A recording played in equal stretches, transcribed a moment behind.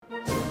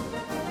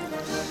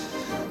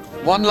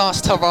One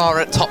last hurrah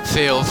at top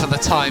field for the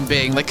time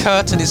being. The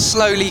curtain is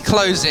slowly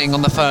closing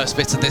on the first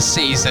bit of this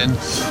season,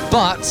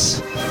 but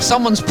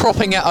someone's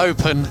propping it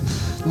open.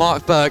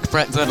 Mark Burke,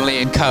 Brett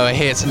Dudley and co are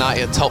here tonight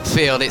at top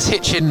field. It's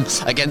Hitchin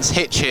against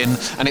Hitchin,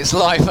 and it's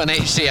live on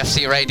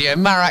HTFC Radio.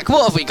 Marek,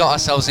 what have we got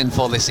ourselves in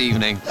for this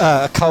evening?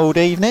 A cold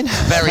evening.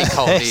 Very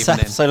cold It's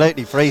evening.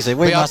 Absolutely freezing.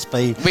 We must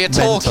be We are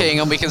mental. talking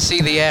and we can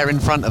see the air in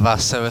front of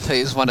us, so I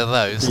think it's one of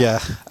those. Yeah,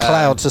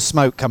 clouds of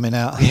smoke coming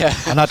out. Yeah.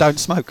 And I don't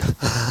smoke.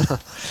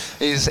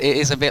 It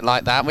is a bit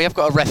like that. We have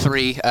got a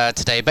referee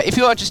today, but if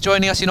you are just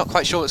joining us, you're not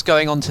quite sure what's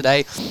going on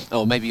today,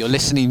 or maybe you're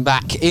listening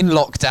back in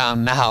lockdown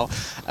now,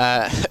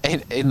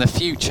 in the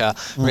future,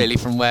 really,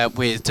 from where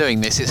we're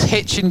doing this. It's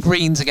Hitchin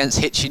Greens against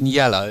Hitchin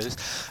Yellows.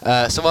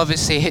 So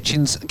obviously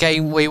Hitchin's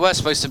game, we were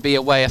supposed to be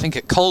away, I think,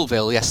 at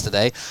Colville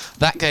yesterday.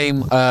 That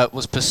game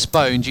was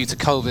postponed due to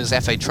Colville's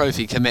FA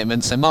Trophy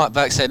commitment. So Mark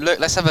Burke said, look,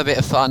 let's have a bit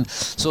of fun,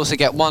 so also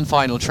get one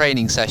final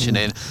training session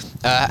in.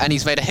 And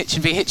he's made a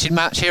Hitchin v Hitchin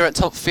match here at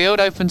Top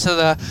Field, open to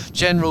the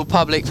general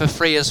public for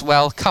free as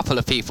well. Couple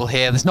of people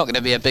here. There's not going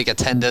to be a big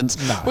attendance.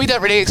 No. We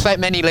don't really expect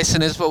many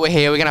listeners, but we're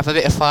here. We're going to have a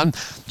bit of fun.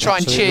 Try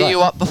and cheer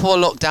you up before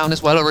lockdown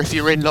as well, or if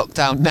you're in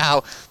lockdown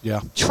now,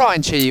 try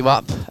and cheer you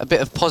up. A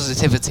bit of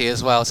positivity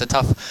as well. It's a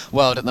tough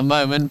world at the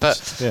moment,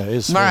 but yeah, it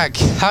is. Marek,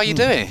 how are you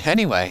doing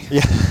anyway?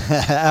 Yeah,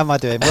 how am I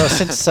doing? Well,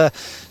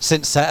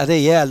 since Saturday,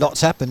 yeah,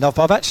 lots happened.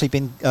 I've actually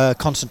been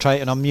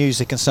concentrating on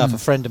music and stuff. A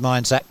friend of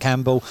mine, Zach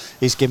Campbell,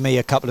 he's given me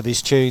a couple of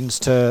his tunes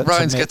to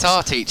Rowan's mix.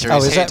 guitar teacher.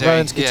 Is that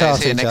Rowan's guitar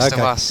teacher? teacher? Next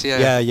to us.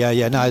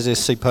 Yeah. No, he's a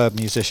superb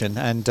musician,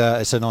 and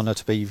it's an honour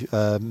to be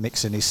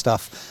mixing his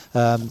stuff.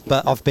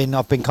 But I've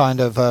been kind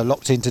of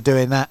locked into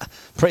doing that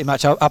pretty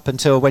much up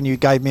until when you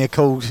gave me a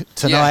call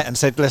tonight and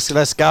said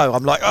let's go.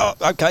 I'm like, oh,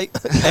 okay,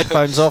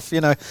 headphones off,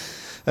 you know.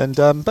 And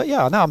but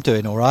yeah, no, I'm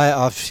doing all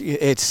right.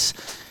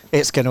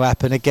 It's going to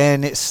happen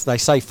again. They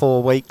say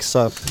 4 weeks,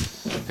 so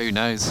who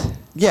knows?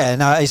 Yeah,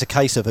 no, it's a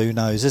case of who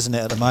knows, isn't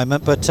it, at the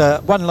moment? But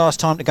one last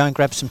time to go and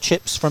grab some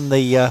chips from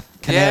the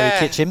Canary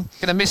Kitchen.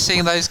 Gonna miss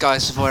seeing those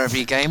guys before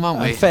every game,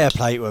 aren't we? Fair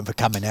play to them for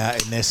coming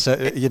out in this,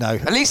 you know.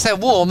 At least they're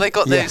warm. They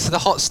got the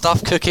hot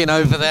stuff cooking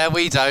over there.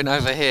 We don't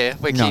over here.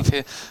 We're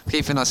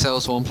keeping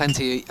ourselves warm.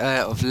 Plenty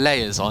of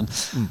layers on.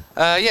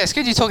 It's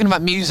good you're talking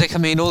about music. I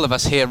mean, all of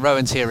us here.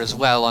 Rowan's here as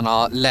well on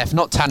our left.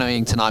 Not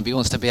tannoying tonight, but he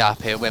wants to be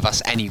up here with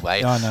us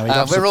anyway. I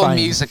know. We're all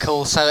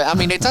musical, so I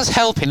mean, it does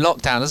help in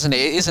lockdown, doesn't it?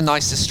 It is a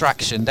nice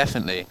distraction,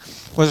 definitely.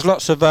 Well, there's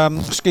lots of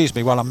excuse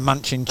me while I'm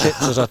munching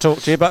chips as I talk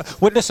to you, but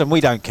listen,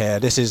 we don't care.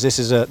 This is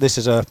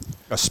a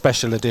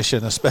special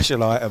edition, a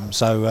special item,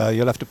 so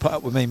you'll have to put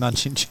up with me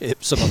munching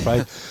chips, I'm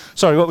afraid.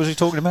 Sorry, what was he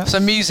talking about? So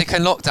music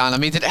and lockdown, I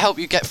mean, did it help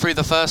you get through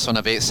the first one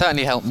a bit? It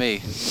certainly helped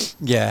me.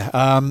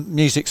 Yeah,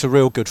 music's a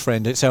real good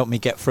friend. It's helped me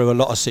get through a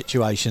lot of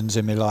situations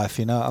in my life,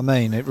 you know what I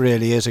mean? It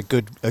really is a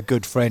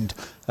good friend.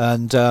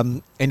 And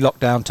in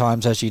lockdown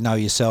times, as you know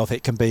yourself,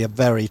 it can be a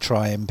very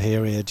trying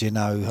period, you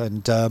know,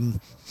 and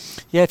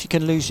if you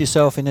can lose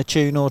yourself in a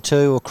tune or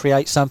two or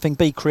create something,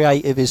 be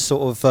creative is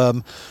sort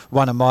of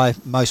one of my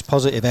most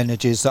positive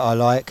energies that I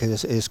like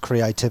is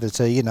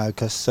creativity, you know,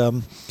 because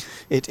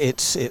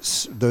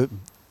it's the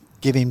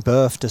giving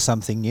birth to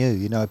something new,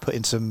 you know,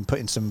 putting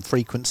some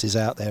frequencies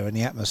out there in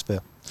the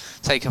atmosphere.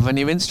 Take up a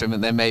new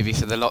instrument then maybe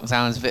for the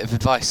lockdown as a bit of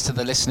advice to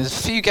the listeners.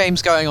 A few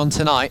games going on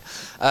tonight,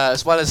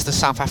 as well as the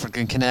South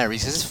African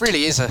Canaries. This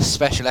really is a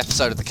special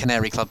episode of the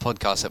Canary Club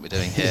podcast that we're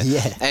doing here.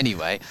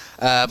 Anyway,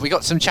 we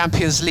got some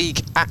Champions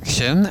League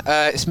action.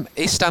 It's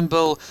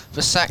Istanbul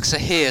Basaksehir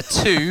here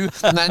 2,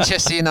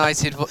 Manchester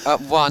United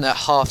 1 at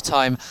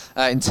half-time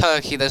in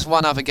Turkey. There's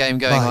one other game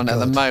going on at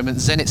the moment.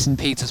 Zenit St.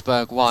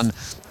 Petersburg 1,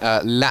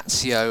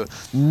 Lazio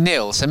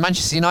 0. So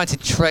Manchester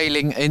United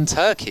trailing in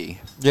Turkey.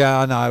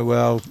 Yeah, I know.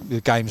 Well, the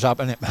game's up,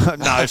 isn't it?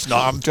 No, it's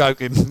not. I'm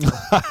joking.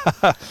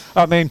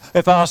 I mean,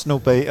 if Arsenal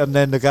beat them,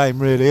 then the game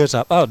really is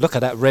up. Oh, look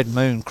at that red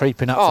moon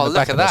creeping up from the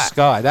back of the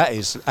sky. That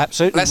is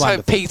absolutely wonderful. Let's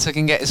hope Peter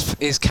can get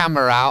his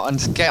camera out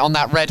and get on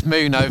that red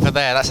moon over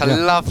there. That's a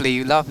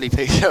lovely, lovely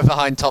picture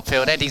behind Top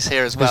Field. Eddie's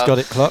here as well. He's got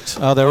it clocked.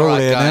 Oh, they're all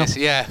here guys.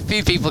 now. Yeah, a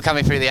few people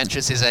coming through the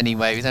entrances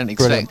anyway. We don't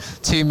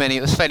expect too many.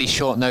 It was a fairly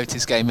short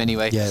notice game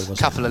anyway. Yeah, it was.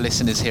 A couple of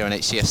listeners here on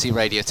HTFC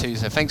Radio too.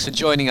 So thanks for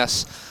joining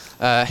us.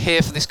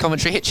 Here for this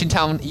commentary, Hitchin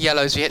Town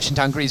Yellows v Hitchin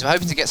Town Greens. We're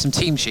hoping to get some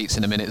team sheets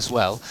in a minute as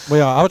well. We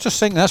are. I was just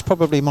thinking that's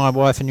probably my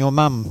wife and your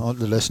mum, or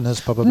the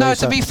listeners probably. No,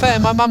 to be fair,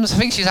 my mum's, I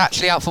think she's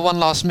actually out for one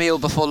last meal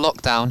before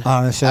lockdown.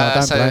 Oh, so I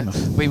don't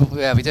blame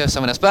her. We do have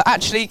someone else. But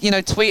actually, you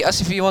know, tweet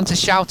us if you want to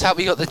shout out.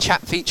 We got the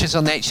chat features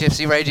on the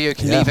HTFC Radio. You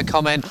can leave a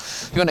comment.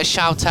 If you want to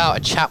shout out, a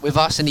chat with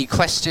us, any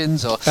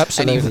questions or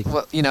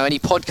any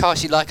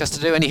podcast you'd like us to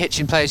do, any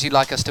Hitchin players you'd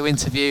like us to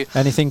interview.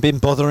 Anything been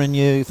bothering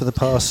you for the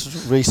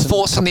past recent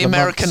thoughts on the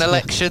American months?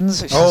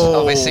 elections, which is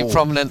obviously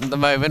prominent at the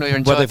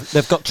moment. Well,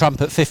 they've got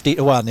Trump at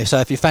 50-1, so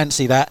if you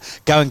fancy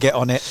that, go and get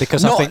on it,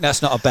 because I think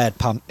that's not a bad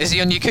punt. Is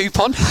he on your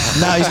coupon?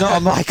 No, he's not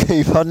on my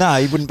coupon. No,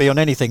 he wouldn't be on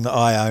anything that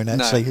I own,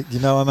 actually. No. You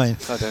know what I mean?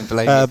 I don't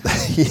blame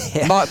you.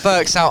 Yeah. Mark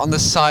Burke's out on the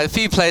side. A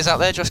few players out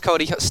there. Josh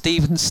Cody,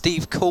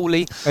 Steve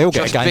Cooley. He'll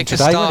get a game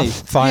today, won't he?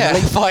 Finally.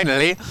 Yeah,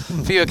 finally.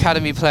 A few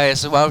academy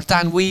players as well.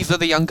 Dan Weaver,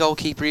 the young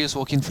goalkeeper, he was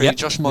walking through. Yep.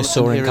 Josh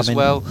Mollison here as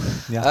well.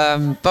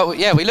 Yeah. But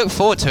yeah, we look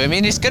forward to it. I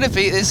mean, it's going to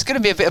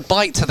be a bit of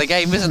bite to the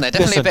game, isn't there?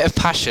 Definitely a bit of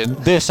passion.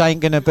 This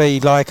ain't going to be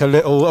like a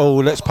little,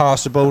 let's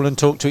pass the ball and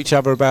talk to each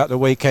other about the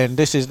weekend.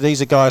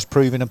 These are guys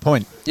proving a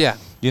point. Yeah.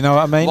 You know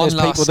what I mean? There's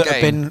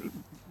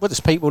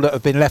people that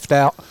have been left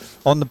out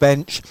on the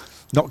bench,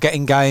 not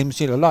getting games,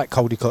 like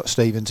Caldecott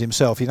Stevens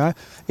himself,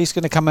 he's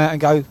going to come out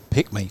and go,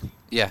 pick me.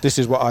 Yeah. This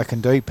is what I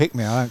can do, pick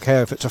me. I don't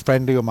care if it's a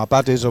friendly or my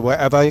buddies or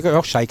whatever.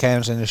 I'll shake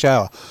hands in the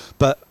shower.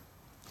 But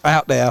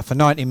out there for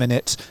 90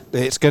 minutes,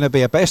 it's going to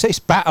be it's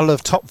battle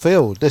of top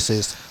field, this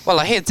is. Well,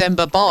 I hear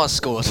Demba Ba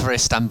scored for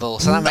Istanbul,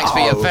 so that makes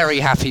me a very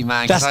happy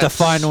man. That's the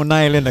final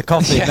nail in the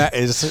coffin, that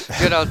is.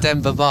 Good old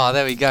Demba Ba,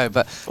 there we go.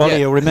 But Ollie,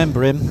 you'll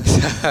remember him.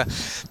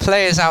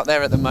 Players out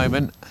there at the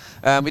moment.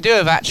 We do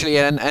have actually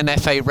an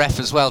FA ref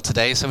as well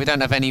today, so we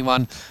don't have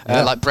anyone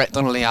like Brett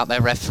Donnelly out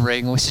there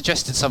refereeing. We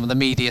suggested some of the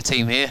media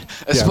team here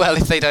as well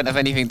if they don't have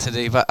anything to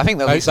do, but I think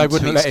they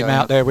wouldn't let him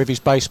out there with his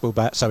baseball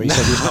bat, so he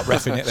said he's not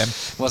reffing it then.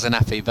 Wasn't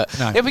happy, but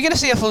yeah, we're going to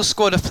see a full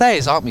squad of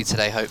players, aren't we,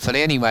 today,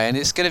 hopefully, anyway, and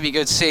it's going to be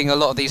good seeing a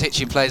lot of these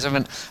Hitchin players.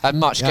 Haven't had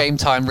much game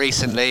time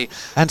recently.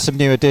 And some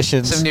new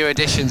additions. Some new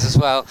additions as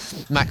well.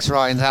 Max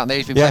Ryan's out there,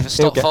 he's been playing for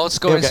Stotfold,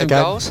 scoring some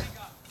goals.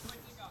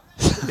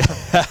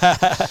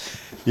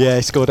 Yeah,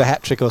 he scored a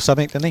hat-trick or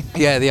something, didn't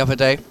he? Yeah, the other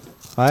day.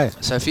 Aye.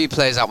 So a few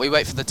players out. We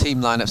wait for the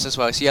team lineups as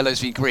well. It's yellows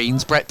v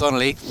greens. Brett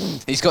Donnelly,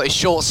 he's got his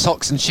short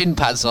socks and shin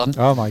pads on.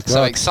 Oh my God!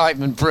 So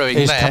excitement brewing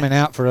there. He's coming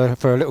out for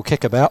a little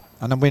kickabout,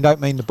 and then we don't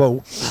mean the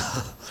ball.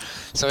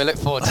 So we look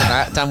forward to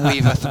that. Dan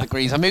Weaver for the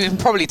Greens. I mean, we can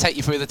probably take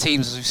you through the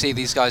teams as we see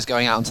these guys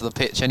going out onto the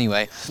pitch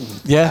anyway.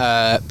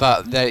 Yeah.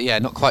 But they're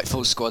not quite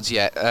full squads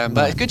yet.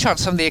 But a good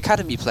chance for some of the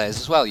academy players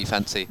as well, you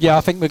fancy? Yeah,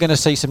 I think we're going to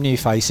see some new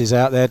faces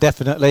out there.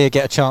 Definitely,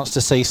 get a chance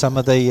to see some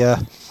of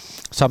the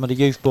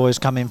youth boys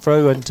coming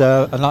through, and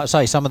like I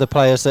say, some of the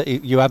players that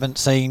you haven't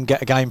seen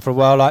get a game for a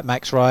while, like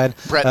Max Ryan,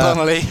 Brett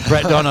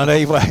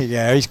Donnelly. Well,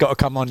 yeah, he's got to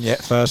come on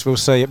yet first. We'll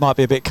see. It might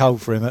be a bit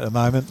cold for him at the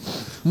moment.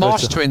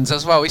 Marsh twins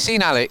as well. We've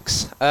seen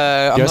Alex.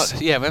 Yes.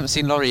 We haven't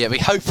seen Laurie yet.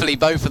 Hopefully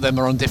both of them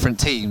are on different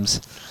teams.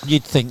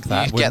 You'd think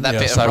that. You'd get that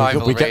bit of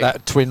rivalry. We get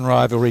that twin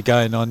rivalry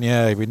going on.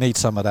 Yeah, we need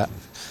some of that.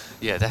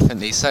 Yeah,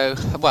 definitely. So,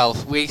 well,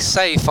 we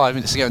say 5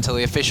 minutes ago until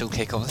the official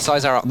kick-off. The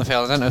sides are out on the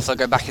field. I don't know if they'll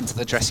go back into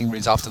the dressing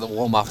rooms after the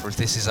warm-up or if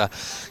this is a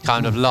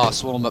kind of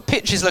last warm-up.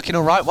 Pitch is looking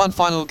all right. One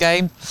final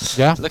game.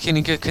 Yeah. Looking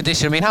in good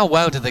condition. I mean, how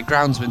well did the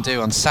groundsman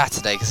do on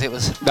Saturday? Because it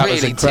was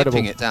really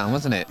tipping it down,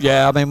 wasn't it?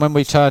 Yeah, I mean, when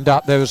we turned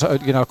up, there was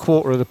a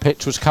quarter of the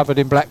pitch was covered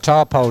in black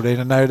tarpaulin,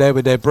 and they were there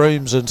with their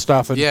brooms and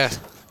stuff. And,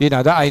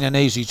 that ain't an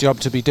easy job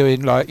to be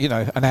doing,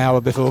 an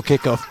hour before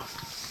kick-off.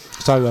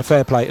 So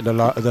fair play to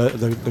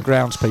the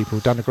grounds people,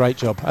 done a great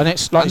job, and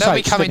it's like they'll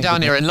be coming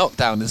down here in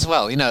lockdown as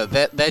well.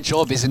 Their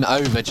job isn't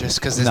over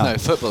just because there's no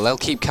football. They'll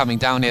keep coming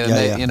down here,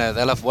 and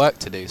they'll have work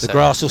to do. The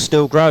grass will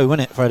still grow,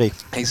 won't it, Freddie?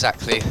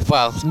 Exactly.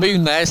 Well,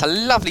 moon there. It's a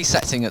lovely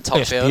setting at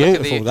top field.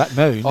 Beautiful. Look at the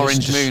that moon,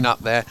 orange moon up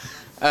there.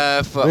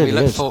 But really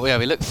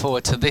we look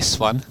forward to this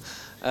one.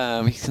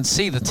 You can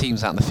see the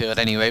teams out in the field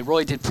anyway.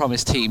 Roy did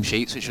promise team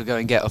sheets, which we'll go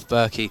and get off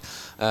Berkey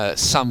at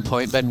some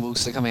point. Ben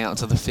Woolster coming out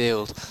onto the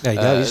field. There you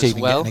go, he's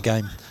even getting a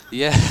game.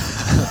 Yeah.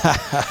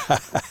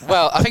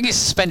 Well, I think his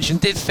suspension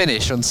did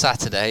finish on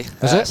Saturday.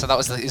 So that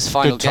was his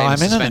final game of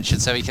suspension,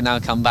 so he can now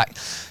come back.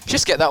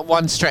 Just get that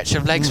one stretch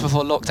of legs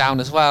before lockdown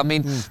as well. I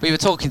mean, we were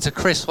talking to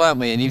Chris, weren't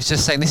we? And he was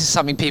just saying this is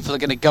something people are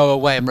going to go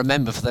away and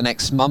remember for the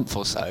next month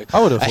or so.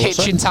 I would have thought a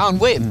Hitchin Town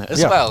win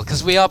as well,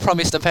 because we are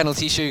promised a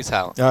penalty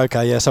shootout.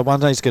 Okay, yeah, so one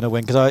day's going to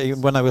win, because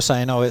when they were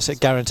saying, it's a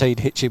guaranteed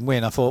Hitchin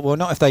win, I thought, well,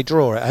 not if they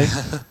draw it,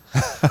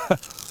 eh?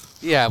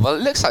 Yeah, well,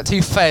 it looks like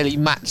two fairly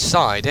matched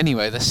side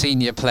anyway. The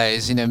senior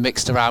players,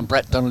 mixed around.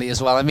 Brett Donnelly as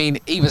well. I mean,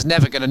 he was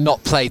never going to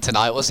not play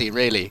tonight, was he,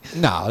 really?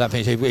 No, I don't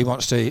think he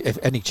wants to, if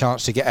any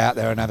chance to get out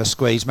there and have a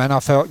squeeze, man.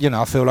 I feel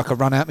like I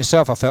run out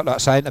myself. I felt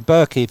like saying to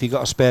Berkey, if you've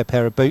got a spare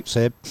pair of boots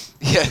here,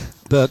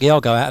 Berkey, I'll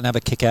go out and have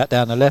a kick out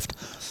down the left.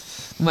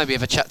 Maybe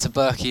have a chat to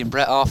Berkey and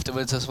Brett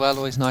afterwards as well.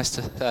 Always nice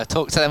to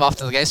talk to them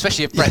after the game,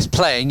 especially if Brett's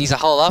playing. He's a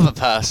whole other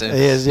person.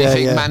 He is, yeah.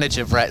 You think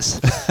manager Brett's,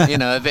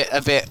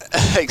 a bit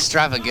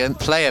extravagant.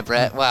 Player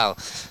Brett, well,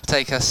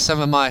 take us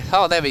some of my.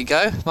 Oh, there we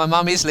go. My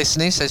mum is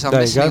listening, says I'm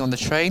listening on the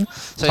train.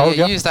 So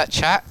use that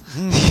chat.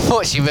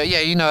 Thought she,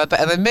 you know her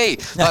better than me.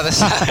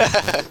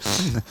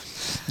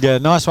 Yeah,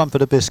 nice one for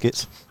the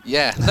biscuits.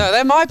 Yeah, no,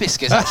 they're my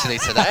biscuits actually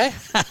today.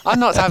 I'm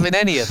not having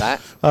any of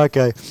that.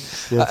 Okay,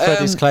 yeah,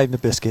 Freddie's claimed the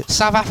biscuits.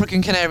 South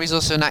African Canaries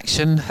also in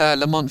action,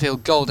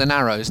 Lamontville Golden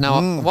Arrows.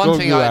 Now, one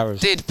thing I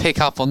did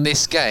pick up on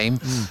this game,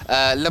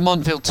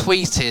 Lamontville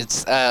tweeted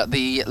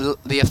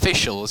the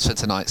officials for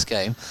tonight's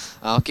game.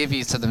 I'll give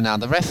you to them now.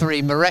 The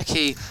referee,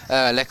 Mareki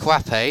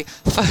Lekwape.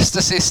 First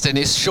assistant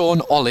is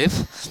Sean Olive.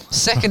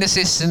 Second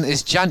assistant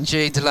is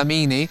Jantje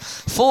Dlamini.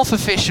 Fourth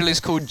official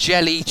is called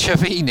Jelly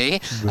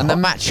Chavini. And the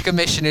match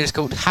commissioner is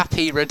called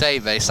Happy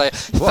Radeve. So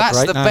if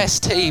that's the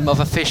best team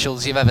of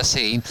officials you've ever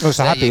seen,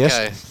 there you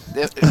go.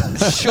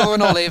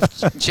 Sean Olive,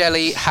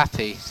 Jelly,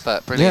 Happy,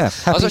 but brilliant.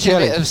 Yeah, I was watching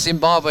Jelly. a bit of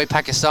Zimbabwe,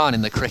 Pakistan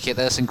in the cricket.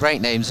 There's some great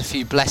names, a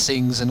few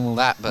Blessings and all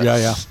that, but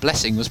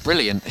Blessing was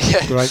brilliant.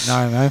 Great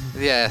name, eh?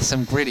 Yeah,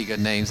 some really good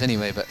names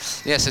anyway. But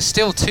yeah, so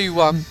still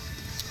 2-1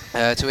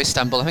 to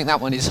Istanbul. I think that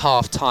one is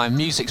half-time.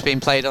 Music's being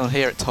played on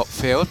here at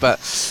Topfield, but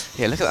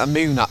yeah, look at that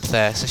moon up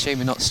there. It's a shame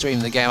we're not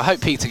streaming the game. I hope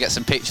Peter gets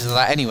some pictures of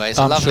that anyway. It's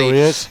a lovely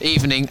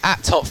evening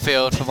at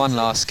Topfield for one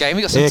last game.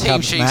 We've got some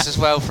team sheets as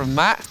well from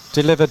Matt.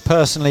 Delivered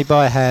personally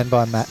by hand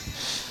by Matt.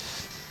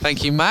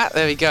 Thank you, Matt.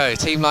 There we go.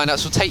 Team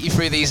lineups. We'll take you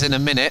through these in a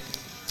minute.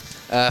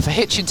 For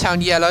Hitchin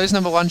Town Yellows,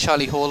 number 1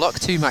 Charlie Horlock,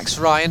 2 Max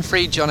Ryan,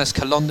 3 Jonas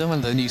Colondon, one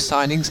of the new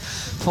signings,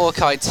 4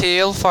 Kai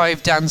Teal,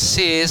 5 Dan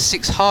Sears,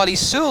 6 Harley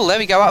Sewell, there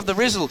we go, out of the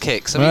Rizzle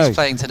kick, so he's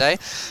playing today,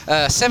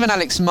 7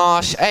 Alex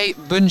Marsh, 8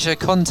 Bunja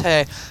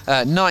Conte,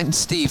 9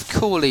 Steve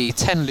Cooley,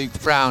 10 Luke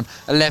Brown,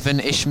 11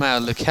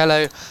 Ishmael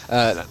Lucello.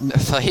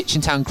 For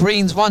Hitchin Town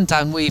Greens, 1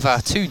 Dan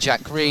Weaver, 2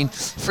 Jack Green,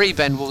 3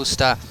 Ben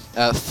Woolster,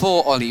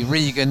 4 Ollie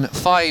Regan,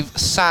 5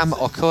 Sam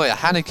Okoya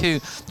Hanaku,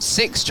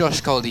 6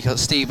 Josh Caldicott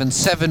Stevens,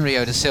 7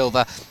 Rio da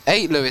Silva,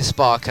 8 Lewis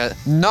Barker,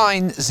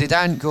 9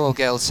 Zidane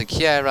Gorgel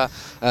Sequiera,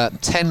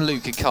 10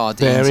 Luca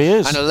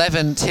Cardines, and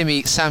 11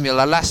 Timmy Samuel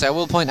Alasso. I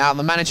will point out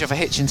the manager for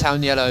Hitchin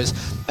Town Yellows,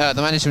 the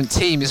management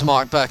team is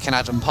Mark Burke and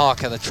Adam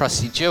Parker, the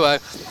trusty duo,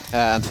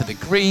 and for the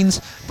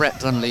Greens, Brett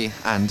Dunley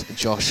and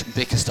Josh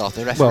Bickerstaff,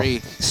 the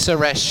referee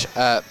Suresh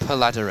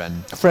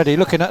Paladaran. Freddie,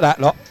 looking at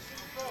that lot,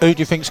 who do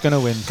you think's going to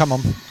win? Come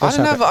on. I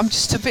don't know, but I'm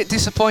just a bit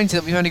disappointed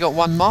that we've only got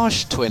one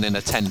Marsh twin in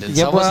attendance.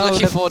 Yeah, I was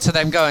looking forward to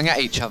them going at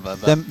each other.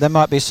 But there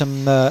might be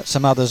some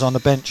others on the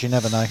bench, you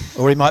never know.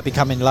 Or he might be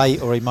coming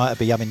late, or he might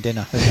be having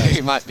dinner.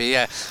 He might be,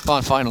 yeah.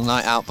 One final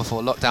night out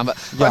before lockdown. But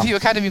quite a few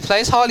academy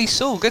players. Harley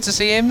Sewell, good to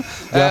see him.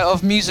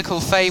 Of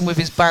musical fame with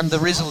his band, the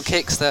Rizzle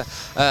Kicks,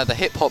 the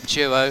hip-hop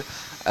duo.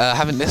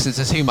 Haven't listened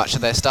to too much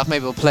of their stuff.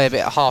 Maybe we'll play a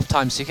bit at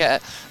half-time so you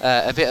get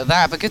a bit of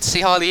that. But good to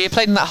see Harley here.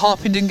 Played in that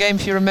Harpenden game,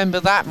 if you remember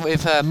that,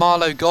 with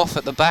Marlowe Goff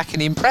at the back,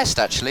 and he impressed,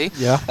 actually.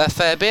 Yeah. A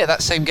fair bit.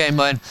 That same game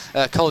when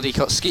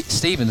Caldicott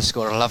Stevens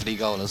scored a lovely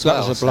goal as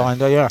well. That was a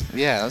blinder, yeah.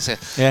 Yeah, that's it.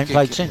 He ain't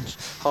played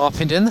since.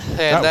 Harpenden.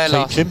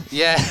 That'll teach him.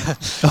 Yeah.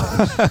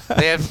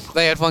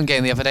 they had one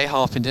game the other day,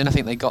 Harpenden. I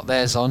think they got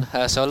theirs on.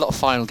 So a lot of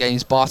final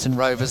games. Barton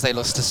Rovers, they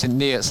lost to St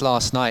Neots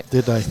last night.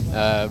 Did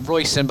they?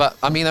 Royston, but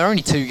I mean, there are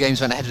only 2 games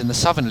went ahead in the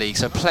Southern League,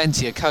 so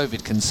plenty of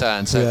COVID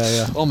concerns.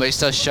 So almost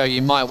does show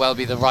you might well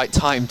be the right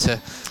time to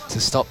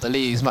stop the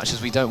league, as much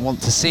as we don't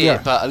want to see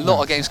it. But a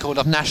lot of games called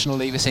off. National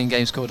League, we're seeing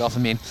games called off. I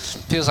mean,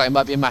 feels like it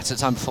might be a matter of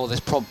time before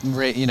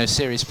there's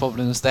serious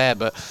problems there.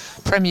 But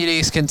Premier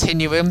League's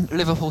continuing.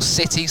 Liverpool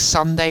City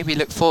Sunday. We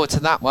look forward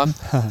to that one.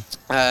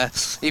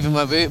 Even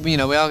when we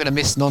are going to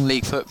miss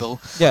non-league football.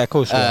 Yeah, of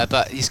course.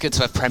 But it's good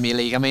to have Premier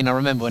League. I mean, I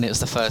remember when it was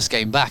the first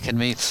game back,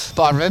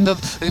 but I remember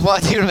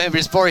what I do remember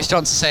is Boris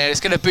Johnson saying it's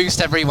going to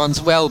boost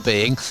everyone's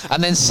well-being,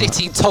 and then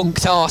City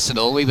tonked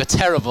Arsenal. We were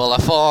terrible. I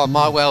thought,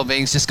 my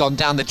well-being's just gone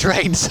down the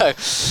drain. So I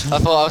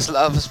thought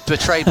I was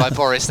betrayed by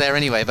Boris there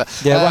anyway. But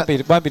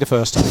it won't be the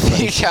first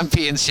time.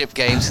 Championship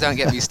games. Don't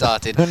get me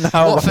started.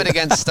 Watford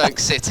against Stoke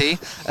City.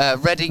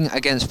 Reading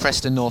against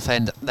Preston North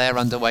End. They're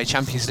underway.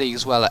 Champions League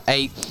as well at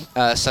 8.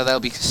 So they'll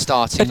be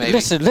starting maybe.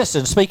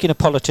 Listen. Speaking of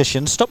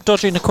politicians, stop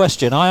dodging the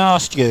question. I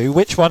asked you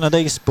which one of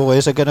these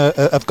boys are going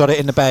to have got it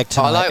in the bag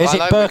tonight. Is it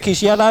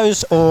Berkey's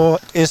Yellows or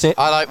is it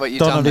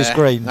Donnelly's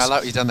Greens? I like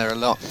what you've done there a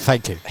lot.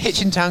 Thank you.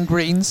 Hitchin Town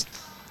Greens,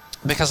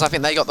 because I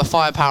think they got the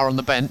firepower on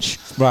the bench.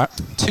 Right.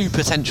 2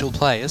 potential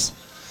players.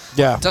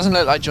 Yeah. Doesn't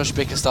look like Josh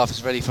Bickerstaff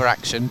is ready for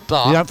action,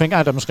 but you don't think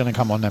Adam's going to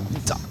come on them?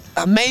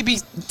 Maybe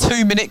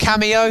 2-minute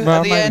cameo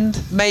at the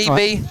end. Maybe.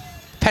 Right.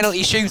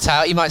 Penalty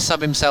shootout, he might sub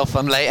himself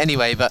on late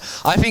anyway, but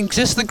I think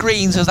just the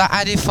Greens with that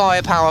added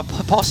firepower,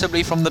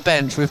 possibly from the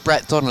bench with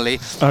Brett Donnelly.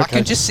 Okay. I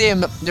can just see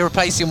him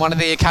replacing one of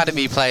the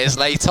academy players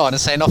late on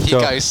and saying, off you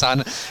go,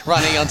 son,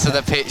 running onto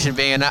the pitch and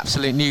being an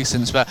absolute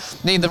nuisance. But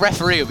I mean, the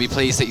referee will be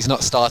pleased that he's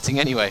not starting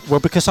anyway. Well,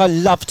 because I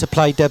love to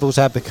play devil's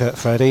advocate,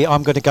 Freddie,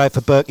 I'm going to go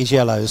for Berkey's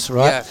Yellows,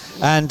 right?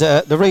 Yeah. And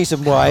the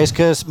reason why is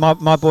because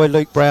my boy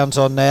Luke Brown's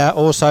on there.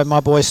 Also, my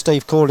boy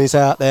Steve Corley's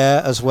out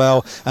there as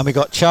well. And we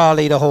got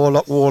Charlie the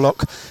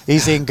Warlock.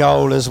 He's in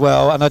goal as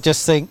well, and I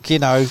just think,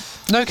 No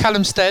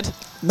Callum Stead.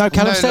 No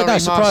Callum Stead, no,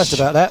 surprised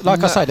about that.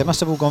 Like I say, they must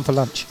have all gone for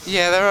lunch.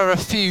 Yeah, there are a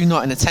few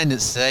not in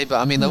attendance today, but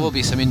I mean, there will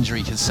be some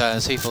injury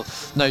concerns. People,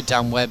 no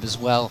Dan Webb as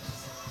well.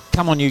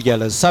 Come on, you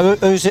yellers. So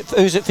who's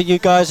it for you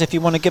guys? If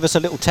you want to give us a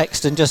little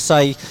text and just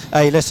say,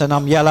 hey, listen,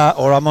 I'm yeller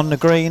or I'm on the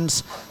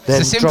greens,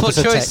 then it's a drop simple us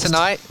a choice text.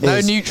 tonight. No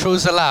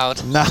neutrals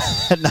allowed.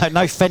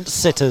 No fence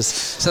sitters.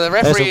 So the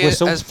referee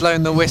has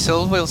blown the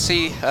whistle. We'll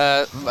see.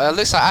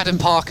 Looks like Adam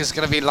Parker's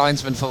going to be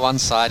linesman for one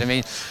side. I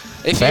mean,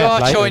 if you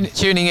are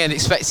tuning in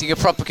expecting a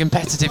proper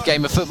competitive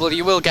game of football,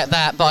 you will get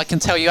that, but I can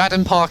tell you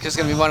Adam Parker's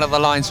going to be one of the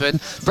linesmen.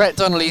 Brett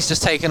Donnelly's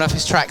just taken off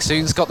his tracksuit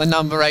and has got the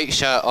number 8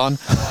 shirt on.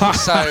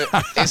 So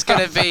it's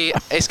going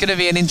to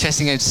be an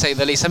interesting game to say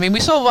the least. I mean, we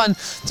saw one,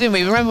 didn't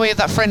we? Remember we had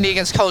that friendly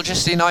against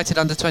Colchester United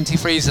under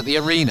 23s at the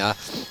arena,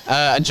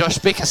 and Josh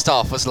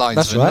Bickerstaff was linesman,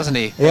 That's right. wasn't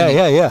he?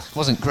 Yeah.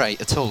 Wasn't great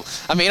at all.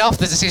 I mean,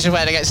 after the decision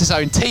went against his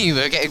own team,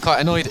 we were getting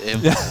quite annoyed at him.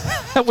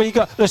 Yeah.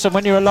 Well, listen,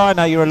 when you're a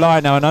liner, you're a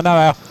liner, and I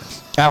know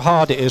how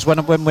hard it is. I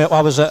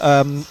was at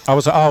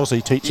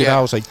Arlesey teaching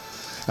Arlesey,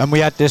 and we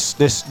had this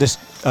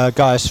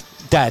guy's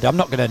dad. I'm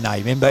not going to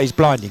name him, but he's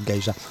blinding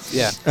geezer.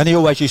 Yeah. And he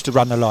always used to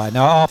run the line.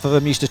 Now half of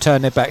them used to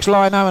turn their backs,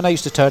 liner, and they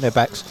used to turn their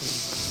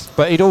backs.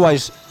 But he'd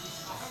always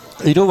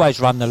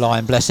run the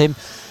line, bless him.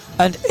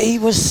 And he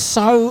was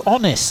so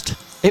honest.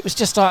 It was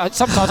just like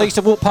sometimes I used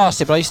to walk past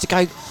him, but I used to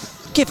go,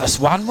 give us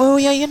one, will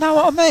you? You know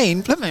what I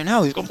mean? Let me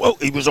know. He's gone, well,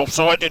 he was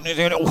offside, didn't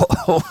he?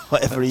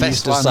 Whatever he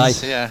used to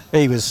say. Yeah.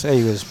 He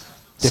was.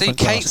 See,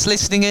 Kate's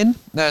listening in.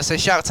 So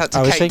shout out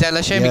to Kate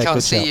Della. Shame we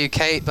can't see you,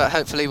 Kate, but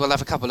hopefully we'll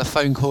have a couple of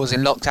phone calls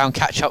in lockdown,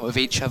 catch up with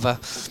each other.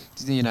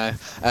 You know,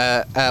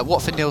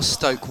 Watford 0,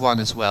 Stoke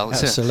 1 as well.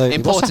 Absolutely.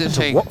 Important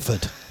thing.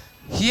 Watford.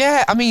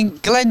 Yeah, I mean,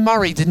 Glenn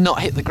Murray did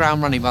not hit the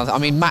ground running. I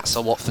mean, Matt's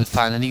a Watford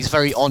fan, and he's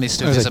very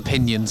honest with his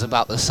opinions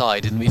about the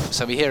side, and we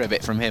hear a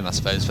bit from him, I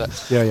suppose. But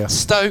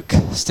Stoke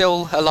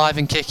still alive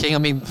and kicking. I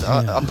mean,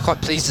 I'm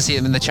quite pleased to see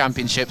them in the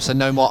Championship, so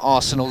no more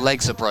Arsenal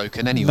legs are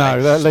broken anyway.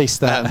 No, at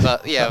least that.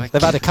 But yeah,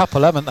 they've had a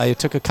couple, haven't they? It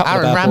took a couple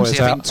Aaron of Ramsey, boys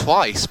I think,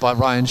 twice by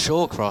Ryan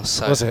Shawcross.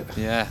 So, was it?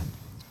 Yeah.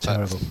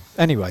 Terrible.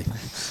 Anyway.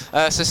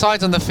 So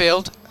sides on the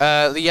field,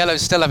 the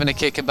Yellows still having a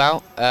kick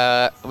about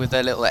with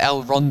their little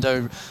El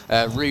Rondo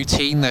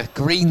routine. The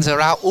Greens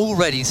are out, all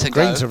ready to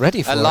go. Greens are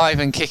ready for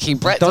alive and kicking.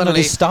 Brett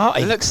Donnelly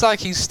starting. It looks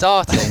like he's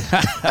starting.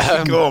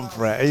 Go on,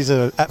 Brett. He's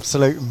an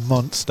absolute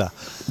monster.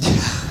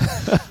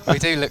 We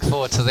do look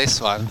forward to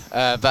this one,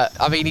 but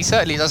I mean, he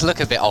certainly does look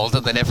a bit older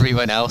than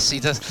everyone else.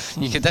 He does.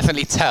 You can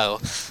definitely tell.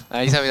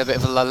 He's having a bit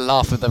of a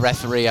laugh with the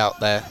referee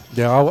out there.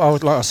 Yeah, I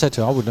would, like I said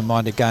to him, I wouldn't have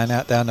minded going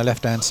out down the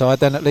left-hand side.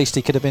 Then at least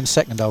he could have been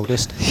second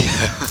oldest.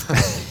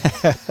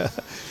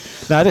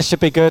 Now this should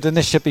be good and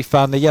this should be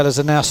fun. The Yellows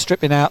are now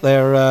stripping out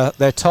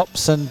their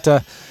tops and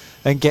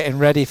getting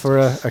ready for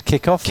a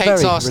kick-off.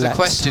 Kate's asked a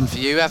question for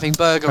you, having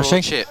burger or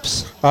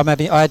chips? I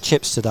had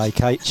chips today,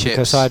 Kate. Chips.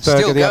 Because I had burger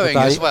still the other going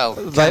day. As well.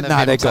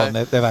 They're gone.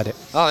 They've had it.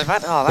 Oh, they've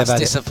had. Oh, that's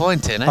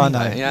disappointing. I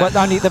know. Yeah.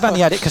 Well, they've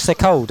only had it because they're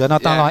cold, and I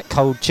don't like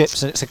cold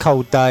chips, and it's a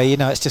cold day. You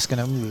know, it's just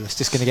gonna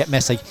get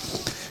messy.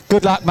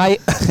 Good luck, mate.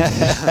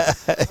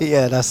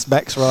 Yeah, that's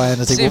Max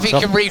Ryan as he See if walks he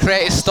off. can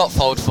recreate his stop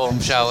fold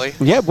form, shall we?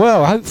 Yeah,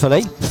 well,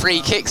 hopefully.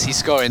 Free kicks he's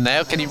scoring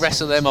there. Can he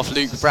wrestle them off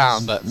Luke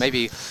Brown? But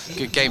maybe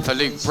good game for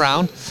Luke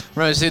Brown.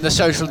 Rose doing the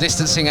social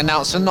distancing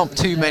announcement. Not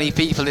too many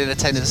people in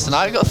attendance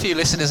tonight. We've got a few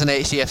listeners on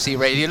HTFC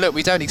Radio. Look,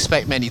 we don't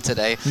expect many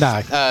today.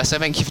 No. So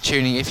thank you for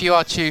tuning. If you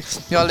are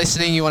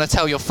listening, you want to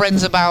tell your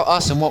friends about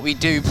us and what we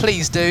do,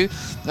 please do.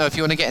 If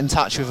you want to get in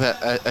touch with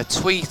a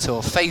tweet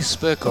or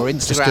Facebook or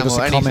Instagram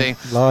or anything,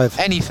 live.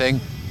 Anything.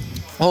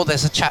 Or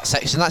there's a chat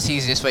section. That's the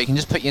easiest way. You can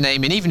just put your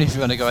name in, even if you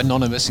want to go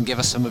anonymous and give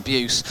us some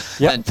abuse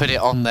and put it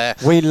on there.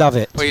 We love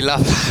it. We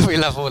love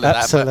all of that.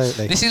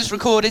 Absolutely. This is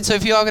recorded, so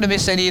if you are going to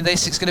miss any of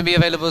this, it's going to be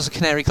available as a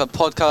Canary Club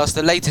podcast.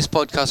 The latest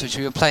podcast, which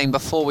we were playing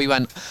before we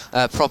went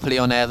properly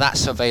on air,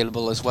 that's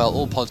available as well.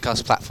 All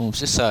podcast platforms.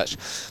 Just search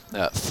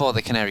for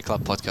the Canary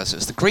Club podcast. So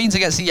it's the Greens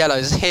against the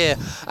Yellows here,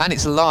 and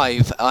it's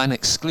live and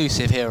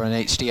exclusive here on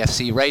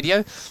HTFC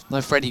Radio.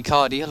 I'm Freddie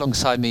Cardi,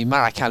 alongside me,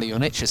 Marek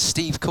Alionic, as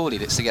Steve Corley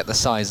looks to get the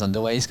size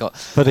underway. He's got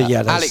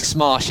Alex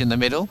Marsh in the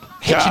middle.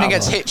 Hitchin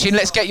against Hitchin.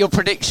 Let's get your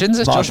predictions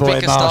as Josh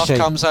Bickerstaff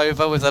comes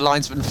over with the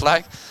linesman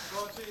flag.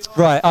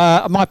 Right,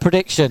 my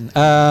prediction.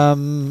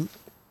 2-0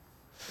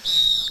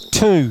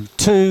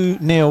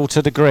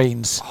 to the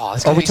Greens.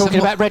 Are we talking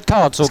about red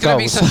cards or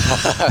goals?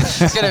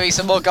 There's going to be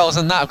some more goals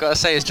than that, I've got to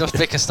say, as Josh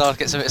Bickerstaff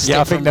gets a bit of stick.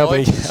 Yeah, I think there'll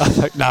be.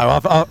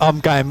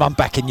 I'm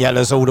backing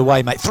Yellows all the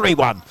way, mate.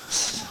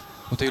 3-1.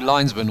 We'll do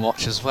linesman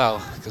watch as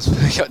well, because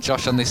we've got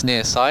Josh on this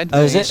near side.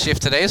 His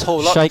shift today is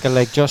Horlock. Shake a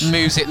leg, Josh.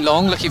 Moves it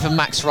long, looking for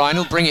Max Ryan.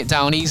 Will bring it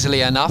down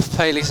easily enough.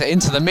 Plays it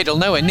into the middle,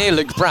 nowhere near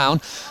Luke Brown.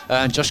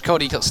 Josh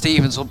Caldicott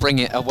Stevens will bring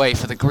it away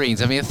for the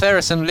Greens. I mean, if there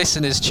are some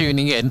listeners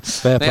tuning in,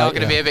 they are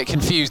going to be a bit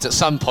confused at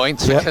some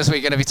point, because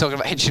we're going to be talking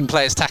about Hitchin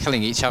players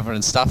tackling each other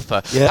and stuff,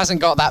 but it hasn't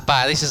got that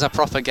bad. This is a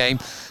proper game.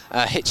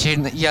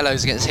 Hitchin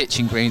yellows against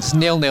Hitchin greens,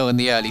 0-0 in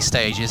the early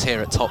stages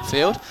here at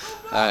Topfield.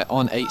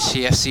 On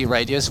HTFC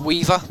Radio as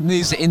Weaver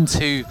moves it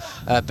into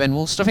Ben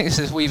Woolster. I think this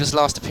is Weaver's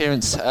last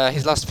appearance.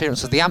 His last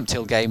appearance was the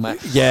Amptill game.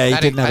 He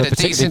didn't have a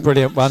particularly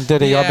brilliant one,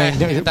 did he? Yeah, I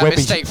mean, that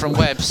mistake from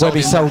Webb.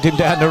 Webby sold him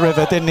down the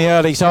river, didn't he,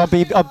 early? So I'd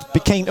be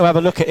keen to have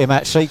a look at him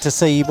actually to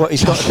see what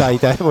he's got today.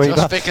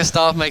 Josh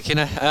Bickerstaff making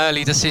an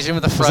early decision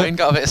with the throw-in.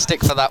 Got a bit of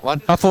stick for that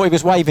one. I thought he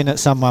was waving at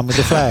someone with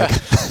the flag.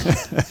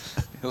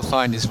 He'll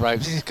find his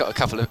ropes. He's got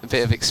a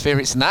bit of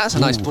experience in that. It's a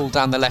nice ball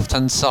down the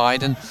left-hand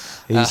side, and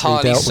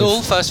Harley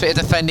Sewell, first bit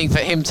of defending for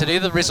him to do.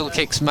 The Rizzle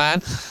Kicks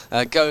man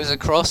goes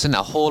across, and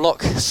now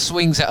Horlock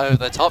swings it over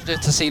the top.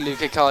 Just to see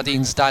Luca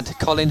Cardine's dad,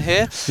 Colin,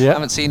 here. Yep.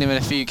 Haven't seen him in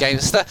a few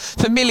games. It's the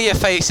familiar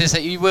faces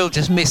that you will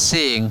just miss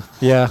seeing.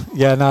 No,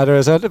 there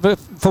is. But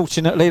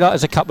fortunately,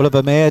 there's a couple of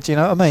them here. Do you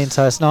know what I mean?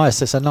 So it's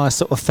nice. It's a nice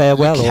sort of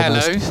farewell.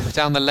 Hello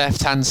down the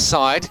left-hand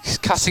side,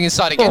 cutting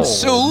inside against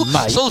Sewell.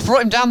 Sewell's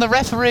brought him down. The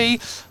referee,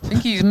 I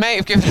think he may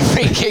have given a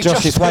free kick.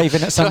 Josh is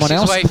waving at someone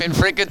else. Josh is waving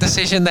for it. Good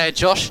decision there,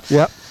 Josh.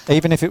 Yep.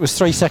 Even if it was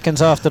 3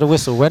 seconds after the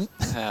whistle went.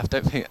 I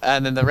don't think,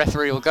 and then the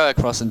referee will go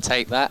across and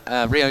take that.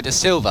 Rio da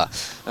Silva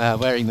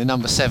wearing the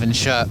number 7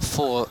 shirt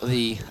for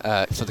the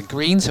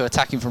Greens, who are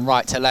attacking from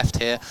right to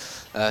left here.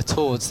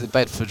 Towards the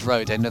Bedford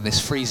Road end of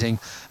this freezing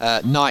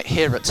night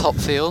here at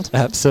Topfield.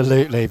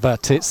 Absolutely,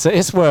 but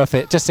it's worth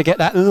it just to get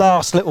that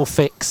last little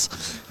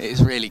fix. It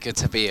is really good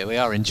to be here. We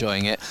are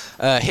enjoying it.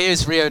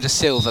 Here's Rio da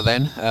Silva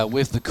then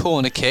with the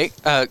corner kick,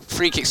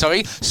 free kick.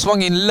 Sorry,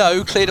 swung in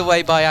low, cleared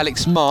away by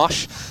Alex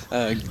Marsh.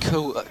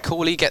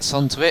 Cooley gets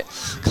onto it,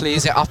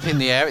 clears it up in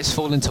the air. It's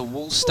fallen to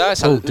Woolster.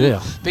 It's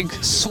a big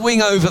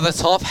swing over the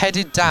top,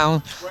 headed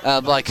down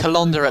by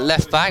Colonda at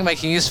left back,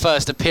 making his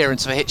first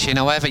appearance for Hitchin,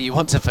 however you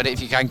want to put it,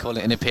 if you can call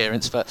it an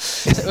appearance. But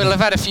we'll have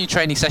had a few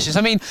training sessions.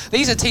 I mean,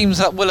 these are teams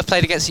that will have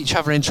played against each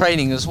other in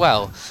training as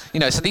well. You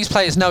know, so these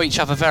players know each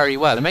other very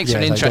well. It makes for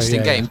an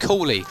interesting game.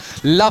 Cooley,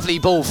 lovely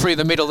ball through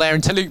the middle there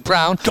into Luke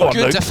Brown.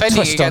 Good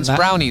defending against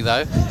Brownie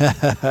though.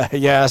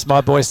 That's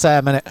my boy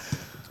Sam, innit?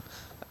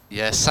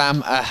 Yeah,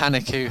 Sam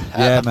Hanaku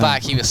at the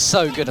back. He was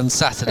so good on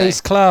Saturday.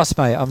 He's class,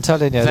 mate. I'm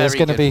telling you. There's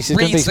going to be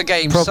reads the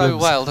game problems. So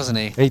well, doesn't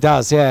he? He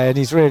does, yeah, and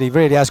he's really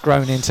has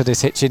grown into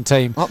this Hitchin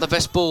team. Not the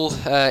best ball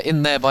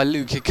in there by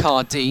Luca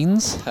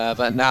Cardines,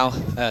 but now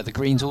the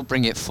Greens will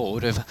bring it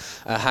forward with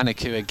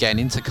Hanaku again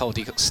into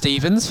Cody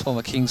Stevens,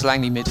 former Kings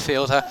Langley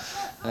midfielder,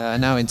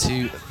 now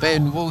into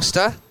Ben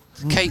Woolster.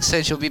 Kate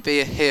said she'll be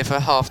here for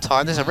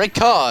half-time. There's a red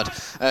card.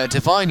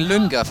 Divine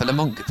Lunga for the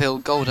Montville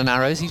Golden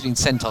Arrows. He's been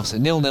sent off, so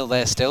 0-0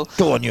 there still.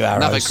 Go on, you Arrows.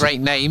 Another great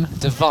name,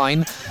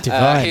 Divine.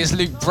 Here's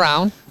Luke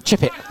Brown.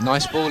 Chip it.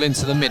 Nice ball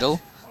into the middle.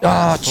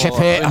 Chip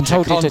it. I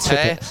told you to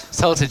chip it.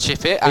 Told to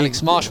chip it.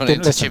 Alex Marsh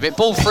wanted to chip it.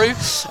 Ball through.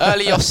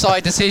 Early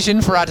offside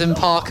decision for Adam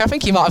Parker. I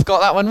think he might have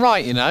got that one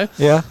right, you know.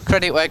 Yeah.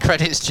 Credit where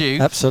credit's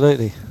due.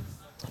 Absolutely.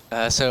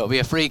 So it'll be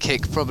a free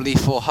kick probably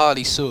for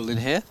Harley Sewell in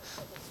here.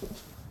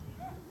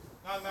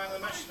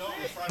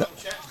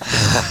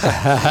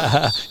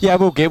 Yeah,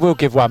 we'll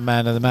give one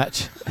man of the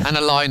match and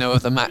a lino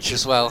of the match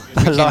as well.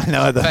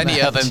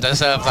 Many of them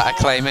deserve that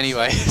acclaim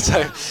anyway.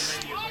 So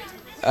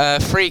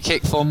free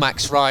kick for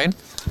Max Ryan.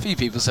 A few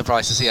people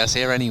surprised to see us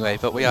here anyway,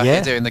 but we are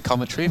here doing the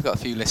commentary. We've got a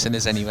few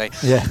listeners anyway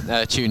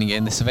tuning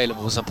in. This is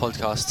available as a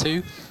podcast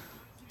too.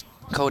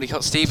 Cody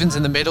Stevens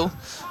in the middle,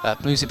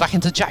 moves it back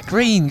into Jack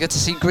Green. Good to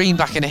see Green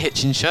back in a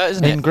Hitchin shirt,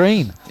 isn't it? In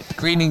green.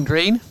 Green in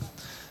green.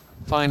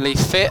 Finally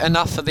fit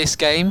enough for this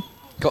game.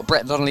 Got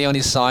Brett Donnelly on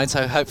his side,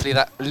 so hopefully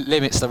that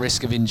limits the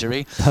risk of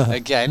injury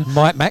again.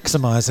 Might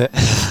maximise it.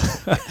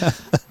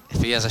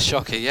 If he has a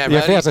shocker,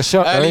 if he has a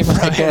shocker,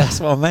 that's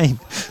what I mean.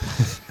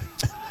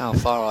 How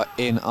far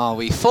in are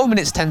we? 4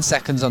 minutes, 10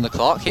 seconds on the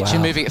clock.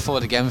 Hitchin moving it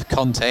forward again with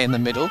Conte in the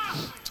middle.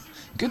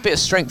 Good bit of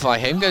strength by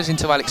him. Goes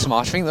into Alex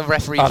Marsh. I think the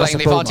referee playing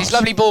the advantage.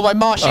 Lovely ball by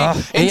Marshy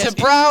into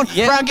Brown.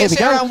 Brown gets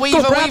it around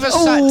Weaver. Weaver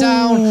sat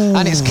down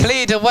and it's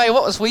cleared away.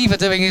 What was Weaver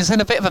doing? He's in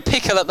a bit of a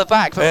pickle at the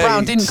back, but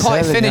Brown didn't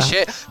quite finish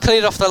it.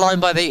 Cleared off the line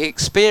by the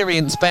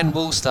experienced Ben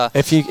Woolster.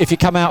 If you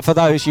come out for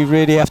those, you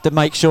really have to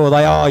make sure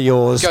they are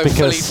yours. Go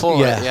fully for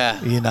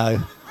it. You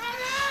know.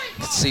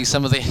 See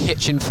some of the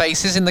Hitchin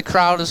faces in the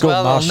crowd as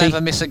well. I'll never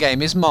miss a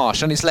game. Is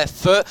Marsh on his left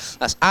foot.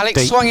 That's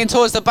Alex swung in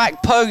towards the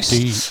back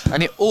post.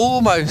 And it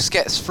almost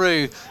gets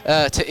through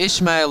to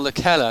Ishmael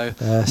Lukello.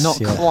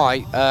 Not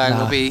quite. And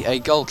it'll be a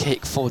goal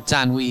kick for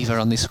Dan Weaver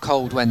on this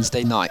cold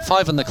Wednesday night.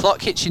 5 on the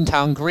clock. Hitchin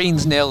Town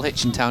Greens 0.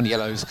 Hitchin Town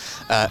Yellows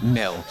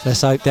 0.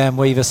 Let's hope Dan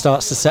Weaver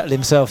starts to settle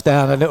himself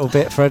down a little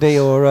bit, Freddie.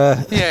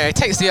 Yeah, he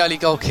takes the early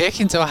goal kick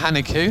into a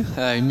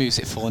Hanaku. He moves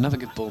it forward. Another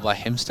good ball by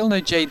him. Still no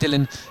Jay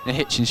Dillon in a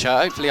Hitchin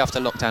shirt. Hopefully after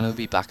lockdown he'll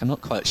be back. I'm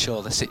not quite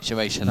sure the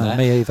situation there.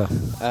 Me either.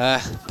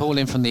 Ball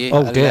in from the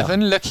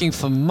 11, looking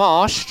for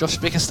Marsh. Josh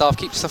Bickerstaff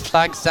keeps the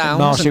flags down.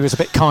 Marsh, he was a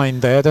bit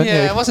kind there, don't you?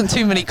 Yeah, it wasn't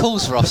too many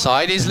calls for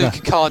offside. Here's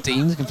Luca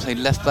Cardines, can play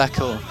left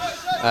back or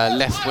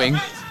left wing.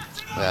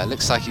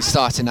 Looks like he's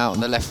starting out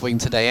on the left wing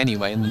today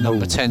anyway in the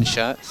number 10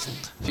 shirt.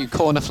 A few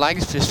corner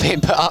flags just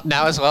being put up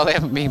now as well. They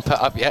haven't been put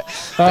up yet.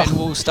 Ben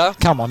Woolster.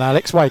 Come on,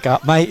 Alex, wake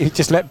up, mate. You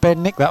just let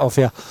Ben nick that off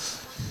you.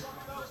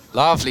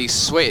 Lovely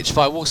switch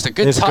by Worcester.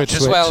 Good touch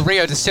as well.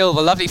 Rio da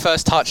Silva, lovely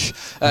first touch,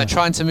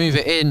 trying to move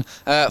it in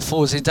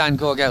for Zidane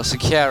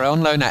Gorgel-Sequeira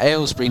on loan at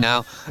Aylesbury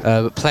now,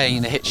 playing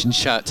in a Hitchin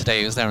shirt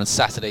today. He was there on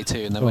Saturday too,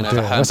 and then went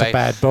over Herne Bay.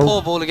 Bad ball.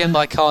 Poor ball again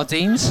by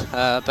Cardines,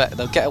 but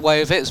they'll get away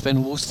with it. It's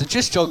been Worcester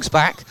just jogs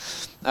back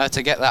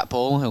to get that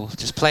ball. He'll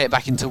just play it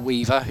back into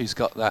Weaver, who's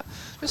got that.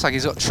 Looks like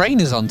he's got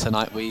trainers on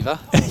tonight, Weaver.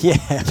 Yeah,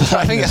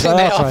 I think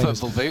they are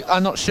football boots.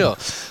 I'm not sure.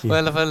 Yeah.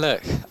 We'll have a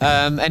look.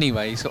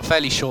 Anyway, he's got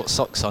fairly short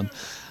socks on.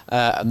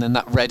 And then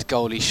that red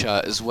goalie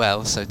shirt as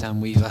well. So Dan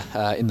Weaver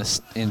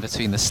in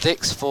between the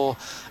sticks for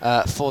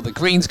the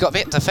Greens. Got a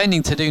bit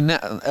defending to do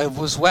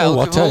as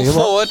well. Good ball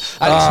forward.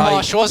 Alex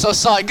Marsh was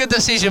offside. Good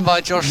decision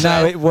by Josh.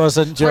 No, it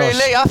wasn't, Josh.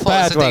 Really? I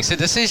thought it was a decent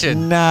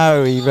decision.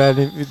 No,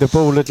 the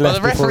ball had left. Well,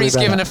 the referee's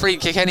given a free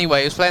kick anyway.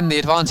 He was playing the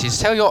advantage.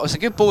 Tell you what, it was a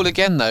good ball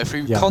again though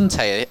through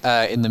Conte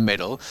in the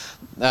middle.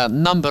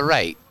 Number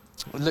 8.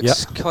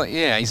 Looks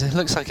he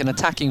looks like an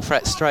attacking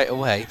threat straight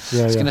away.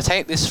 He's going to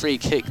take this free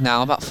kick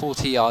now, about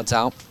 40 yards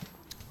out,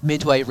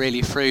 midway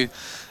really through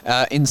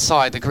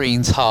inside the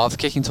Greens half,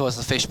 kicking towards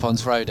the Fish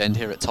Ponds Road end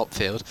here at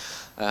Topfield.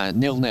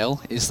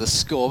 0-0 is the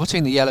score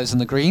between the Yellows and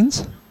the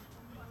Greens.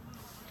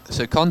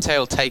 So Conte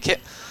will take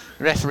it.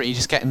 Referee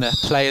just getting the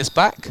players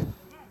back.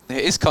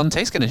 It is Conte,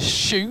 he's going to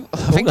shoot. I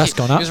think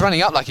he was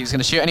running up like he was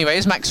going to shoot. Anyway,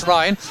 it's Max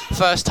Ryan.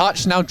 First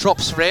touch, now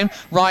drops for him.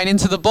 Ryan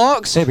into the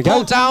box. Here we go.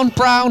 Ball down,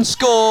 Brown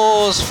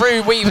scores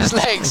through Weaver's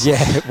legs. Yeah,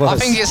 it was. I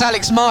think it's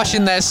Alex Marsh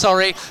in there,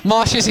 sorry.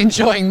 Marsh is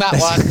enjoying that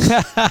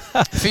one.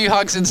 A few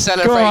hugs and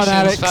celebrations. Go on,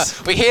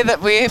 Alex.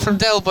 But we hear from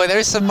Del Boy there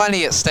is some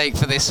money at stake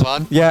for this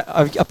one. Yeah,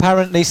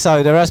 apparently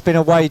so. There has been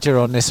a wager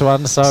on this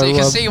one. So you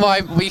can see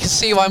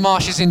why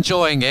Marsh is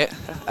enjoying it.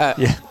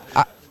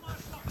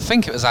 I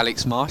think it was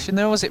Alex Marsh in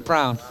there, or was it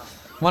Brown?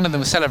 One of them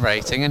was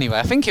celebrating anyway.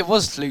 I think it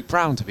was Luke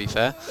Brown, to be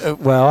fair.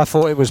 Well, I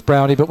thought it was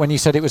Brownie, but when you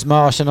said it was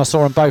Marsh and I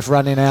saw them both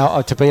running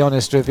out, to be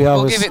honest with you,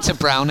 we'll give it to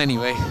Brown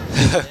anyway.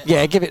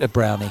 Yeah, give it to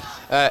Brownie.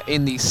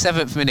 In the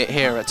 7th minute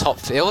here at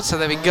Topfield, so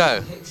there we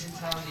go.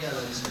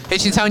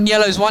 Hitchin Town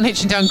Yellows 1,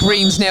 Hitchin Town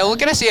Greens 0. We're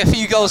going to see a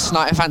few goals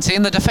tonight, I fancy.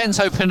 And the defence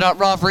opened up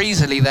rather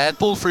easily there.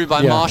 Ball through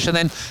by Marsh, and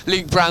then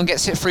Luke Brown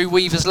gets it through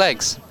Weaver's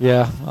legs.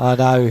 Yeah, I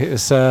know. It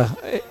was...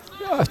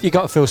 you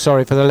got to feel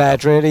sorry for the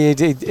lad, really.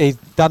 He'd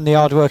done the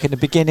hard work in the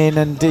beginning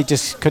and he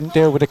just couldn't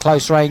deal with a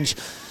close range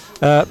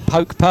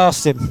poke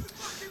past him.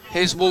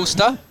 Here's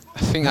Worcester. I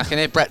think I can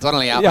hear Brett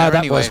Donnelly out there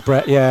anyway. Yeah, that was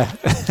Brett,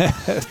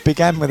 yeah.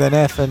 Began with an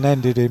F and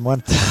ended in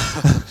one.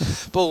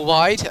 Ball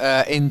wide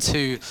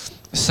into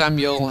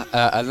Samuel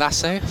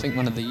Alasso, I think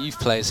one of the youth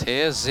players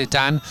here.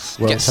 Zidane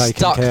gets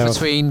stuck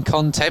between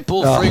Conte.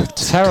 Ball through,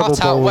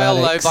 cut out well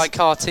though by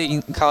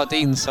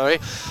Cardine, sorry.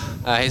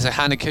 Here's a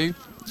Hanaku.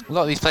 A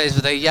lot of these players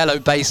with their yellow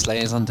base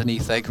layers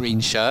underneath their green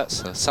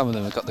shirts. Some of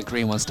them have got the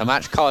green ones to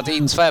match.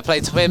 Cardine's fair play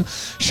to him.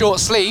 Short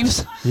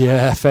sleeves.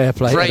 Yeah, fair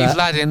play. Brave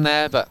lad in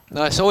there, but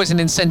it's always an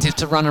incentive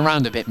to run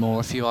around a bit more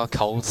if you are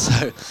cold.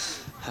 So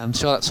I'm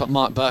sure that's what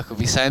Mark Burke will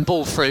be saying.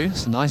 Ball through.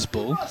 It's a nice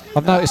ball.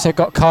 I've noticed they've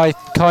got Kai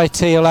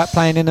Teal out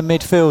playing in the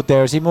midfield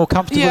there. Is he more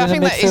comfortable in the midfield? Yeah, I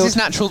think that is his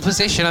natural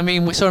position. I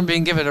mean, we saw him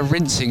being given a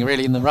rinsing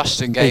really in the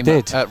Rushton game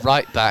at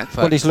right back. But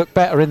well, he's looked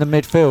better in the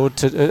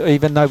midfield,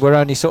 even though we're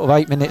only sort of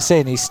 8 minutes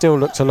in. He still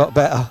looks a lot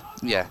better.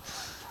 Yeah.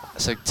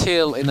 So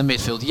Teal in the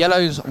midfield.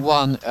 Yellows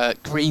 1,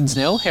 Greens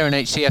 0 here on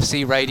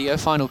HTFC Radio.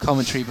 Final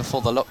commentary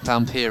before the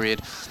lockdown period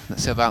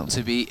that's about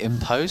to be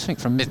imposed. I think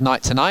from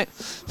midnight tonight.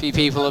 A few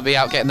people will be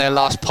out getting their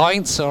last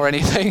pints or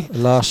anything.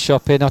 Last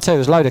shopping. I'll tell you,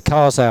 there's a load of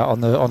cars out on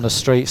the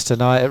streets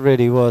tonight. It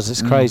really was.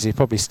 It's crazy.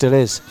 Probably still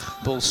is.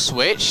 Ball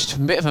switched. A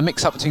bit of a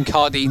mix-up between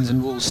Cardines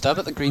and Worcester,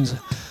 but the Greens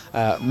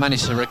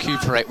managed to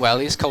recuperate well.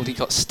 He's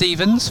got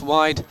Stevens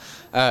wide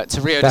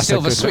to Rio da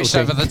Silva, switched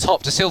over the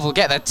top. Da Silva will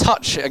get their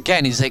touch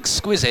again, is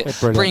exquisite.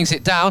 Brings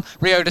it down.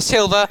 Rio da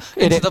Silva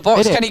into the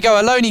box. Can he go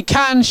alone? He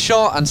can.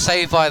 Shot and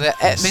saved by the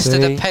Mr.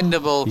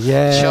 Dependable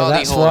Charlie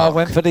that's Horlock. Why I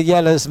went for the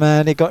yellows,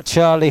 man. He got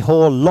Charlie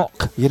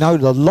Horlock. You know,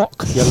 the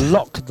lock. You're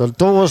locked. The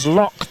door's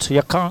locked.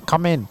 You can't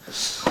come in.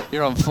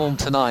 You're on form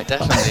tonight,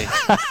 definitely.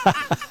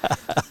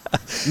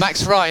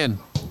 Max Ryan.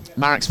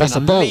 Marek's been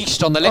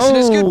unleashed on the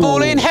listeners. Good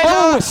ball in.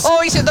 Header.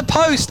 Oh, he's hit the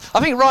post. I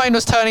think Ryan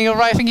was turning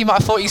away. I think he might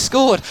have thought he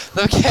scored.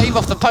 The came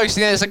off the post.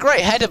 Yeah, there's a great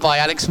header by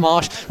Alex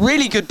Marsh.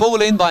 Really good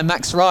ball in by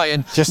Max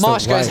Ryan.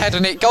 Marsh goes head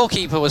on it.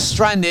 Goalkeeper was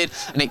stranded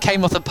and it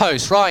came off the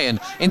post. Ryan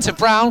into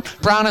Brown.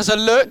 Brown has a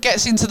look.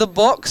 Gets into the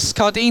box.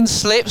 Cardine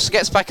slips.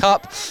 Gets back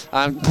up.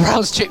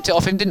 Brown's chipped it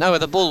off him. Didn't know where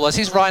the ball was.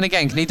 Here's Ryan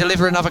again. Can he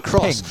deliver another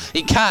cross?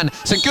 He can.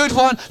 It's a good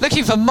one.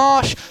 Looking for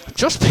Marsh.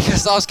 Just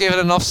because I was given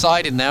an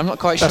offside in there. I'm not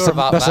quite sure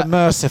about that. That's a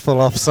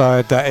merciful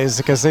offside, that is,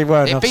 because they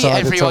weren't offside.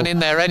 It beat everyone in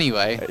there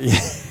anyway.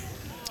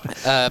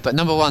 But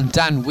number 1,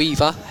 Dan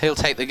Weaver. He'll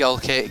take the goal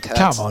kick.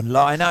 Come on,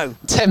 Lino.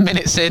 10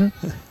 minutes in.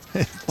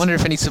 Wonder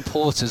if any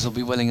supporters will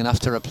be willing enough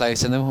to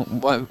replace and they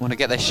won't want to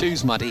get their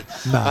shoes muddy.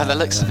 By the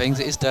looks of things,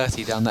 it is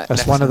dirty down that.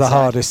 That's one of the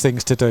hardest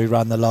things to do,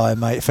 run the line,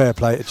 mate. Fair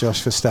play to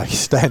Josh for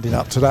standing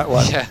up to that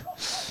one. Yeah.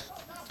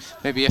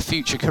 maybe a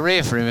future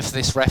career for him if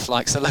this ref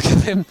likes the look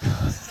of him.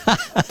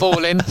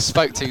 Ball in,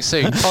 spoke too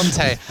soon.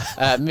 Conte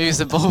moves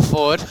the ball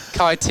forward.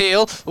 Kai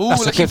Teal,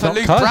 looking for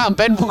Luke Brown.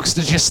 Ben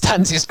Wilkster just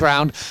stands his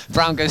ground.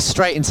 Brown goes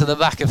straight into the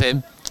back of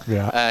him.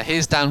 Yeah.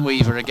 Here's Dan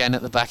Weaver again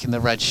at the back in the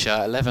red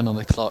shirt. 11 on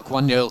the clock.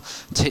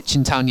 1-0 to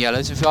Hitchin Town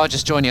Yellows. If you are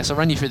just joining us, I'll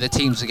run you through the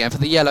teams again. For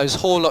the Yellows,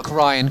 Horlock,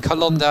 Ryan,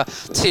 Kalonda,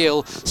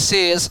 Teal,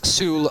 Sears,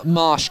 Sewell,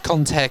 Marsh,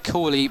 Conte,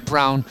 Cooley,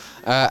 Brown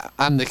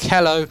and the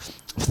Kello.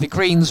 For the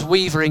Greens,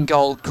 Weaver in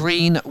goal,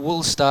 Green,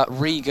 Woolster,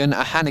 Regan,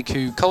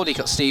 Ahaniku,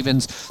 Caldecott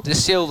Stevens, De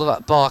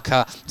Silva,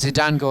 Barker,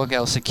 Zidane,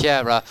 Gorgel,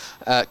 Sequeira,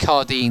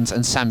 Cardines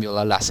and Samuel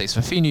Alasse. So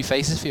a few new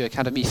faces, a few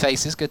academy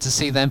faces. Good to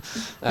see them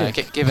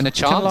get given a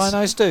chance. Can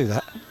Linos do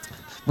that?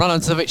 Run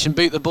onto the pitch and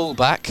boot the ball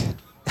back.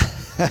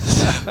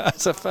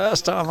 That's the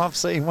first time I've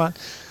seen one.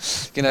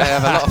 Going to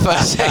have a lot of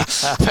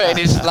fun putting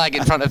his flag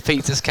in front of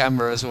Peter's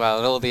camera as well.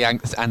 And all the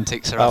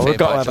antics are up here. We've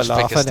got to have a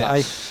laugh, isn't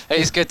it?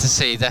 It's good to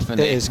see,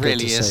 definitely. It is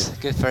really is.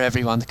 Good for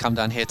everyone to come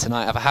down here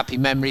tonight. Have a happy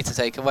memory to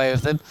take away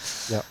with them.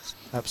 Yep,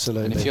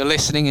 absolutely. And if you're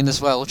listening in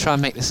as well, we'll try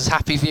and make this as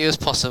happy for you as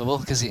possible,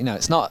 because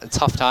it's not a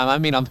tough time. I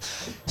mean,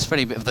 it's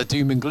pretty bit of the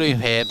doom and gloom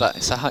here, but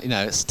it's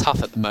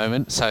tough at the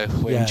moment. So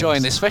we're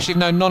enjoying this, especially if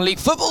no non-league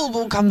football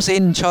ball comes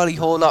in. Charlie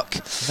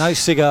Horlock, no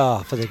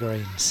cigar for the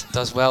Greens.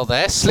 Does well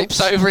there.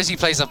 Slips over as he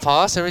plays a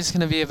pass. There is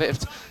going to be a bit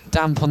of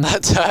damp on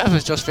that turf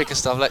as Josh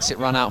Bickerstaff lets it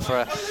run out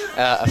for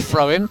a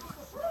throw-in.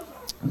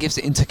 Gives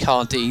it into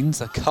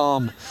Cardines, a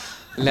calm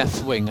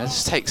left wing.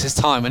 Just takes his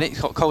time, and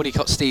it's got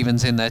Caldecott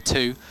Stevens in there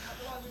too.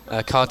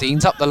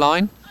 Cardines up the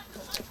line.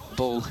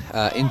 Ball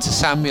into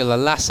Samuel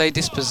Alasse,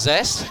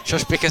 dispossessed.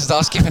 Josh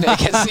Bickerstaff's giving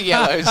it against the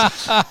Yellows.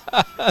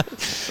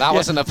 That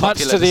wasn't a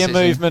popular much to the decision.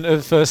 movement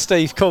of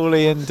Steve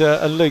Cooley and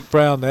Luke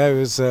Brown there.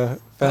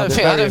 I don't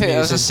think there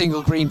was a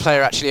single Green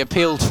player actually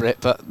appealed for it,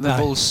 but the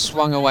ball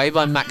swung away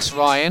by Max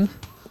Ryan.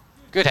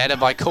 Good header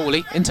by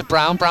Cooley into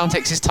Brown. Brown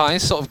takes his time.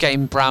 It's sort of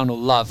game Brown will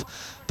love.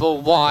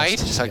 Ball wide,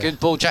 so good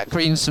ball. Jack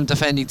Green some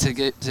defending to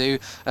get to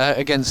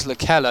against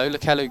Lucello.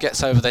 Lucello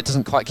gets over there,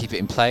 doesn't quite keep it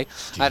in play.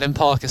 Adam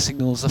Parker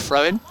signals the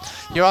throw-in.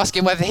 You're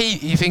asking whether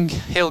you think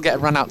he'll get a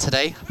run out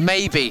today?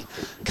 Maybe.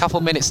 A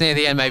couple minutes near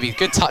the end, maybe.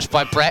 Good touch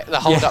by Brett,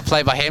 the hold-up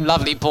play by him.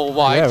 Lovely ball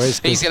wide.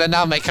 He's going to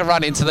now make a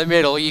run into the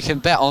middle. You can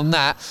bet on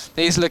that.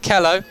 Here's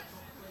Lucello.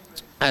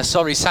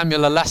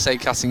 Samuel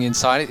Alasse cutting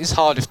inside. It's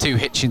hard with two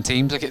Hitchin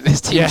teams. Look at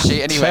this team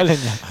sheet anyway.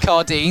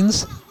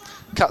 Cardines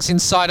cuts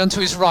inside onto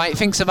his right,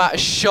 thinks about a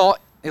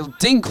shot. He'll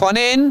dink one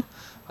in.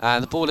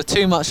 The ball had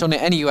too much on it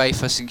anyway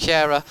for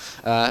Sequeira.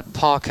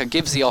 Parker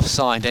gives the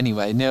offside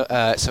anyway.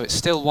 So it's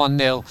still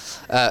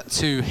 1-0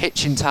 to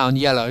Hitchin Town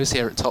Yellows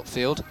here at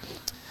Topfield.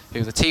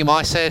 Who the team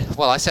I said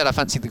I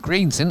fancied the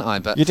Greens, didn't I?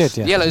 But you did,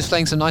 yeah. The Yellows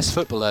playing some nice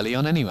football early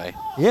on anyway.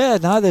 Yeah,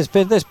 no, there's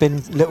been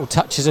little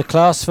touches of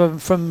class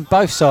from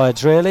both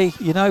sides really.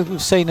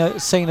 We've seen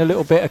a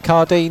little bit of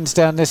Cardines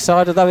down this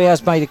side, although he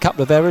has made a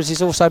couple of errors.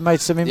 He's also made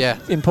some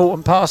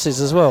important passes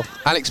as well.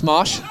 Alex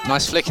Marsh,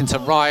 nice flick into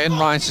Ryan.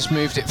 Ryan's just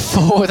moved it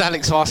forward.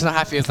 Alex Marsh not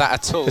happy with that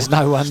at all. There's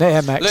no one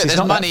there, Max. Look, there's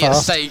not money at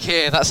stake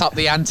here. That's up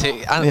the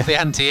ante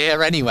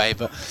here anyway.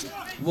 But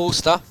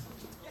Woolster.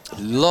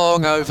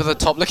 Long over the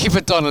top, looking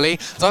for Donnelly.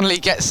 Donnelly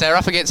gets there,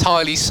 up against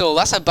Harley Saul.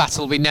 That's a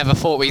battle we never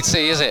thought we'd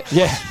see, is it?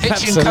 Yeah,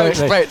 Hitchin coach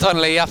Brett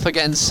Donnelly up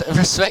against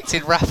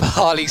respected rapper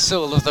Harley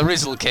Saul of the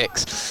Rizzle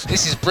Kicks.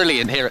 This is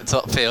brilliant here at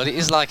Topfield. It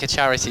is like a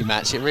charity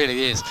match, it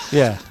really is.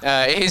 Yeah.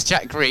 Here's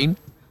Jack Green.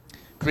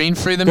 Green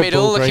through the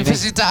middle, looking for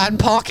Zidane.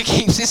 Parker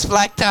keeps his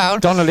flag down.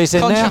 Donnelly's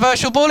in there.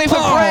 Controversial ball in for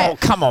Brett. Oh,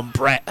 come on,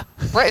 Brett.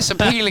 Brett's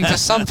appealing for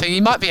something.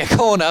 He might be a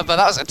corner, but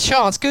that was a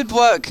chance. Good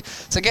work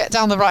to get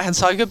down the right-hand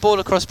side. Good ball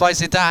across by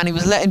Zidane. He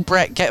was letting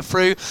Brett get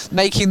through,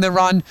 making the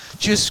run,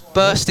 just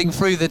bursting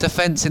through the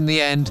defence in the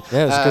end.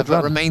 Yeah, it was a good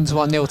run. Remains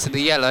 1-0 to the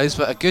Yellows,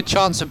 but a good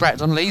chance for Brett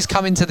Donnelly. He's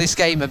come into this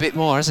game a bit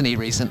more, hasn't he,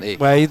 recently?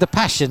 Well, the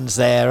passion's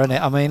there, isn't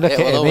it? I mean, look at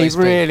him. He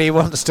really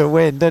wants to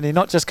win, doesn't he?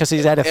 Not just because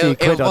he's had a few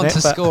quid on it. He'll want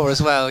to score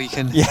as well. You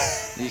can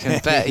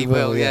bet he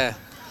will, yeah.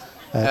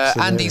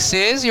 Andy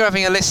Sears, you're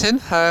having a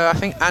listen. I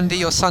think Andy,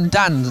 your son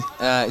Dan,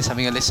 is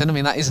having a listen. I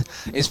mean, that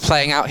is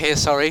playing out here,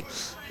 sorry.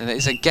 And it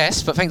is a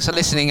guest, but thanks for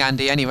listening,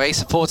 Andy, anyway,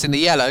 supporting the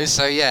Yellows.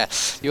 So, yeah,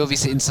 you're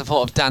obviously in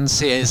support of Dan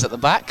Sears at the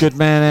back. Good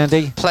man,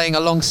 Andy. Playing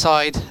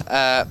alongside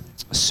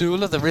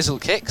Sewell of the Rizzle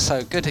Kick,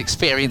 so good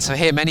experience for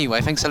him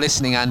anyway. Thanks for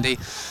listening, Andy.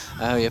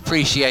 We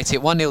appreciate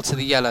it. 1-0 to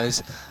the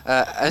Yellows,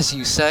 as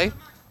you say.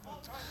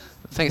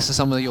 Thanks for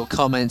some of your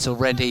comments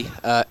already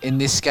in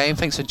this game.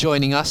 Thanks for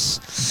joining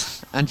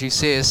us. Andrew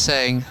Sears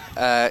saying,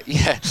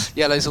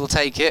 Yellows will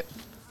take it.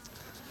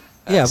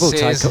 Yeah, we'll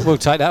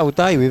take that all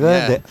day. We've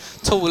earned it.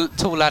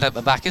 Tall lad at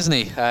the back, isn't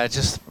he?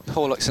 Just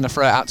Horlock's going to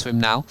throw it out to him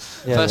now.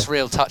 First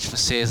real touch for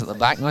Sears at the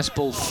back. Nice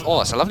ball.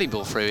 That's a lovely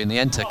ball through in the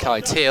end to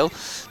Kai Teal.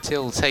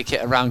 Teal will take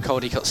it around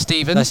Caldecott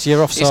Stevens. That's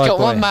your offside. He's got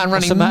one man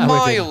running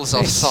miles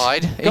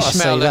offside.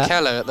 Ishmael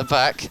Lucello at the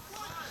back.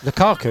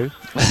 Lukaku?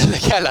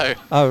 Lucello.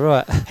 Oh,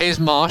 right. Here's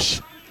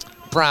Marsh.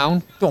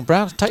 Brown. Go on,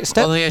 Brown. Take a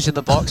step. On the edge of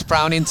the box.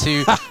 Brown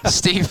into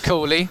Steve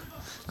Cooley.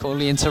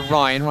 Corley into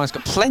Ryan. Ryan's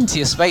got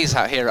plenty of space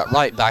out here at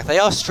right back. They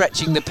are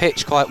stretching the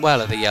pitch quite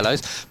well, at the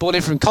Yellows. Ball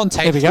in from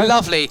Conte.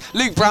 Lovely.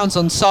 Luke Brown's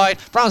on side.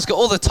 Brown's got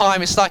all the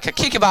time. It's like a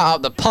kick about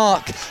out the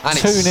park. And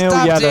it's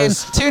stabbed in.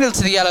 2-0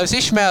 to the Yellows.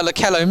 Ishmael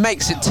Lakello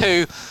makes it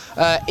 2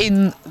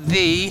 in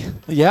the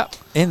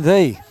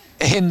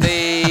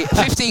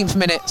 15th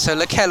minute. So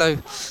Lakello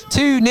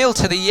 2-0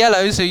 to the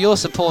Yellows, who you're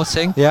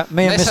supporting. Yeah,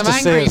 me and There's Mr. some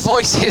angry Sears.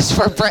 voices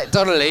from Brett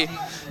Donnelly.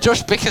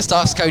 Josh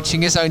Bickerstaff's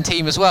coaching his own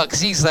team as well,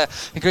 because he's the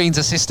Greens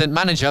assistant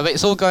manager, but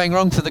it's all going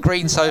wrong for the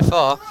Greens so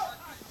far.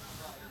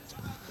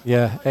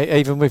 Yeah,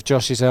 even with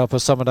Josh's help,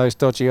 some of those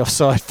dodgy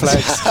offside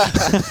flags.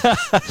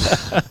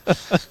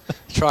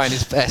 Trying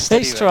his best.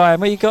 He's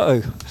trying, well, you got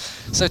to.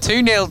 So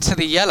 2-0 to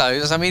the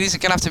Yellows. I mean, these are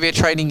going to have to be a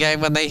training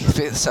game when if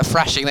it's a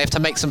thrashing. They have to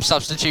make some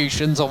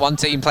substitutions, or one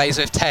team plays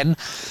with 10.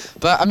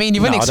 But, I mean,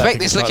 you wouldn't expect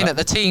this looking at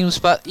the teams,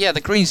 but, yeah, the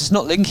Greens is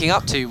not linking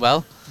up too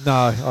well.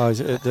 No,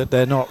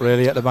 they're not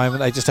really at the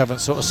moment. They just haven't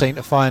sort of seemed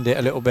to find it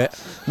a little bit.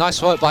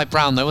 Nice work by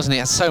Brown, though, wasn't he? He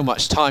had so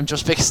much time.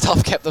 Josh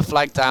Bickerstaff kept the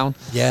flag down.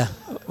 Yeah.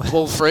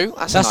 Ball through.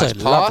 That's a nice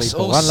pass.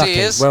 Ball.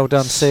 Sears. Well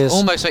done, Sears.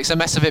 Almost makes a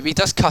mess of it, but he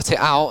does cut it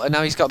out, and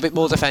now he's got a bit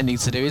more defending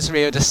to do. It's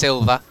Rio da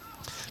Silva.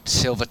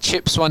 Silva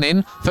chips one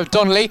in for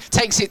Donnelly,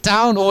 takes it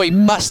down. Oh, he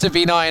must have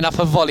been eyeing up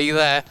a volley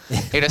there.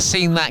 He'd have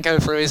seen that go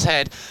through his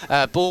head.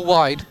 Ball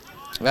wide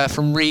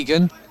from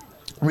Regan.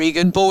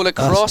 Ball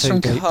across from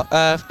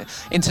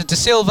into De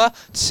Silva.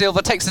 De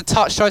Silva takes the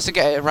touch, tries to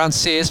get it around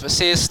Sears, but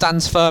Sears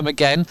stands firm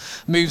again,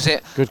 moves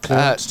it,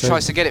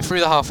 tries to get it through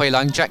the halfway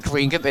line. Jack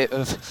Green, a bit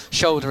of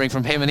shouldering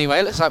from him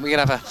anyway. Looks like we're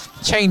going to have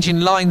a change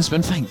in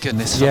linesman. Thank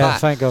goodness for that. Yeah,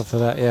 thank God for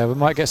that. Yeah, we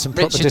might get some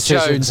proper decisions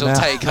Richard Jones now. will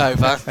take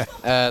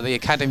over, the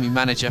academy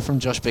manager from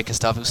Josh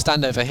Bickerstaff. He'll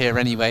stand over here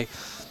anyway.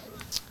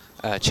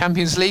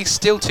 Champions League,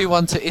 still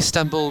 2-1 to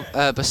Istanbul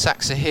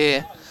Basaksehir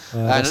here.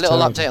 And a little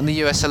update on the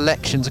US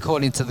elections,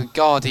 according to The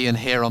Guardian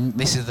here.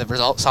 This is the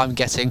results I'm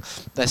getting.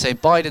 They say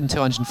Biden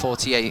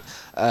 248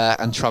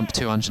 and Trump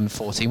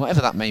 214.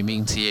 Whatever that may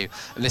mean to you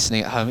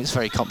listening at home, it's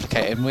very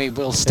complicated. And we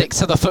will stick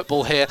to the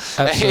football here.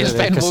 Here's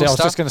Ben Woolster. I was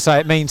just going to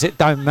say, it means it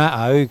don't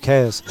matter. Who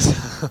cares?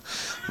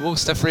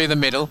 Woolster through the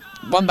middle.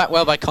 One back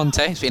well by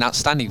Conte. He's been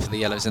outstanding for the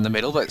Yellows in the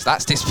middle, but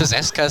that's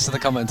dispossessed, curse of the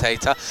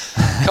commentator.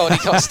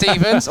 Caldicott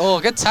Stevens. Oh,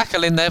 good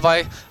tackle in there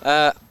by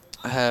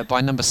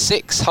number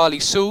 6,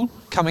 Harley Sewell.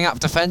 Coming out of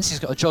defence, he's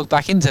got to jog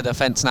back into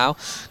defence now.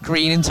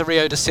 Green into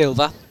Rio da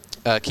Silva.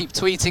 Keep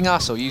tweeting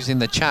us or using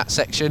the chat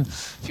section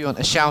if you want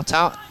a shout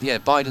out. Yeah,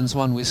 Biden's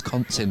won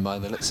Wisconsin by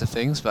the looks of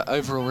things, but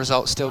overall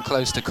results still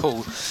close to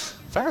call.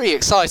 Very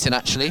exciting,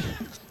 actually.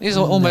 It is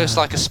almost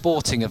like a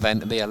sporting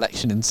event, the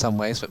election in some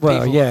ways. But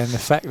and the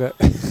fact that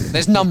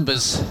there's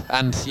numbers,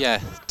 and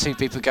two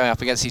people going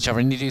up against each other,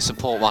 and you do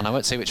support one. I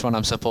won't say which one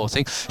I'm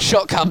supporting.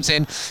 Shot comes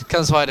in,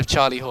 comes wide of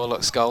Charlie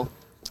Horlock's goal.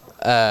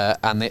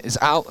 And it is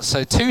out.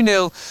 So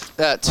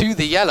 2-0 to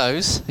the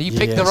Yellows. You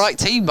picked the right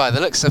team by the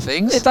looks of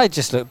things. They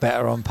just looked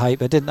better on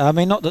paper, didn't they? I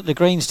mean, not that the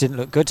Greens didn't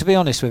look good, to be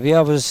honest with you.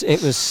 It was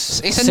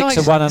 6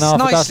 of one and half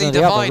a dozen of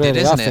the other,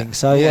 really, I think.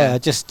 So,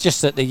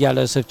 just that the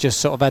Yellows have just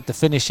sort of had the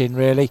finishing,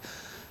 really.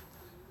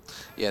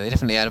 Yeah, they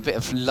definitely had a bit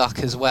of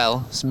luck as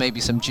well. So maybe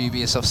some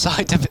dubious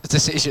offside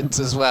decisions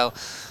as well.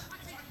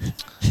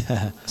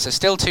 So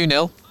still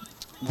 2-0.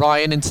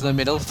 Ryan into the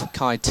middle for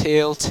Kai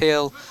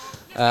Teal.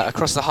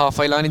 Across the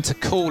halfway line into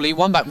Cooley.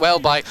 One back well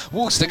by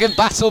Woolster. Good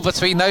battle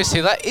between those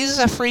two. That is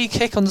a free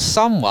kick on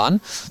someone.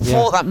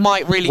 Thought that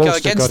might really go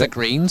against the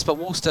Greens, but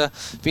Woolster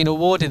been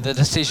awarded the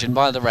decision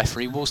by the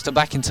referee. Woolster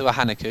back into a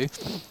Hanaku,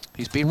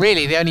 who's been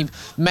really the only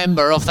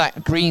member of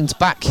that Greens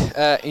back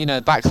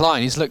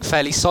line. He's looked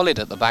fairly solid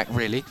at the back,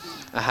 really.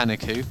 A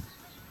Hanaku.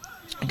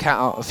 And cut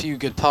out a few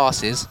good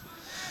passes.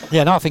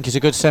 Yeah, no, I think he's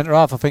a good centre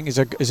half. I think he's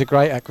a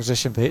great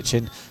acquisition for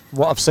Hitchin.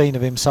 What I've seen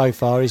of him so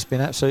far, he's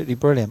been absolutely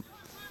brilliant.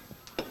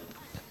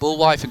 Ball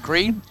wide for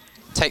Green,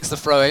 takes the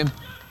throw in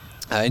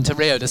into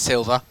Rio da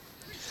Silva.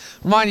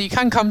 Reminder, you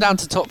can come down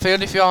to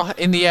Topfield if you are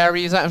in the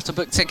area. You don't have to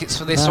book tickets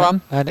for this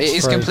one. And it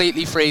is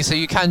completely free, so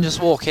you can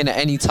just walk in at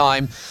any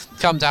time,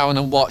 come down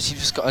and watch. You've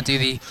just got to do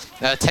the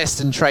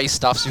test and trace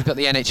stuff. So you've got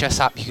the NHS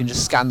app, you can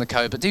just scan the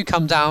code. But do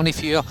come down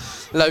if you're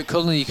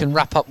local and you can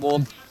wrap up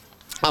warm.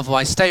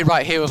 Otherwise, stay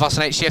right here with us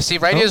on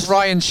HTFC Radio. As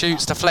Ryan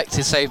shoots,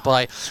 deflected, saved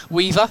by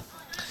Weaver.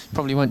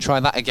 Probably won't try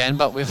that again,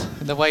 but with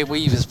the way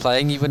Weaver's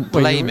playing, you wouldn't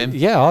blame him.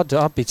 Yeah,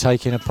 I'd be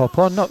taking a pop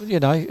on. Not,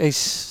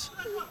 he's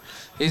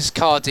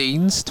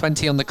Cardines,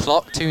 20 on the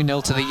clock,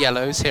 2-0 to the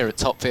Yellows here at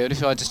Topfield.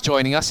 If you are just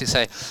joining us, it's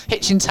a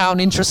Hitchin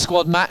Town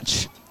intra-squad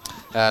match.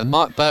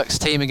 Mark Burke's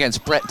team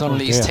against Brett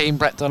Donnelly's team.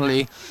 Brett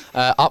Donnelly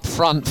up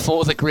front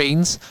for the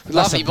Greens.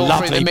 Lovely ball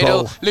through the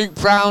middle. Luke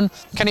Brown,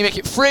 can he make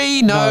it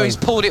free? No, he's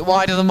pulled it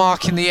wide of the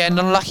mark in the end.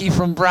 Unlucky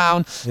from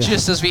Brown,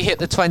 just as we hit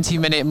the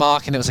 20-minute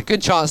mark, and it was a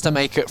good chance to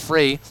make it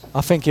free.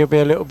 I think he'll be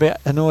a little bit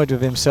annoyed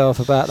with himself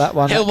about that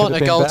one. He'll want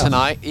a goal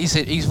tonight.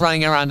 He's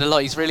running around a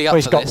lot. He's really up for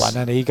this. He's got one,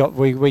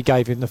 and we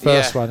gave him the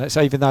first one.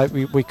 So even though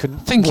we couldn't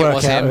think it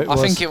was him. I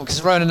think it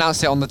because Rowan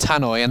announced it on the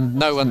tannoy, and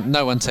no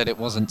one said it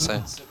wasn't.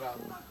 So.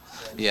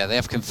 Yeah, they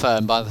have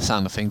confirmed by the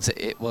sound of things that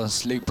it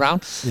was Luke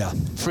Brown. Yeah.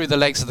 Through the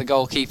legs of the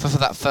goalkeeper for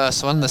that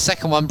first one. The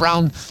second one,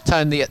 Brown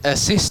turned the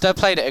assister,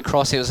 played it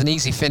across. It was an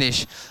easy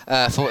finish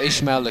for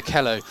Ishmael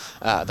Lekello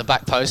at the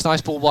back post.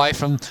 Nice ball wide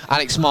from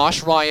Alex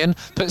Marsh. Ryan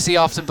puts the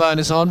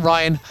afterburners on.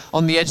 Ryan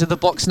on the edge of the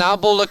box now.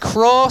 Ball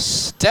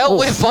across. Dealt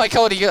with by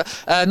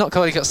not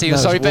Cody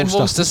Stevens, sorry, Ben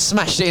Walster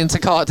smashed it into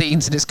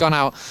Cardines and it's gone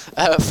out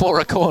for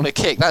a corner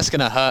kick. That's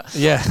going to hurt.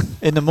 Yeah,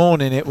 in the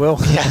morning it will.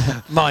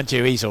 Yeah. Mind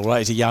you, he's all right.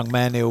 He's a young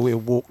man. He'll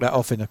walk that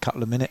off in a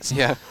couple of minutes.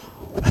 Yeah.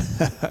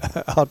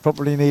 I'd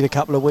probably need a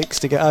couple of weeks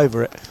to get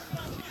over it.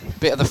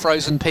 Bit of the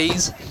frozen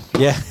peas.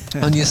 Yeah.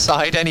 On your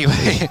side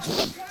anyway.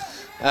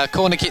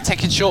 Corner kick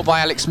taken short by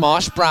Alex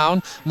Marsh.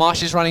 Brown.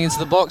 Marsh is running into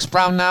the box.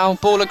 Brown now.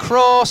 Ball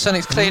across and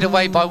it's cleared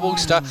away by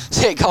Walster.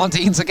 Hit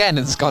Cardines again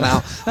and it's gone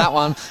out. That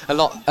one a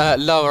lot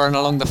lower and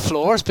along the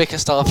floor as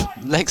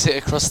Bickerstaff legs it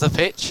across the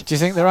pitch. Do you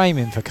think they're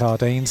aiming for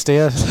Cardines, do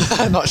you?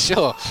 I'm not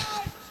sure.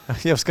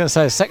 Yeah, I was going to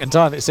say the second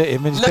time it's hit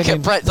him. Look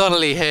at Brett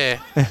Donnelly here.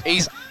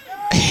 He's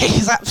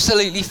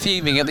absolutely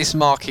fuming at this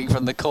marking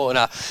from the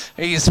corner.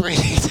 He's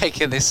really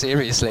taking this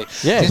seriously.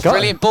 Yeah, it's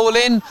brilliant. Ball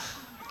in.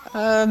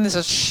 There's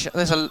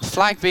a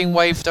flag being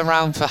waved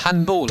around for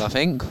handball, I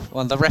think.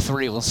 Well, the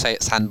referee will say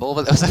it's handball,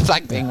 but there was a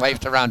flag being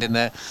waved around in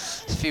there.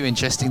 A few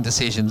interesting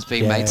decisions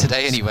being made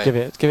today anyway. Give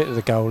it to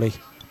the goalie.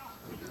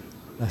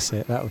 That's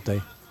it, that'll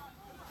do.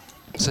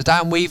 So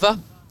Dan Weaver,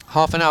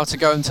 half an hour to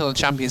go until the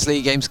Champions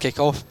League games kick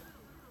off.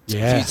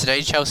 Yeah. For you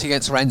today, Chelsea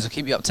against Rennes. We'll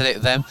keep you up to date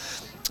with them.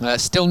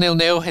 Still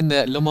 0-0 in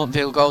the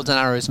Lamontville Golden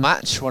Arrows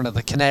match, one of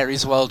the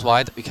Canaries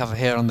worldwide that we cover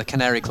here on the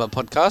Canary Club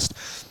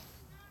podcast.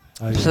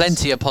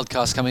 Plenty of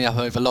podcasts coming up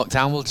over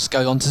lockdown. We'll just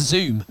go on to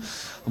Zoom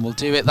and we'll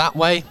do it that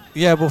way.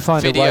 Yeah, we'll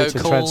find a way to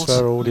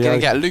transfer audio. We're going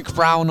to get Luke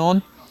Brown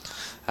on.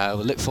 We'll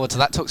look forward to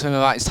that. Talk to him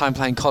about his time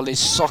playing college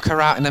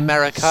soccer out in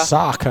America.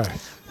 Soccer.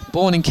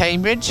 Born in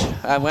Cambridge,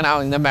 went out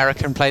in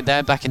America and played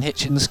there, back in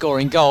Hitchin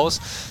scoring goals.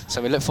 So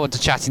we look forward to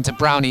chatting to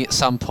Brownie at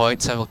some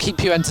point. So we'll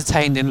keep you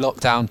entertained in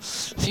lockdown.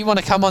 If you want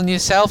to come on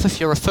yourself, if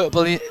you're a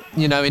football,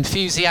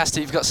 enthusiast,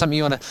 if you've got something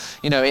you want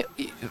to,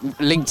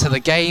 link to the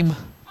game.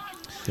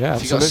 Yeah,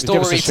 if you've got a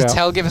story to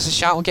tell, give us a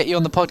shout. We'll get you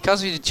on the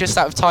podcast. We're just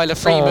out of Tyler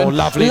Freeman. Oh,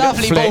 lovely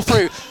ball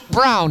through.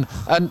 Brown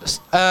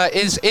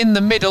is in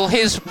the middle.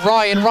 Here's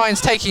Ryan. Ryan's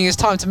taking his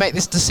time to make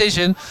this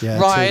decision. Yeah,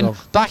 Ryan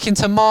back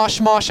into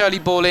Marsh. Marsh early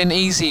ball in.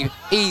 Easy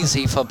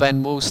for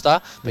Ben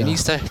Walster. But he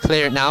needs to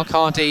clear it now.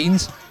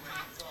 Cardines.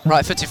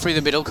 Right footed through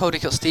the middle. Cody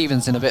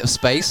Stevens in a bit of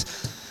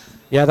space.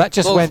 Yeah, that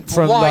just went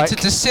from wide to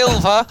De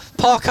Silva.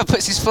 Parker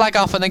puts his flag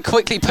up and then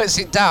quickly puts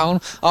it down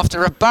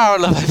after a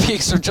barrel of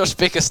abuse from Josh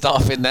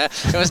Bickerstaff in there.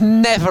 It was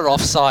never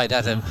offside,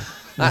 Adam.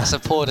 That's a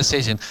poor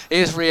decision.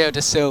 Here's Rio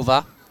De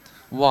Silva,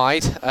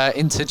 wide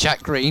into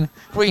Jack Green.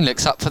 Green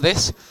looks up for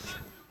this.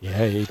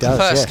 Yeah, he does.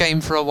 First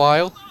game for a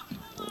while.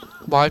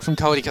 Wide from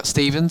Cody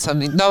Stevens. I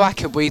mean, no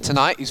Akabwe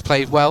tonight, who's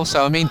played well.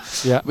 So, I mean,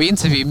 we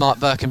interviewed Mark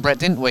Burke and Brett,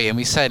 didn't we? And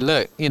we said,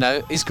 look,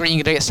 is Green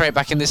going to get straight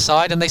back in this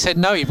side? And they said,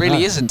 no, he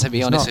really isn't, to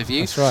be honest with you.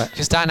 That's right.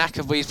 Because Dan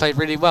Akabwe's played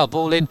really well.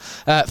 Ball in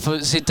for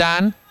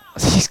Zidane.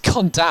 He's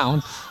gone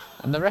down.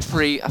 And the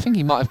referee, I think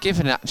he might have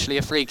given actually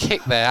a free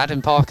kick there.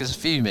 Adam Parker's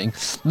fuming.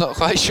 Not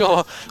quite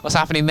sure what's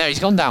happening there. He's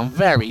gone down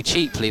very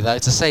cheaply, though,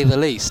 to say the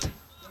least.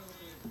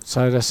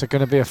 So there's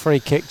going to be a free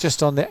kick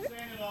just on the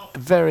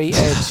very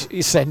edge.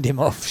 You send him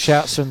off.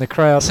 Shouts from the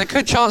crowd. It's a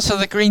good chance for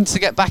the Greens to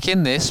get back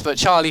in this, but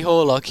Charlie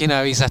Horlock,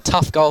 he's a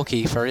tough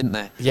goalkeeper, isn't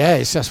there? Yeah,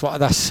 that's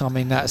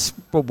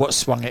what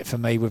swung it for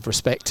me with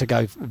respect to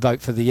go vote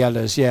for the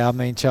Yellows. Yeah, I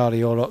mean, Charlie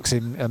Horlock's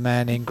a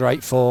man in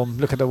great form.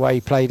 Look at the way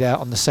he played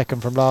out on the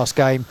second from last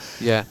game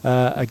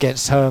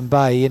against Herne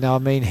Bay.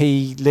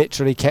 He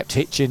literally kept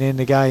Hitchin in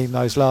the game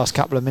those last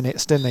couple of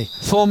minutes, didn't he?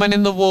 4 men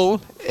in the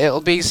wall.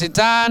 It'll be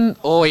Zidane,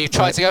 or he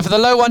tried to go for the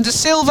low one. De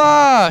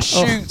Silva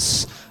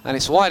shoots. And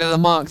it's wide of the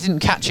mark, didn't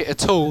catch it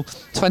at all.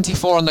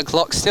 24 on the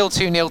clock, still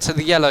 2-0 to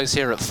the Yellows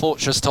here at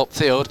Fortress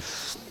Topfield.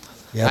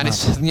 Yeah, and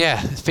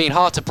it's been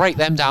hard to break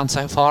them down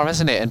so far,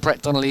 hasn't it? And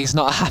Brett Donnelly's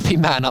not a happy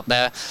man up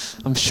there.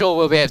 I'm sure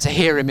we'll be able to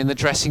hear him in the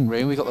dressing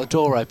room. We've got the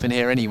door open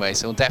here anyway,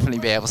 so we'll definitely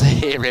be able to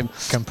hear him.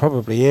 Can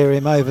probably hear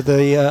him over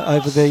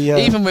the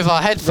even with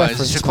our headphones,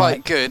 which are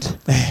quite good.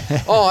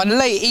 And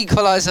late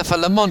equaliser for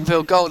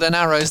Lamontville Golden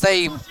Arrows.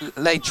 They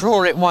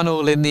draw it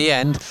 1-1 in the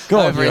end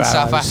over in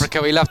South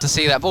Africa. We love to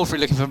see that. Ball through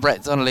looking for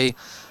Brett Donnelly.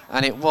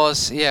 And it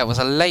was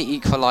a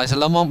late equaliser.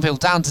 Lamontville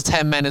down to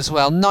 10 men as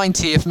well.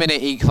 90th minute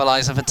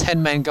equaliser for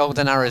 10 men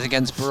Golden Arrows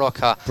against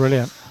Baroka.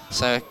 Brilliant.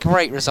 So a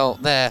great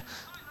result there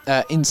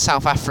in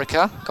South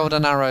Africa.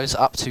 Golden Arrows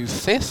up to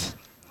 5th.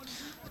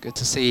 Good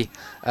to see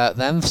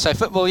them. So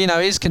football,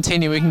 is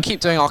continuing. We can keep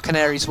doing our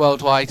Canaries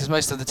worldwide because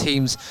most of the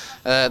teams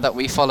that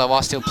we follow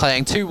are still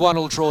playing. 2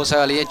 1-1 draws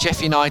earlier.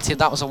 Jeff United,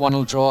 that was a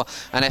 1-1 draw.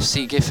 And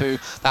FC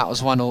Gifu, that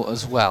was 1-1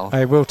 as well.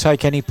 Hey, we'll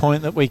take any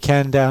point that we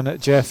can down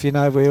at Jeff.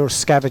 We're all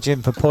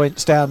scavenging for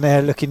points down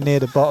there, looking near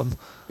the bottom.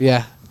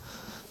 Yeah.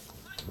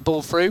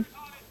 Ball through.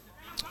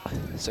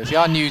 So if you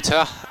are new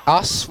to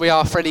us. We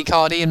are Freddie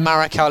Cardi and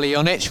Marek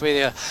Alionic.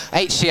 We're the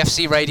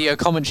HTFC Radio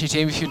commentary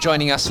team. If you're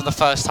joining us for the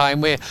first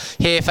time, we're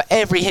here for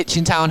every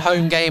Hitchin Town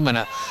home game and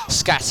a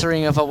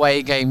scattering of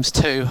away games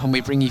too. And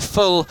we bring you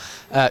full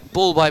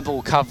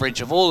ball-by-ball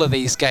coverage of all of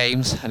these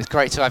games. And it's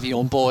great to have you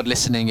on board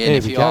listening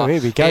in. Here we go.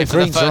 Here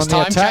for the first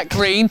time, Jack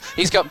Green.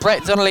 He's got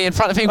Brett Donnelly in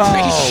front of him.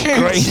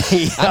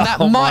 Greeny. And that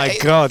my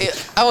God.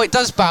 It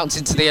does bounce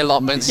into the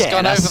allotments. It's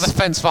gone over the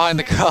fence behind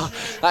the car.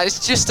 That is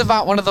just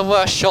about one of the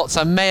worst shots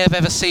I may have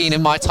ever seen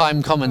in my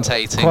time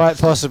commentating. Quite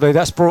possibly.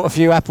 That's brought a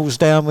few apples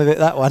down with it,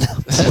 that one.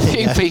 A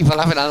few people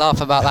having a laugh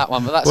about that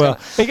one, but that's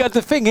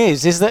the thing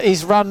is that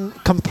he's run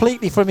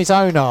completely from his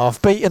own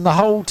half, beaten the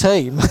whole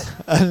team,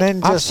 and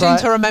then I seem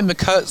to remember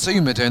Kurt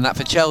Zuma doing that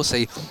for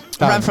Chelsea.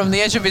 Ran from the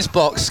edge of his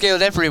box,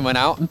 skilled everyone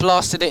out, and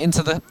blasted it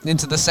into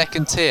the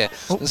second tier.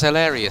 It was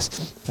hilarious.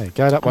 There you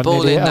go, that one.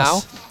 Ball in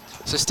now.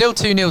 So still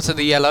 2-0 to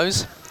the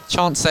Yellows.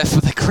 Chance there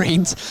for the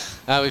Greens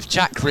with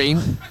Jack Green,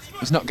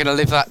 who's not going to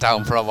live that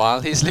down for a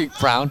while. Here's Luke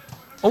Brown.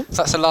 So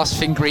that's the last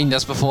thing Green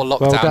does before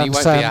lockdown. He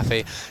won't be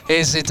happy.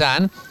 Here's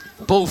Zidane.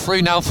 Ball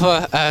through now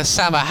for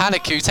Sama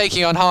Hanaku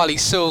taking on Harley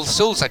Sewell.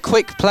 Sewell's a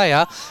quick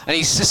player and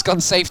he's just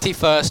gone safety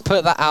first.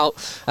 Put that out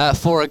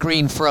for a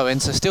Green throw-in.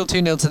 So still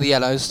 2-0 to the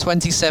Yellows.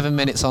 27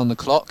 minutes on the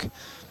clock.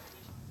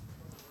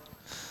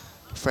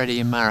 Freddie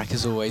and Marek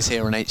as always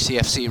here on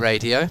HTFC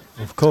Radio.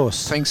 Of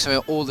course. Thanks for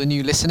all the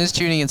new listeners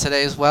tuning in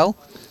today as well.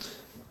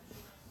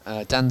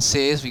 Dan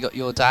Sears, we got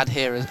your dad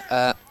here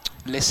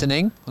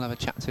listening. We'll have a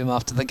chat to him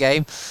after the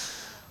game.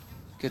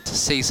 Good to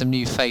see some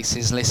new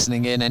faces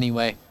listening in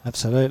anyway.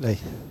 Absolutely.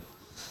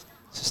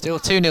 So still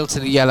 2-0 to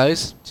the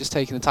Yellows. Just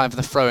taking the time for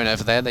the throw-in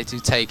over there. They do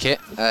take it.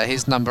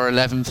 Here's number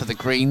 11 for the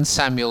Greens,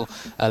 Samuel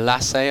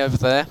Lasse over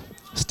there.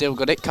 Still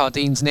got it.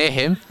 Cardine's near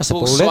him.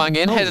 Ball swung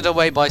in, headed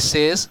away by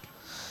Sears.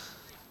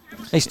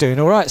 He's doing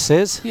all right,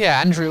 Sears.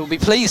 Yeah, Andrew will be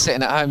pleased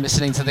sitting at home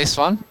listening to this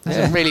one.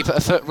 Hasn't really put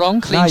a foot wrong.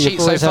 Clean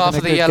sheet so far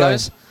for the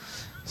Yellows.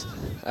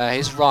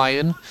 Here's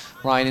Ryan.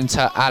 Ryan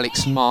into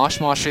Alex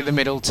Marsh. Marsh through the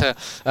middle to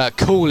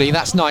Cooley.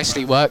 That's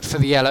nicely worked for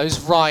the Yellows.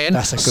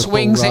 Ryan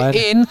swings it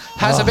in.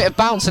 Has a bit of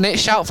bounce in it.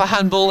 Shout for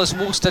handball as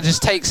Wolster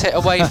just takes it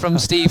away from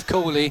Steve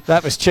Cooley.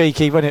 That was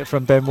cheeky, wasn't it,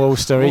 from Ben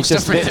Wolster?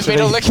 Wolster through the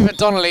middle looking for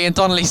Donnelly, and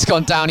Donnelly's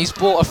gone down. He's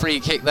bought a free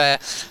kick there.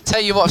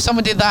 Tell you what, if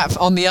someone did that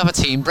on the other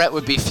team, Brett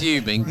would be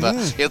fuming, but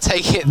he'll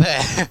take it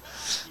there.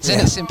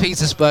 Zenit St.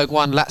 Petersburg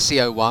 1,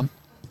 Lazio 1.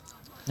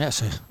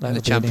 Yes, that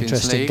would be an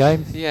interesting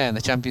game. Yeah, in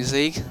the Champions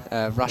League.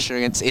 Russia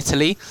against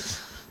Italy.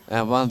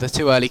 One of the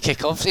two early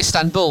kickoffs.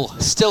 Istanbul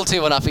still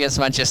 2-1 up against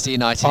Manchester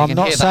United. You can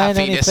hear the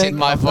happiness in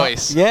my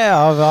voice.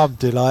 I'm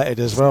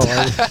delighted as well.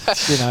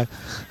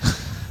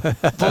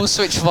 Ball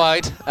switched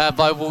wide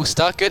by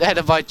Wolster. Good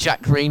header by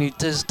Jack Green, who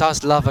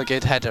does love a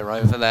good header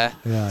over there.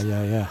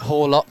 Yeah.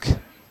 Horlock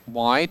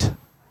wide.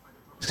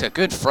 It's a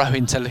good throw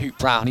into Luke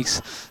Brown. He's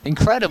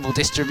incredible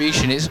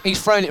distribution. He's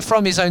thrown it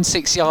from his own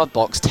 6-yard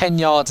box, 10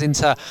 yards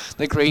into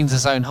the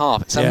Greens' own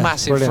half. It's a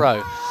massive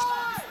throw.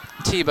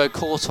 Thibaut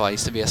Courtois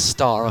used to be a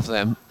star of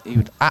them. He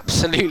would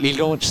absolutely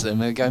launch them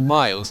and go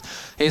miles.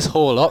 Here's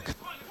Horlock.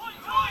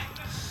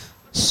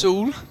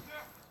 Sewell.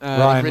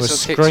 Ryan was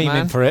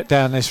screaming for it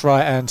down this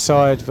right-hand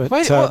side. But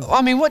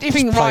what do you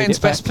think Ryan's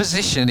best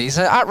position? He's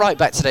at right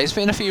back today. He's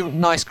put in a few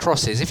nice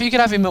crosses. If you could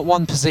have him at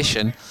one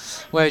position,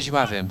 where would you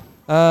have him?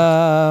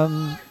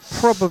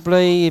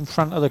 Probably in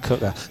front of the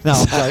cooker. No,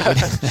 I'm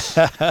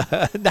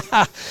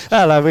joking.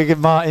 Hello,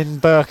 Martin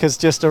Burke has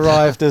just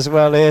arrived as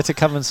well here to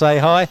come and say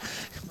hi.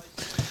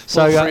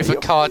 So for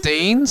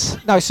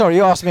Cardines. No, sorry,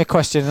 you asked me a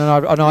question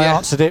and I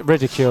answered it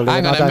ridiculously.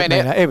 Hang on a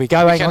minute. Here we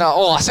go.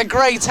 That's a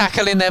great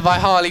tackle in there by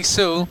Harley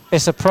Sewell.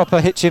 It's a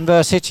proper Hitchin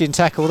versus Hitchin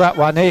tackle, that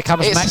one. Here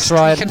comes Max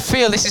Ryan. You can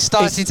feel this is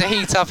starting to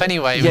heat up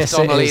anyway with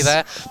Donnelly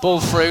there.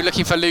 Ball through,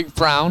 looking for Luke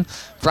Brown.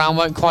 Brown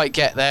won't quite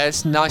get there.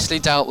 It's nicely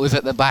dealt with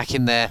at the back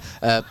in there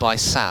by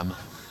Sam.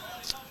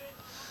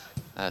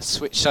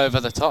 Switched over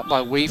the top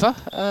by Weaver,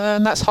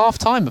 and that's half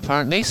time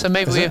apparently. So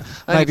maybe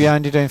we're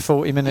only doing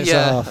 40 minutes.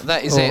 Yeah,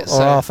 that is it. Or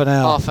half an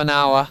hour. Half an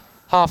hour.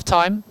 Half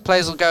time.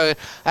 Players will go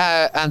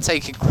and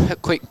take a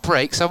quick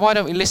break. So why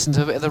don't we listen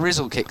to a bit of the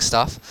Rizzle kick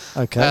stuff?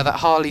 Okay. That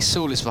Harley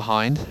Sewell is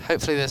behind.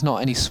 Hopefully there's not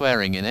any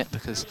swearing in it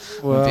because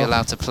we'll be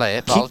allowed to play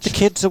it. But keep the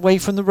kids away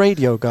from the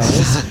radio,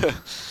 guys.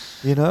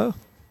 You know.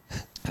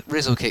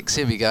 Rizzle kicks.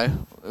 Here we go.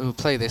 We'll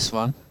play this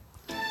one.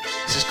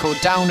 This is called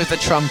Down with the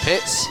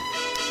Trumpets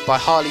by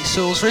Harley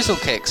Sewell's Rizzle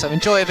Kick. So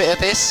enjoy a bit of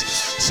this.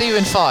 See you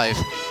in 5.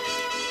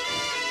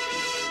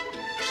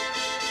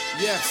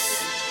 Yes.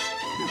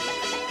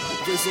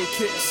 Rizzle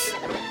Kicks.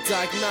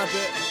 Dag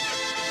Nabbit.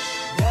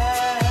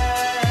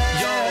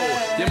 Yo,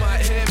 you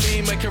might hear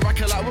me make a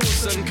racket like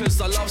Wilson, cause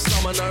I love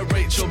summer, no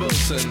Rachel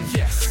Wilson.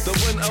 Yes. The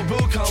winter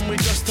will come, we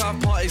just have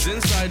parties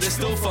inside, it's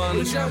still fun.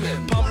 We're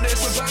jamming. Pump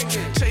this, we're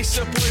banging. Chase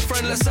your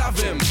boyfriend, let's have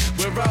him.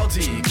 We're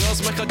rowdy,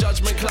 girls make our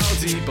judgment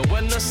cloudy, but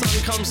when the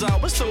sun comes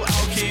out, we're still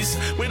alkies.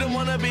 We don't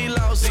wanna be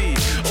lousy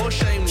or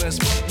shameless,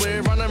 but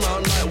we're running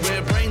around like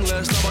we're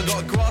brainless. Now I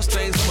got grass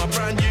stains on my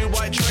brand new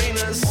white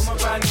trainers.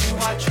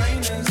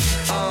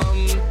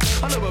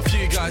 I know a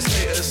few guys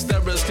hate us,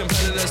 they're as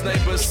compelling as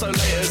rappers so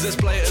laters, it's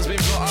blaters. We've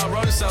got our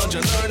own sound,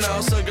 you know now.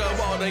 So go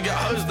wild and get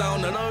hosed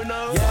down, no, no. Yeah,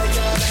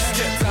 yeah. Let's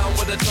get down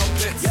with the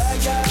trumpets. Yeah,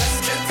 yeah.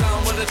 Let's get down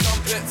with the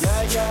trumpets.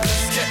 Yeah, yeah.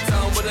 Let's get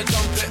down with the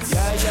trumpets.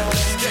 Yeah, yeah.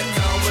 Let's get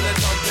down with the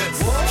trumpets.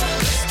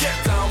 Let's get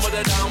down with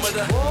the down with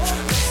the.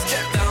 Let's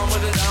get down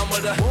with the down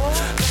with the.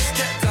 Let's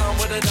get down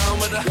with the down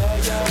with the.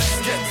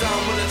 Let's get down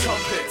with the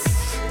trumpets.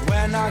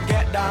 When I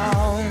get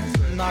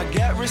down, I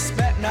get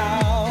respect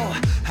now.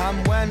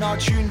 And when our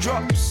tune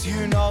drops,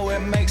 you know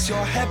it makes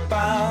your head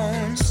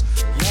bounce.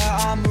 Yeah,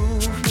 I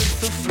move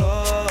with the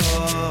flow.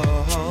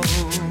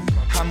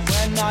 And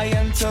when I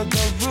enter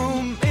the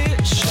room,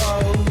 it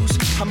shows.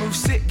 I move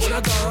sick,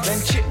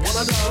 then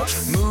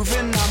chicks.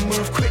 Moving, I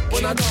move quick,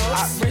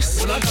 at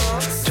risk.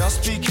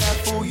 Just be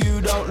careful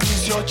you don't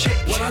lose your chick.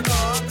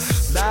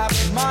 That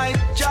might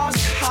just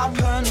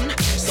happen,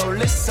 so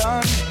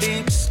listen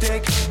deep,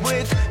 stick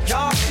with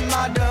your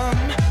madam,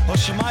 or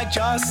she might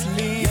just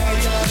leave.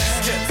 Yeah, yeah.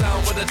 Let's get down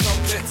with the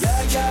trumpets.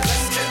 Yeah, yeah.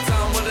 Let's get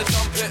down with the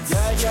trumpets.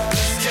 Yeah, yeah.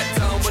 Let's get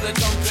down with the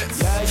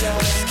trumpets. Yeah, yeah.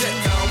 Let's get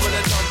down with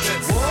the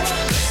trumpets.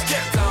 Let's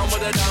get down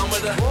with the down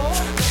with the.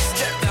 Let's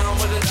get down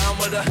with the down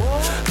with the.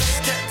 Let's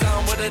get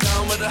down with the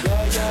down with the.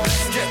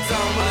 Let's get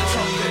down with the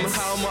trumpets.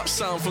 How much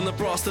sound from the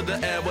brass to the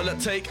air will it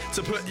take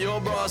to put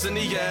your bras in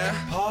the air?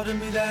 Pardon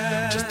me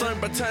there. Just don't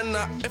pretend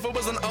that if I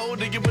wasn't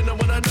older you wouldn't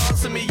wanna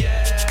dance to me,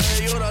 yeah.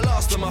 You're the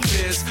last of my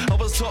fears. I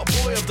was top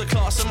boy of the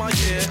class in my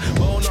year.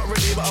 Well, not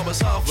really, but I was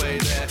halfway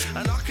there.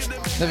 And I could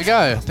have... There we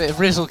go, a bit of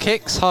Rizzle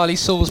Kicks, Harley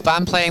Saul's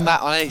band playing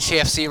that on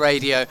HTFC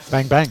Radio.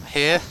 Bang, bang.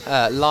 Here,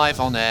 live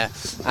on air,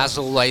 as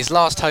always.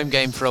 Last home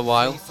game for a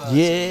while.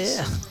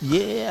 Yeah,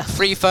 yeah.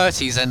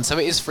 3:30s then, so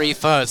it is 3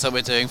 thirds that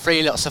we're doing.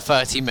 3 lots of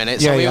 30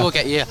 minutes, Yeah, so we yeah. will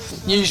get your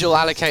usual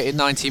allocated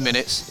 90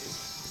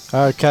 minutes.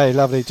 Okay,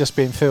 lovely. Just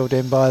being filled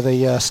in by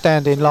the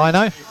stand-in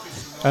lino.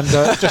 And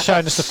just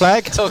showing us the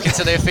flag. Talking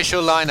to the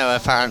official lino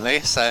apparently,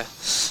 so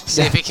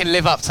see if he can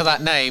live up to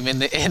that name in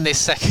this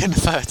second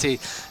 30.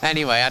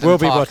 Anyway, Adam We'll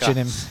be Parker. watching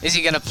him. Is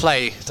he going to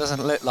play?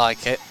 Doesn't look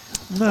like it.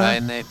 No.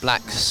 In the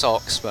black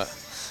socks, but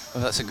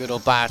whether that's a good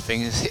or bad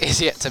thing is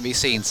yet to be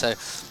seen. So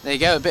there you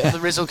go, a bit of the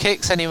Rizzle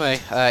Kicks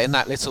anyway in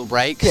that little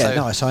break. Yeah, so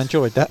nice. I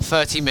enjoyed that.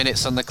 30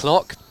 minutes on the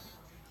clock.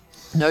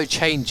 No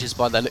changes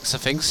by the looks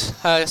of things.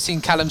 Seen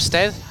Callum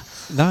Stead.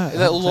 No. A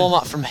little warm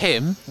up from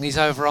him. He's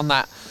over on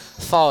that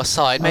far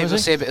side. Maybe is we'll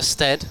he? see a bit of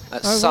Stead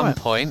at Oh, some right.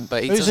 point.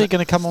 But Who's he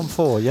going to come on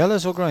for?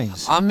 Yellows or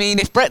greens? I mean,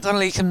 if Brett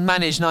Donnelly can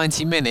manage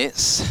 90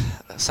 minutes,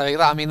 so that,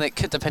 I mean, it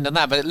could depend on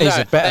that. But He's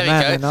no, a better there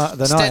man we go.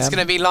 than I Stead's am.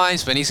 going to be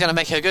linesman. He's going to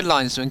make a good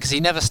linesman because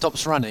he never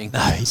stops running. No,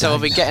 he so we'll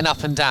be don't. getting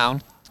up and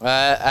down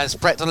as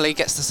Brett Donnelly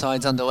gets the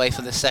sides underway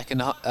for the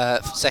second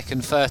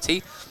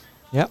 30.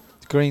 Yep.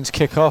 Greens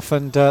kick off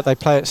and they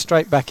play it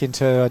straight back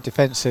into a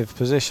defensive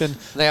position.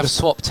 They have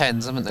swapped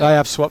tens, haven't they? They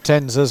have swapped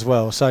ends as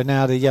well. So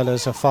now the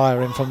yellows are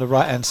firing from the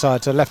right-hand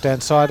side to the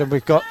left-hand side, and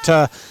we've got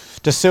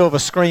De Silva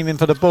screaming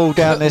for the ball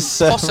down this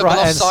Possible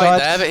right-hand offside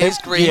side. there, but it is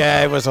green.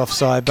 Yeah, it was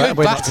offside. Good But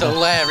we're not battle gonna-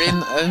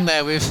 there in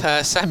there with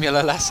Samuel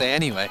Alasse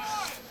anyway.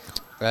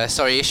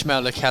 Sorry,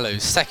 Ishmael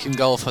Lekello's second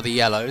goal for the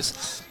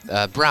Yellows.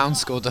 Brown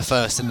scored the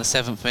first in the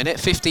 7th minute.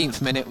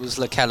 15th minute was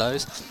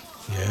Lekello's.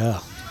 Yeah.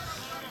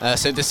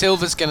 So De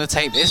Silva's going to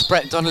take this.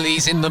 Brett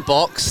Donnelly's in the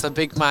box, the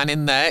big man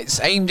in there. It's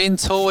aimed in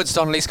towards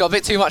Donnelly. He's got a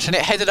bit too much on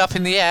it, headed up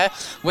in the air.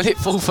 Will it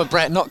fall for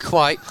Brett? Not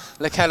quite.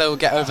 Lekello will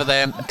get over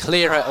there and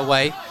clear it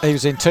away. He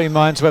was in two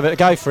minds whether to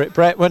go for it,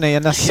 Brett, wasn't he?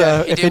 And that's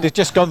Yeah, he if did. he'd have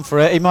just gone for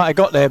it, he might have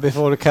got there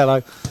before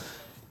Lekello.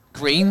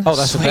 Green Oh,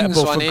 that's a better swings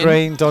ball one for in.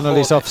 Green.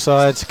 Donnelly's Oh,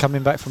 offside,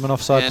 coming back from an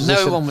offside yeah,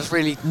 position. no one was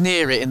really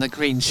near it in the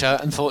green shirt,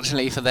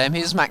 unfortunately for them.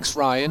 Here's Max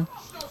Ryan.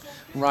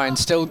 Ryan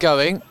still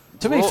going.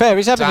 To be fair,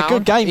 he's having a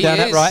good game He down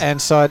that is.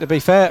 right-hand side, to be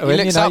fair to He him.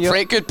 looks You know, up for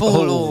it, good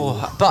ball.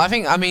 Oh. Oh. But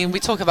I mean,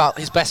 we talk about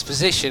his best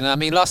position. I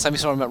mean, last time we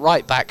saw him at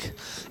right back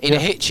in a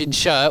Hitchin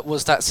shirt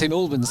was that St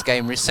Albans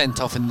game where he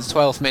sent off in the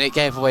 12th minute,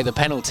 gave away the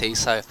penalty.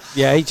 So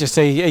Yeah, he just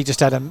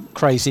had a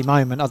crazy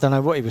moment. I don't know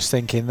what he was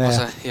thinking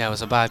there. it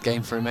was a bad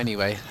game for him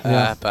anyway.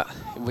 Yeah. But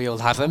we all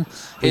have them.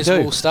 We Here's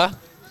do. Worcester.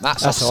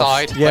 That's That's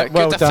offside. off. Yeah, but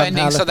well good done,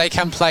 defending, so Alan. they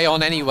can play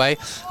on anyway.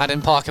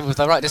 Adam Parker with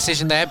the right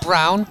decision there.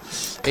 Brown.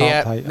 He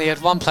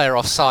had one player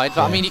offside,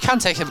 but I Yeah. mean, you can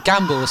take a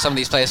gamble with some of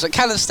these players. But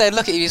Callum Stead,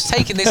 look at him, he's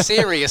taking this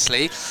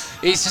seriously.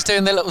 He's just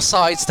doing the little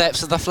side steps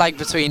with the flag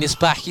between his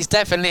back. He's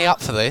definitely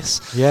up for this.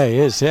 Yeah, he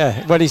is,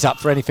 yeah. Well, he's up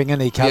for anything,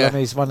 isn't he, Callum? Yeah.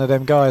 He's one of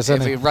them guys, If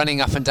isn't he? he's running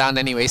up and down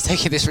anyway, he's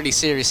taking this really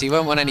seriously. He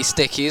won't want any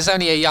stick. He is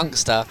only a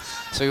youngster,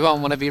 so he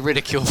won't want to be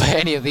ridiculed by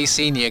any of these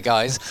senior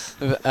guys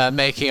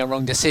making a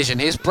wrong decision.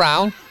 Here's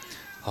Brown.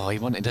 Oh, he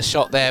wanted a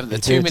shot there, but there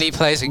are too did. many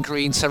players in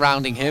green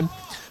surrounding him.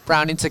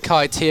 Brown into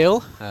Kai Teal,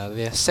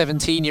 the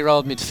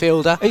 17-year-old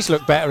midfielder. He's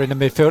looked better in the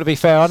midfield, to be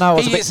fair. I know I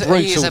was He a is bit a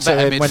brutal better to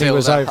him when he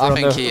was midfielder. over I on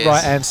think he the is.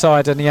 right-hand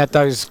side, and he had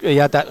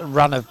that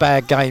run of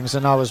bad games,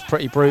 and I was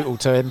pretty brutal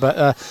to him.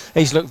 But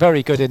he's looked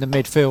very good in the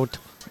midfield.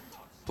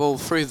 Ball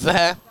through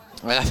there.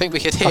 Well, I think we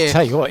could I'll hear.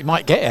 tell you what, he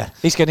might get there.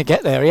 He's going to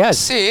get there. He has.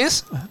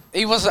 Sears,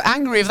 he was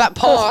angry with that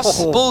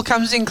pass. Ball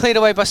comes in, cleared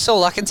away by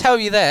Saul. I can tell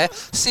you there,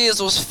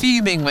 Sears was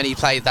fuming when he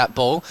played that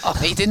ball.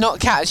 He did not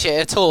catch it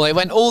at all. It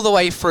went all the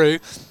way through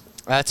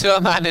to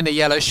a man in a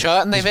yellow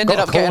shirt, and they've ended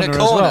up getting a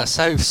corner. Well.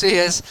 So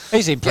Sears,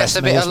 he's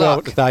impressed me as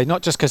well today.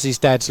 Not just because his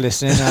dad's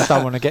listening, and I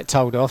don't want to get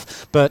told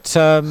off, but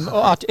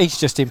he's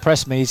just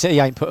impressed me. He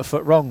ain't put a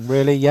foot wrong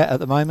really yet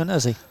at the moment,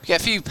 has he? We get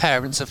a few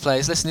parents of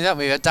players listening, don't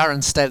we? We had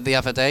Darren Stead the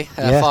other day,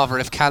 father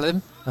of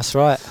Callum. That's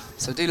right.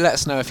 So do let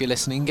us know if you're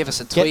listening. Give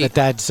us a tweet. Get the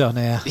dads on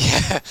here.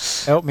 Yeah.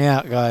 Help me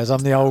out, guys. I'm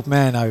the old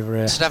man over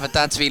here. Should have a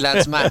dads v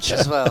lads match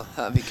as well.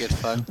 That'd be good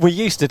fun. We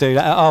used to do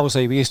that at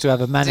Arlesey. We used to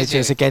have a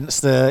managers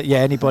against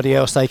anybody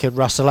else they could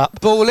rustle up.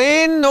 Ball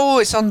in. Oh,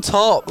 it's on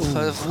top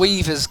of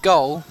Weaver's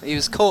goal. He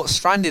was caught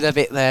stranded a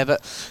bit there,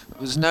 but it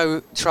was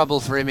no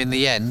trouble for him in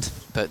the end.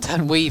 But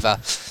Dan Weaver,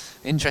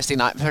 interesting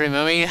night for him.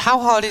 I mean, how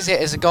hard is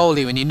it as a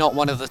goalie when you're not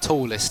one of the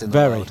tallest in the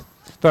world?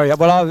 Very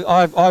well.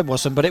 I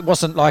wasn't, but it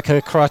wasn't like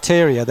a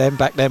criteria then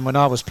back then when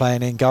I was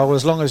playing in goal.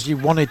 As long as you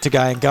wanted to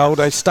go in goal,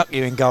 they stuck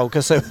you in goal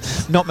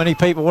because not many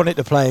people wanted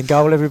to play in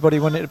goal. Everybody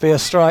wanted to be a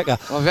striker.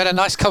 Well, we've had a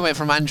nice comment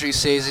from Andrew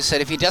Sears who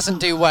said if he doesn't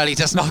do well, he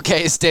does not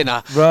get his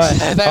dinner. Right,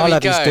 there I'll we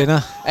have go. his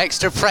dinner.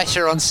 Extra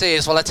pressure on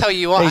Sears. Well, I tell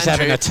you what, he's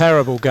Andrew, having a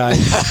terrible game.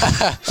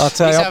 I'll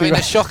tell he's you, having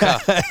a shocker.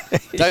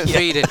 Don't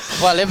feed him.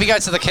 Well, if we go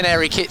to the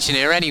Canary Kitchen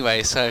here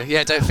anyway, so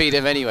yeah, don't feed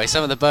him anyway.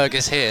 Some of the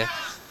burgers here.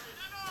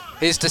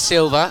 Here's De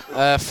Silva.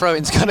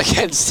 Throw-in's gone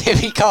against him.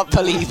 He can't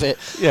believe it.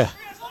 Yeah.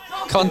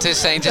 Conte's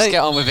saying, just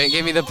get on with it.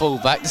 Give me the ball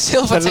back. De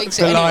Silva takes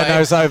it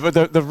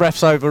anyway. The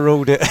ref's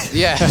overruled it.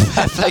 Yeah,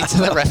 play to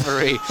the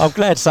referee. I'm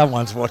glad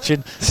someone's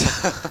watching.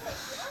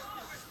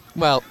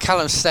 Well,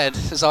 Callum Stead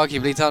has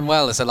arguably done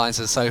well as a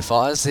linesman so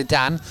far.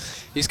 Zidane,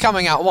 he's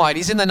coming out wide.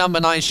 He's in the number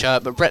 9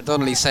 shirt, but Brett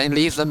Donnelly's saying,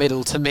 leave the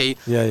middle to me.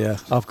 Yeah,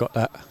 I've got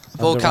that.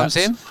 Ball comes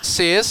in.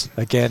 Sears.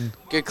 Again.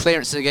 Good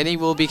clearance again. He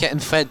will be getting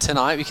fed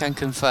tonight. We can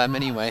confirm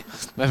anyway,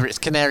 whether it's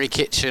Canary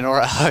Kitchen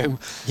or at home.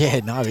 Yeah,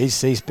 no,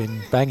 he's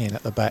been banging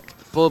at the back.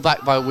 Ball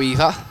back by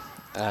Weaver.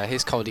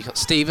 Here's Caldicott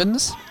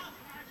Stevens.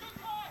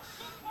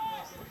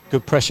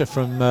 Good pressure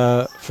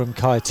from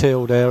Kai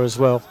Till there as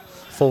well,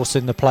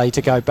 forcing the play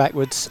to go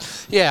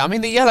backwards. Yeah, I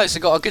mean the Yellows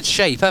have got a good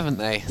shape, haven't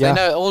they? Yeah. They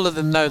know, all of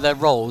them know their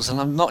roles, and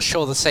I'm not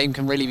sure the same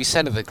can really be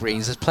said of the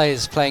Greens. There's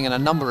players playing in a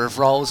number of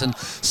roles, and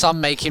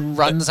some making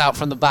runs out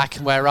from the back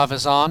where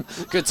others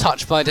aren't. Good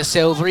touch by De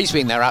Silva. He's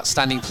been their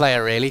outstanding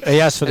player, really. He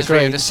has for the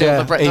Greens. De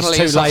Silva. Brett He's Donnelly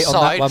too is late offside.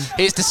 on that one.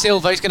 Here's De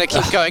Silva. He's going to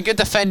keep going. Good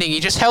defending.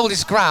 He just held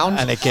his ground.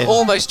 And again,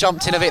 almost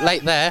jumped in a bit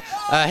late there.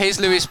 Here's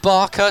Lewis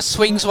Barker.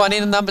 Swings one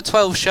in. Number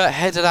 12 shirt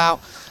headed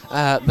out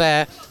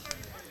there.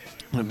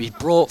 Going to be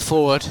brought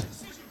forward.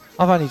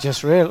 I've only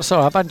just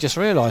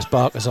realised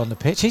Barker's on the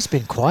pitch. He's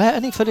been quiet,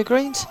 hasn't he, for the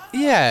Greens?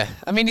 Yeah,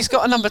 I mean he's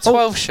got a number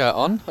 12 shirt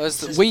on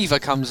as Weaver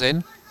comes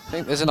in. I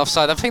think there's an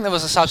offside. I think there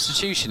was a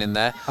substitution in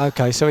there.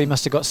 Okay, so he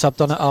must have got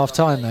subbed on at half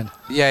time then.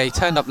 Yeah, he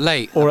turned up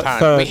late. Or apparently. at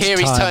third We hear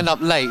time. he's turned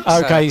up late.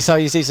 Okay, so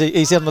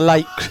he's on the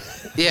late.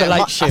 Yeah, the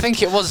late shift. I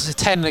think it was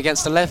 10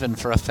 against 11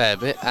 for a fair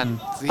bit, and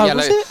the Oh, Yellow.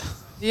 was it?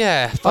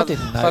 Yeah, I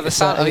didn't know. By the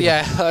sound,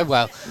 oh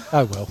well.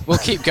 Oh well. We'll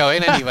keep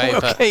going anyway.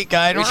 We'll but keep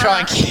going. We try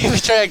and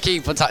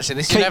keep on touching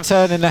this. Keep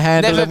turning the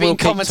handle. Never and been we'll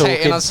keep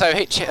commentating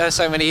talking. on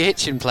so many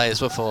Hitchin players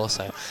before.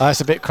 So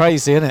that's a bit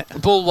crazy, isn't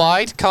it? ball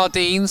wide.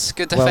 Cardines,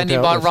 good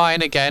defending by with.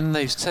 Ryan again.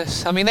 They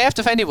have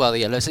defended well, the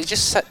Yellows. They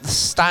just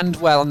stand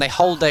well and they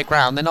hold their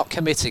ground. They're not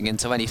committing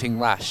into anything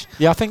rash.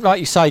 Yeah, I think like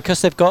you say,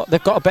 because they've got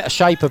a better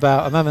shape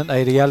about them, haven't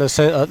they? The Yellows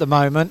at the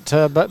moment.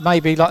 But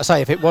maybe, like I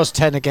say, if it was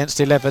 10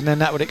 against 11, then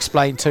that would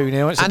explain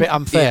 2-0. It's a bit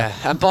unfair.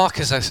 Yeah, and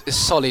Barker's a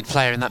solid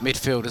player in that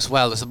midfield as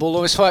well. As the ball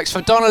always works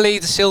for Donnelly,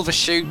 De Silva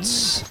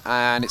shoots,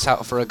 and it's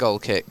out for a goal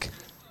kick.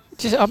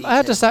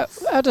 How does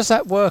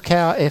that work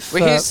out if...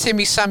 Well, here's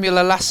Timmy Samuel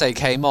Alasse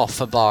came off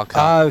for Barker.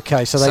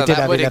 Okay, so they did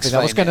have 11.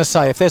 I was going to it.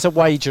 say, if there's a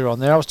wager on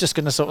there, I was just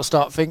going to sort of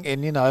start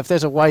thinking, if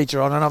there's a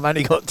wager on and I've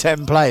only got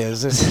 10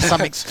 players, there's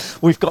something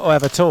we've got to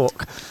have a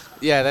talk.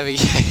 Yeah, there we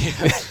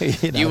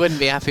go. You wouldn't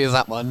be happy with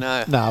that one,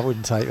 no. No, I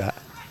wouldn't take that.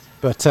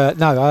 But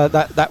no,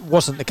 that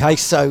wasn't the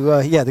case. So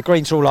yeah, the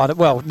Greens are all lined up.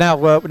 Well, now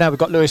we've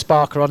got Lewis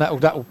Barker on.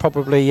 That will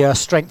probably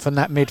strengthen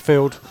that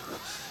midfield.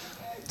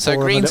 So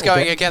Greens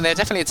going again. They're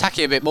definitely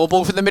attacking a bit more.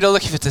 Ball from the middle,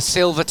 looking for De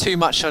Silva. Too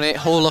much on it.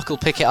 Horlock will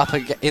pick it up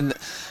in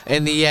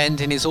the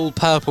end in his all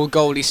purple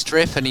goalie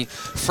strip, and he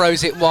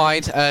throws it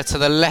wide to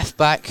the left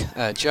back,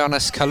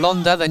 Jonas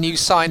Kalonda, the new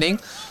signing,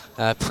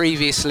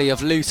 previously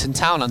of Luton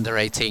Town under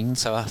 18,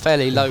 so a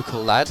fairly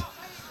local lad.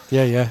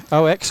 Yeah.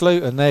 Oh,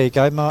 ex-Luton. There you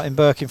go. Martin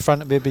Burke in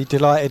front of me. Be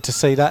delighted to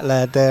see that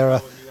lad there.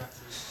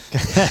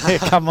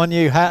 Come on,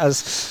 you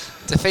Hatters.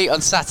 Defeat on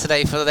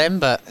Saturday for them,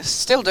 but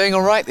still doing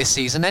all right this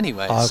season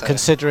anyway.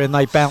 Considering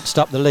they bounced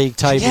up the league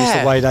tables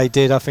the way they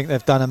did, I think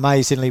they've done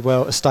amazingly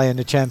well to stay in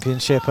the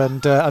Championship,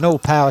 and all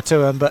power to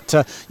them. But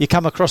you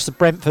come across the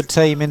Brentford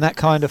team in that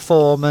kind of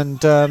form,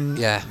 and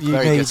you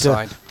very need good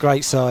side.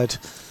 Great side.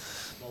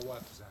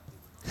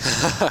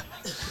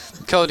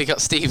 Cody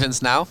got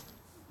Stevens now.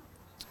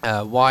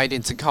 Wide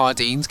into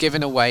Cardines,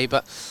 given away,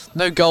 but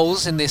no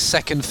goals in this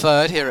second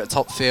third here at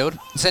Topfield.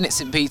 Zenit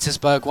St.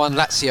 Petersburg 1,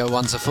 Lazio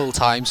 1's a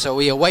full-time, so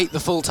we await the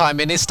full-time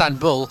in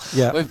Istanbul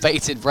with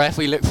bated breath.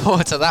 We look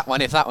forward to that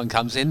one if that one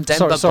comes in.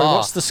 Denver Sorry, Bar.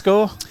 what's the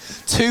score?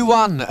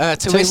 2-1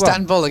 to 2-1.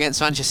 Istanbul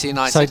against Manchester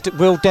United. So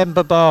will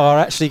Denver Bar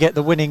actually get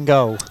the winning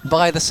goal?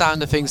 By the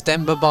sound of things,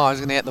 Denver Bar is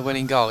going to get the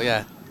winning goal,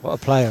 yeah. What a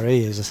player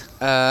he is.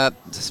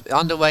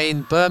 Underway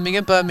in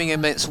Birmingham.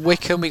 Birmingham against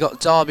Wickham. We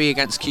got Derby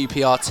against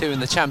QPR 2 in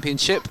the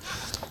Championship.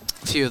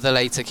 A few of the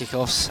later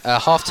kickoffs.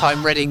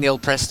 Half-time, Reading 0,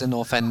 Preston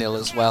North End 0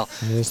 as well.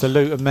 There's the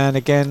Luton man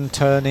again,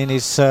 turning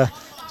his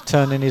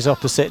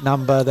opposite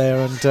number there.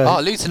 And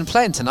Luton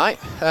playing tonight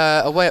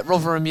away at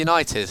Rotherham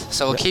United.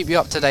 So we'll keep you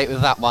up to date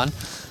with that one.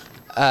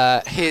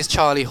 Here's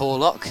Charlie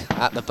Horlock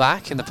at the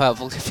back in the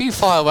purple. A few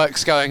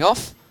fireworks going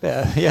off.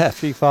 Yeah, a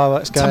few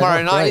fireworks going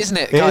tomorrow on. night, Great. isn't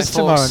it? It is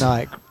tomorrow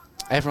night.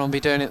 Everyone will be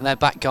doing it in their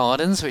back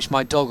gardens, which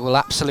my dog will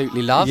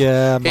absolutely love.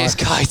 Yeah, here's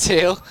Guy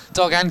Teal,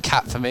 dog and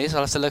cat for me, so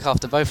I'll have to look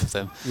after both of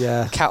them.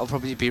 Yeah. The cat will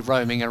probably be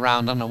roaming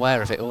around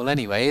unaware of it all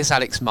anyway. Here's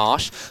Alex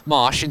Marsh.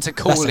 Marsh into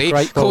Cooley.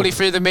 Cooley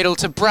through the middle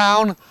to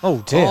Brown.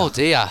 Oh dear. Oh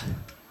dear.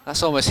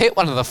 That's almost hit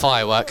one of the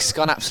fireworks. It's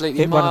gone absolutely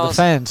hit miles. One of the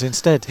fans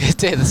instead. It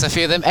did. There's a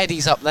few of them.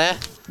 Eddie's up there.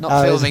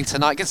 Not filming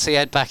tonight. Good to see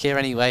Ed back here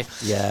anyway.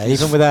 Yeah,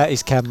 even without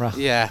his camera.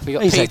 Yeah, we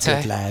got He's Peter. a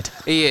good lad.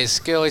 He is.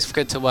 Always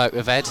good to work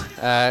with Ed.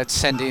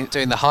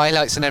 Doing the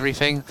highlights and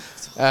everything.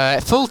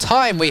 Full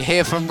time we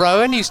hear from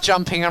Rowan, who's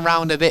jumping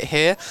around a bit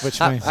here.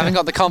 Haven't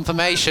got the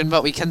confirmation,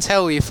 but we can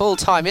tell you full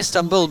time.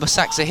 Istanbul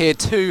Basaksehir here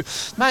 2,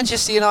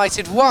 Manchester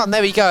United 1.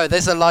 There we go.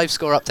 There's a live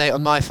score update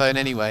on my phone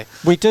anyway.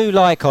 We do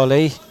like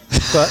Ollie,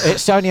 but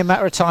it's only a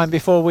matter of time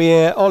before we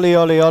hear Ollie,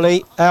 Ollie,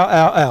 Ollie, out,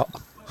 out,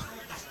 out.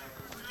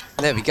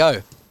 There we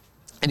go.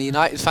 Any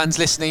United fans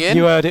listening in?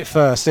 You heard it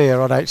first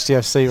here on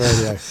HTFC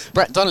Radio.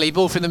 Brett Donnelly,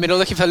 ball from the middle,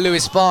 looking for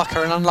Lewis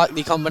Barker, an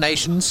unlikely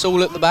combination.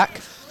 Saul at the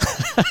back.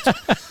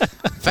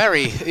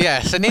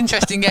 It's an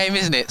interesting game,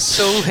 isn't it?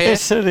 Saul here.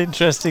 It's an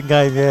interesting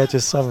game, yeah,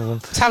 just some of them.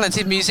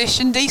 Talented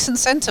musician, decent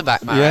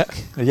centre-back,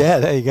 Marek. Yeah,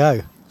 there you go.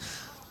 You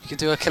could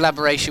do a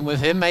collaboration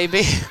with him,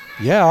 maybe.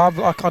 Yeah,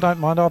 I don't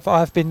mind.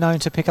 I've been known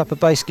to pick up a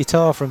bass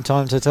guitar from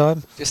time to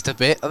time. Just a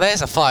bit. Oh,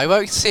 there's a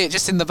firework. You can see it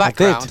just in the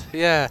background.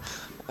 Yeah.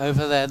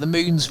 Over there, the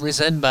moon's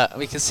risen, but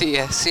we can see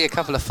a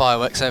couple of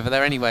fireworks over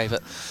there anyway.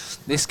 But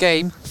this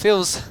game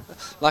feels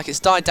like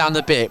it's died down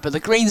a bit, but the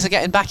Greens are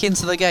getting back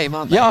into the game,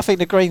 aren't they? Yeah, I think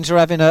the Greens are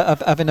having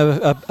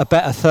a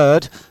better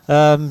third.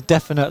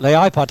 Definitely.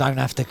 I hope I don't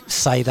have to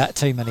say that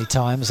too many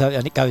times,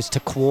 and it goes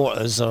to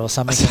quarters or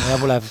something.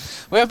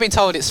 We have been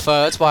told it's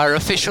thirds by our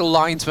official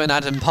linesman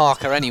Adam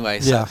Parker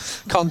anyway. So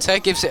Conte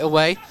gives it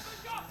away.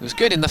 It was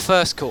good in the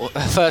first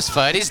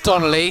third. It's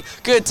Donnelly.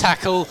 Good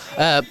tackle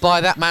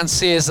by that man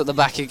Sears at the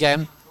back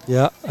again.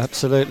 Yeah,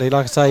 absolutely.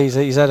 Like I say,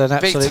 he's had an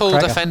absolute big tall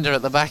cracker. defender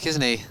at the back,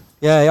 isn't he?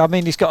 Yeah, I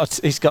mean he's got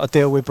to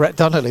deal with Brett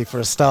Donnelly for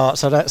a start,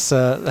 so that's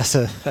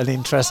an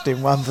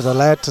interesting one for the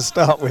lad to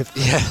start with.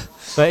 Yeah,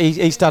 but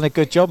he's done a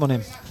good job on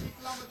him.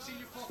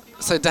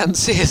 So Dan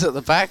Sears at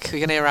the back.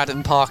 We can hear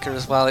Adam Parker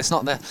as well. It's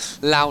not the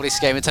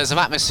loudest game in terms of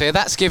atmosphere.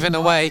 That's given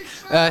away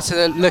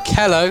to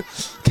Lucello.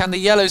 Can the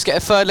Yellows get a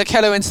third?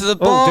 Lucello into the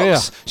box. Oh dear.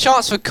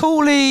 Chance for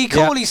Cooley.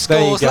 Cooley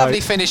scores. Go. Lovely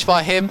finish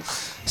by him.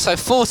 So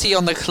 40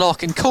 on the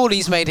clock, and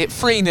Cooley's made it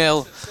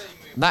 3-0.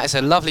 That is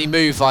a lovely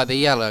move by the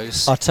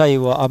Yellows. I'll tell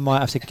you what, I might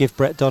have to give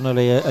Brett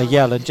Donnelly a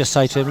yell and just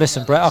say to him,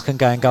 listen, Brett, I can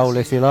go and goal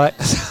if you like.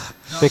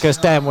 Because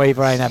Dan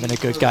Weaver ain't having a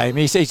good game.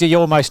 He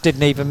almost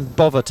didn't even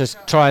bother to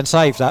try and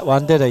save that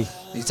one, did he?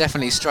 He's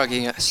definitely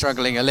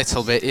struggling a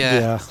little bit,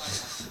 yeah.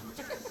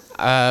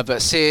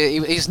 But see,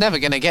 he's never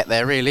going to get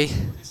there, really,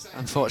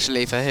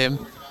 unfortunately for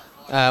him.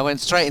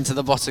 Went straight into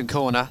the bottom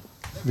corner.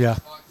 Yeah.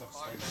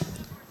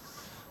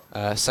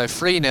 So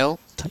 3-0.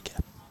 Take it.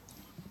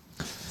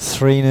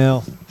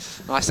 3-0.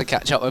 Nice to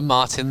catch up with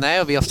Martin there.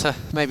 He'll be off to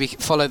maybe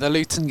follow the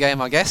Luton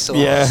game, I guess. Or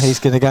yeah, he's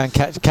going to go and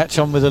catch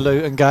on with the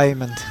Luton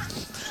game and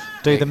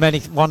do the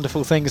many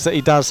wonderful things that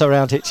he does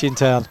around Hitchin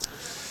Town.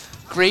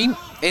 Green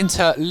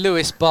into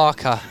Lewis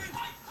Barker.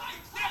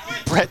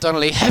 Brett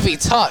Donnelly, heavy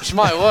touch,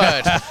 my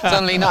word.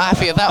 Donnelly not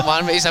happy at that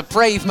one, but he's a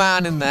brave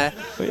man in there.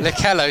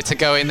 Lucello to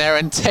go in there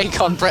and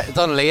take on Brett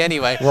Donnelly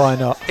anyway. Why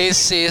not? Here's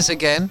Sears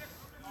again.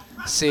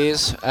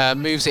 Sears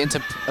moves it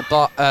into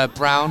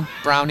Brown.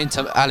 Brown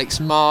into Alex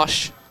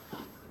Marsh.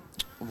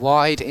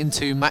 Wide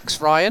into Max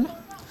Ryan.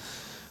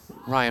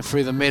 Ryan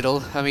through the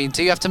middle. I mean,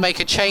 do you have to make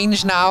a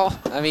change now?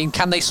 I mean,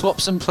 can they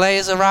swap some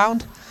players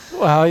around?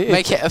 Well,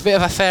 make it a bit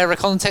of a fairer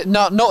contest.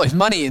 Not with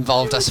money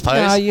involved, I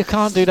suppose. No, you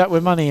can't do that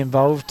with money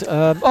involved.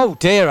 Oh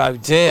dear.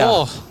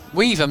 Oh,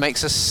 Weaver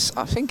makes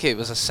I think it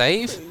was a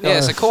save. Yeah,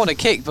 it's a corner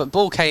kick, but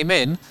ball came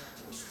in.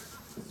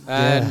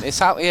 And it's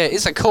out. Yeah,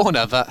 it's a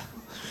corner, but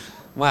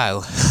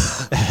wow.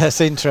 That's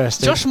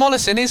interesting. Josh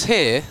Mollison is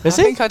here. Is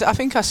he? I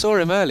think I saw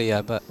him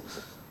earlier, but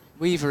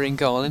Weaver in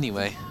goal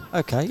anyway.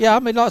 Okay. Yeah, I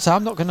mean, like I say,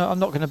 I'm not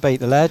gonna beat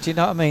the lad. You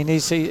know what I mean? He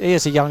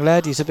is a young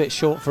lad. He's a bit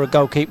short for a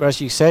goalkeeper,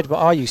 as you said. But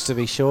I used to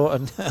be short,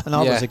 and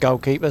I was a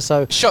goalkeeper.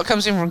 So shot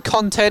comes in from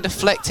Conte,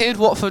 deflected.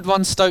 Watford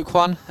 1, Stoke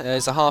 1.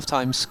 There's a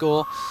half-time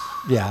score.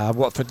 Yeah,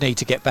 Watford need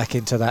to get back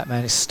into that,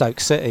 man. It's Stoke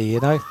City, you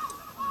know.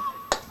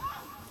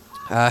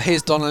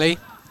 Here's Donnelly.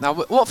 Now,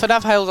 Watford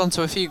have held on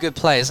to a few good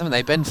players, haven't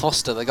they? Ben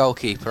Foster, the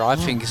goalkeeper, I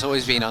think he's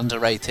always been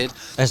underrated.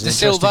 De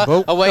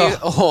Silva away,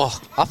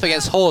 up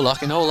against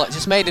Horlock, and Horlock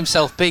just made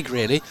himself big,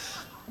 really.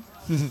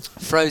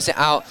 Throws it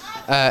out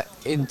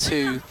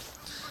into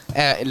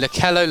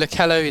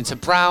Lakello into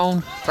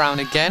Brown. Brown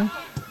again.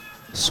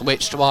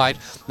 Switched wide.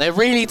 They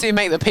really do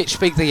make the pitch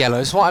big, the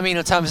Yellows. What I mean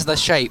in terms of the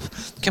shape,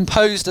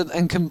 composed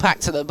and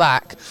compact at the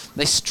back.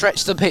 They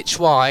stretch the pitch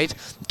wide,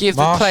 give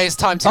the players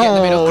time to get in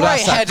the middle.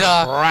 Great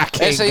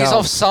header. He's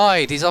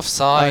offside. He's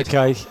offside.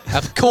 Okay.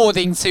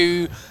 According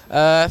to,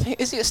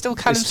 is it still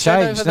Callum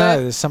Stead over there?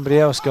 No, there's somebody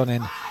else gone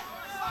in.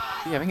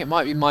 Yeah, I think it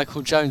might be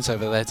Michael Jones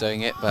over there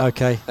doing it. But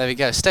okay. There we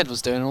go. Stead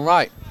was doing all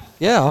right.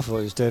 Yeah, I thought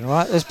he was doing all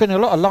right. There's been a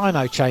lot of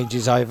lino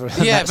changes over.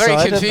 Yeah, very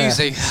side,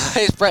 confusing.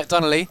 Here's Brett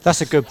Donnelly.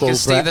 That's a good ball,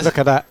 Brett. Look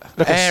at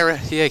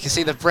that. You can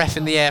see the breath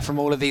in the air from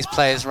all of these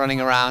players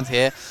running around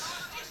here.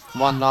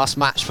 One last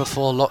match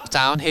before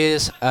lockdown.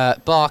 Here's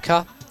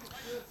Barker.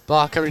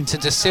 Barker into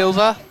De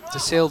Silva. De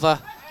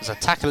Silva, there's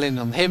a tackle in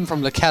on him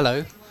from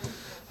Lakello.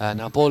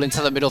 Now ball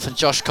into the middle for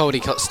Josh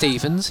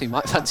Caldicott-Stevens. He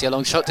might fancy a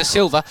long shot. De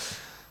Silva.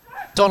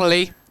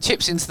 Donnelly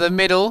chips into the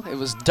middle. It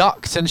was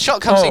ducked and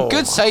shot comes in.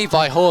 Good save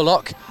by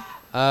Horlock.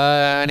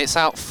 And it's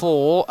out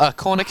for a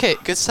corner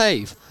kick. Good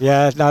save.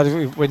 Yeah,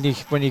 no, when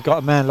you got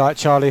a man like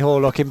Charlie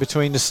Horlock in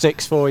between the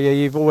sticks for you,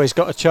 you've always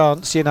got a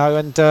chance, you know.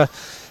 And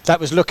that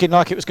was looking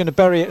like it was going to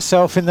bury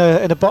itself in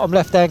the bottom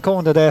left-hand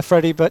corner there,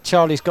 Freddie. But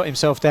Charlie's got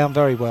himself down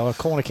very well. A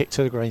corner kick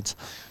to the Greens.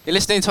 You're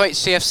listening to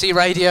HTFC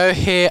Radio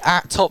here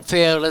at Top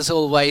Field as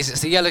always. It's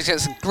the Yellows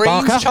against the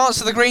Greens. Barker. Chance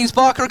for the Greens.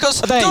 Barker, of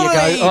course. There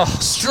you go.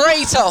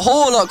 Straight at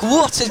Horlock.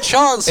 What a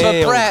chance for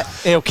Brett.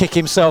 He'll kick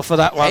himself for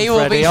that one, He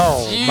will be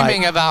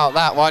fuming about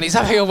that one. He's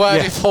having a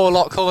word with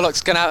Horlock.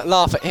 Horlock's going to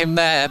laugh at him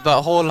there,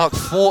 but Horlock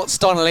thwarts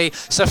Donnelly.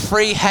 It's a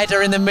free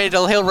header in the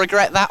middle. He'll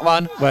regret that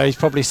one. Well, he's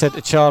probably said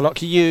to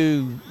Charlock,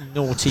 you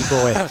naughty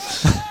boy.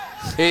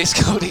 Here's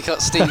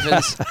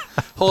Caldicott-Stevens.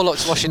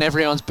 Horlock's washing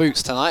everyone's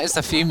boots tonight as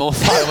a few more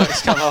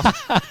fireworks come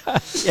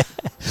off. Yeah.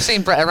 I've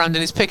seen Brett around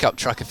in his pickup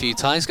truck a few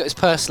times. Got his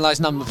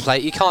personalised number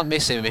plate. You can't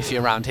miss him if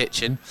you're around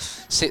Hitchin.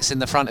 Sits in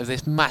the front of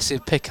this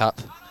massive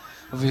pickup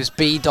with his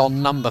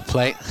B-Don number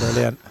plate.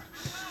 Brilliant.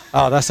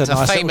 Oh, that's a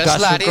nice famous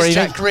lad. It's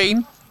Jack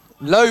Green.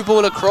 Low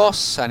ball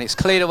across, and it's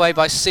cleared away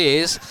by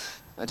Sears.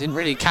 I didn't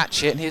really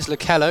catch it, and here's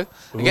Lakello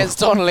against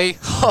Donnelly.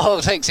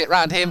 Takes it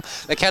round him.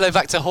 Lakello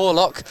back to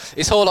Horlock.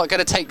 Is Horlock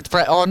going to take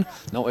Brett on?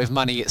 Not with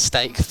money at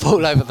stake.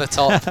 Ball over the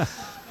top.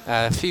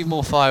 A few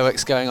more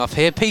fireworks going off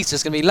here.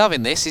 Peter's going to be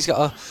loving this. He's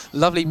got a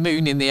lovely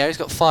moon in the air. He's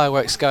got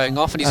fireworks going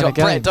off, and he's got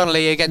Brett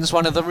Donnelly against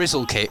one of the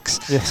Rizzle kicks.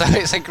 Yeah. So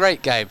it's a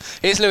great game.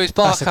 Here's Lewis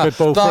Barker. That's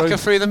a good ball Barker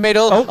through the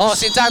middle.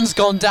 Zidane's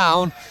gone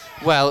down.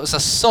 Well, it was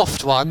a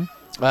soft one,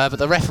 but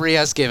the referee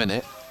has given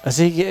it. Has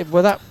he?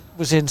 Well, that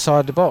was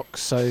inside the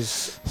box, so I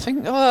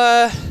think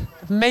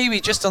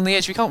maybe just on the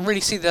edge. We can't really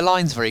see the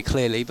lines very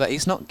clearly, but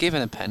he's not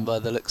given a pen by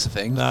the looks of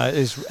things. No, it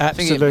is absolutely I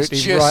think it was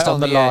just right on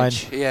the line.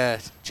 Edge. Yeah,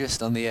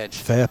 just on the edge.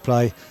 Fair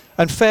play.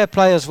 And fair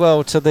play as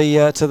well to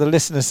the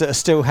listeners that are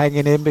still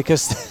hanging in,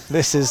 because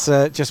this is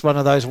just one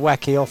of those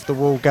wacky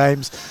off-the-wall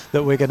games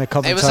that we're going to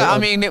commentate on. I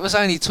mean, it was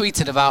only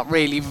tweeted about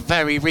really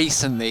very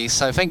recently,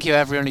 so thank you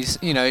everyone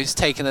who's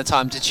taken the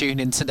time to tune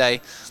in today.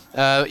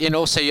 And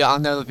also, I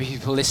know there'll be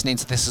people listening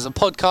to this as a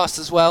podcast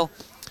as well.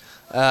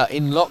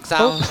 In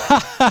lockdown,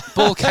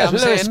 ball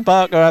comes Lewis in.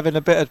 Barker having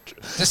a bit of.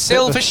 De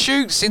Silva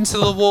shoots into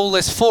the wall.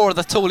 There's four of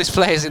the tallest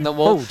players in the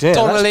wall. Oh dear,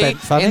 Donnelly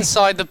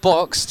inside the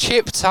box,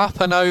 chipped up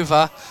and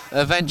over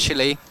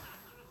eventually.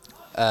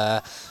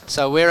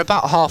 So we're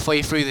about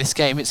halfway through this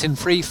game. It's in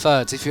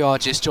 3/3 if you are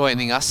just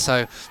joining us.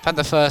 So we've had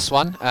the first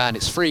one, and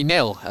it's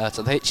 3-0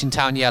 to the Hitchin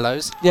Town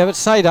Yellows. Yeah, but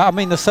say that, I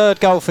mean, the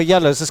third goal for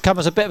Yellows has come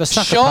as a bit of a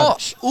sucker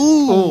punch.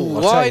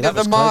 Wide of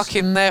the mark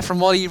in there from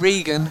Wally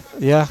Regan.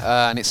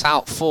 Yeah. And it's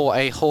out for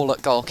a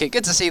Horlock goal kick.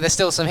 Good to see there's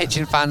still some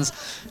Hitchin fans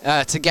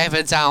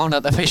together down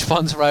at the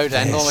Fishponds Road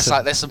end, almost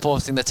like they're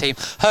supporting the team.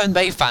 Herne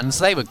Bay fans,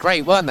 they were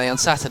great, weren't they, on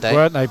Saturday?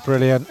 Weren't they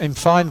brilliant? In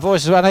fine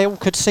voices, and they all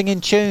could sing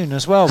in tune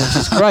as well, which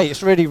is great.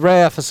 It's really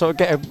rare for sort of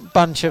get a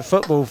bunch of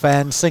football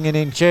fans singing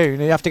in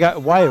tune. You have to go to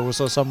Wales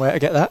or somewhere to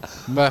get that.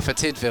 Merthyr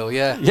Tydfil,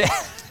 yeah.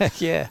 Yeah,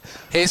 yeah.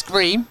 Here's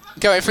Green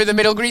going through the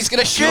middle. Green's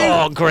going to shoot.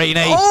 Oh,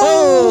 Greenie!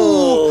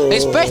 Oh!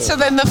 It's better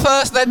than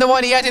the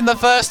one he had in the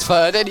first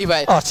third.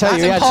 Anyway, I'll tell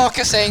you, Adam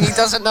Parker saying he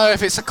doesn't know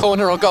if it's a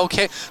corner or goal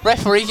kick.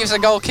 Referee gives a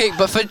goal kick,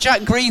 but for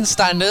Jack Green's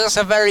standards, that's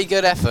a very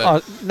good effort.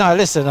 Oh, no,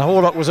 listen,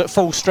 Horlock was at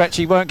full stretch.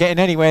 He weren't getting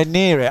anywhere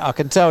near it. I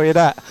can tell you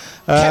that.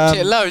 Kept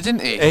it low,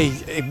 didn't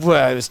he?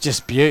 Well, it was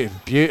just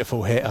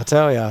beautiful hit. I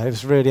tell you, it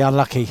was really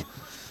unlucky.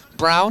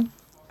 Brown.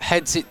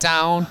 heads it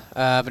down,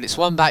 but it's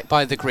won back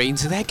by the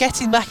Greens. So they're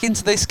getting back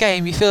into this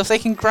game. You feel if they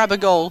can grab a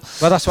goal.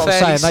 Well, that's what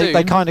I'm saying.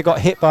 They kind of got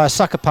hit by a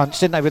sucker punch,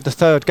 didn't they, with the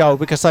third goal,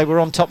 because they were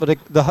on top of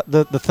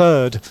the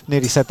third.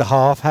 Nearly said the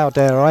half. How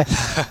dare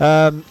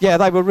I? Yeah,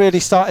 they were really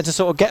starting to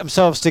sort of get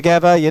themselves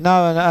together, you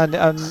know,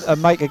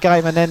 and make a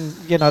game, and then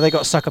they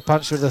got sucker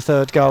punched with the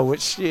third goal,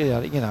 which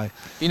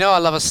I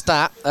love a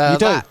stat. You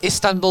do? That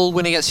Istanbul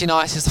win against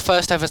United is the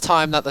first ever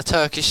time that the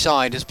Turkish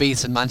side has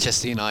beaten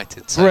Manchester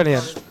United. So.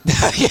 Brilliant.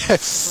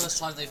 Yes. First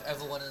time they've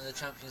ever won in the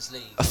Champions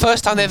League.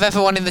 First time they've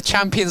ever won in the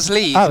Champions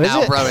League. Oh,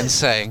 now is it? Rowan's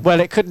saying. Well,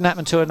 it couldn't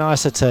happen to a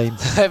nicer team.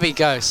 There we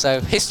go. So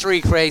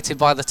history created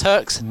by the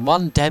Turks and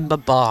one Demba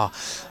Ba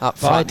up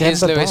front.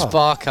 Here's Lewis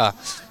Barker.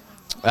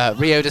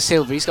 Rio da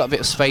Silva, he's got a bit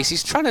of space.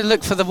 He's trying to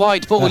look for the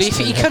wide ball.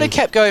 He could have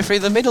kept going through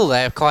the middle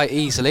there quite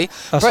easily.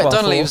 Brett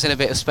Donnelly was in a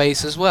bit of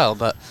space as well,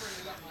 but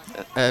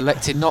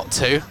elected not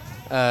to.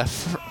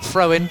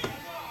 Throw in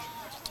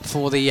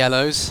for the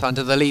Yellows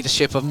under the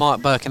leadership of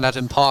Mark Burke and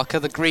Adam Parker.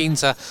 The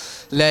Greens are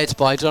led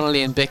by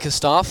Donnelly and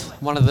Bickerstaff.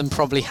 One of them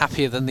probably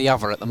happier than the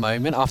other at the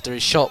moment after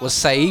his shot was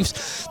saved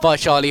by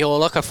Charlie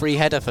Horlock. A free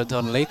header for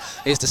Donnelly.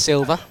 Here's De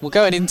Silva. We'll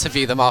go and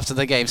interview them after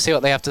the game, see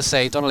what they have to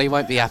say. Donnelly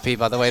won't be happy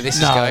by the way this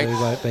is going. No,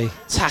 he won't be.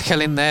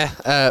 Tackle in there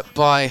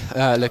by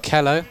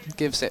Lucello.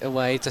 Gives it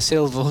away. De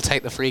Silva will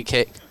take the free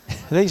kick.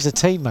 These are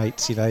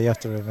teammates, you have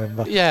to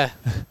remember. Yeah.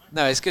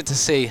 No, it's good to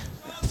see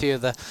a few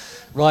of the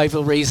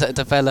rivalries that are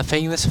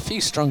developing. There's a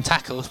few strong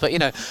tackles, but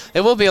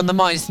it will be on the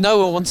minds. No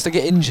one wants to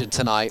get injured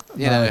tonight,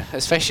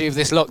 especially with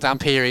this lockdown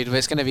period where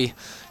it's going to be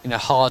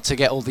hard to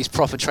get all these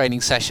proper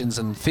training sessions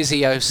and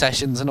physio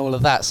sessions and all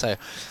of that, so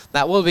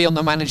that will be on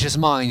the manager's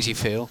minds, you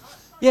feel.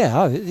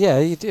 Yeah,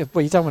 you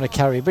don't want to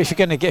carry, but if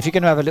you're going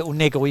to have a little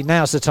niggle,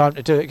 now's the time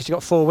to do it because you've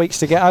got 4 weeks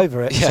to get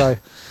over it. So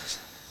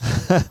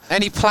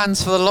any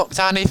plans for the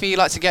lockdown, if you'd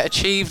like to get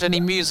achieved? Any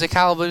music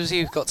albums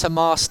you've got to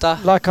master?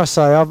 Like I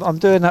say, I'm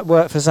doing that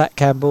work for Zach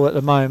Campbell at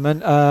the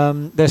moment.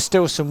 There's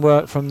still some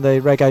work from the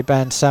reggae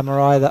band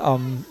Samurai that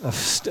I'm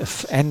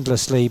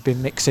endlessly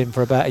been mixing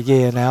for about a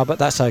year now, but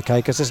that's okay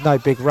because there's no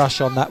big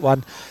rush on that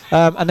one.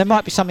 And there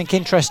might be something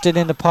interesting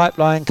in the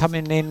pipeline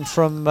coming in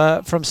from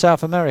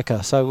South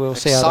America, so we'll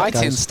see how that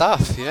goes. Exciting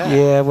stuff, yeah.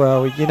 Yeah,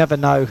 well, you never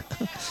know.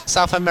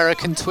 South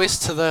American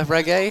twist to the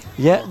reggae?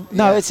 Yeah,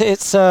 no,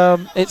 it's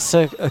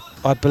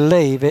I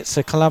believe it's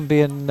a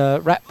Colombian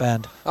rap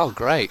band. Oh,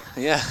 great!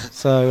 Yeah.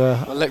 So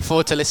we'll look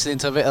forward to listening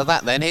to a bit of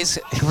that. Then here's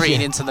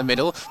Green into the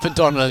middle for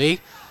Donnelly.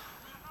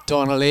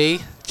 Donnelly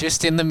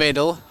just in the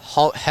middle,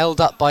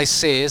 held up by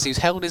Sears. He's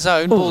held his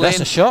own. Ball that's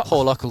in. A shot.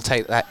 Horlock will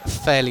take that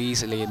fairly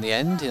easily in the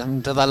end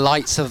under the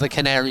lights of the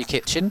Canary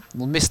Kitchen.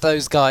 We'll miss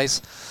those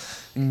guys.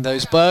 And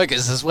those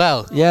burgers as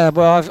well. Yeah,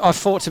 well, I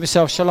thought to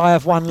myself, shall I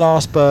have one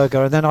last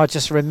burger? And then I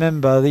just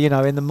remember,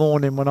 in the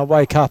morning when I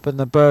wake up and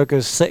the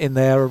burger's sitting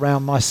there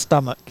around my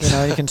stomach.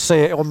 You can see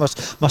it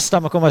almost. My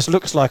stomach almost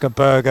looks like a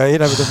burger.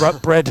 With the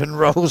bread and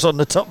rolls on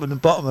the top and the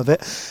bottom of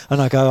it.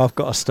 And I go, I've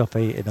got to stop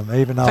eating them,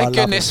 even though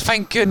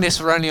Thank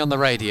goodness we're only on the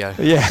radio.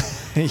 Yeah,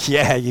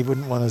 yeah, you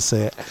wouldn't want to see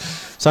it.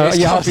 So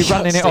I'll be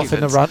running it off in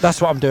the run. That's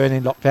what I'm doing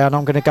in lockdown.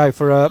 I'm going to go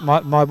for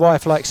my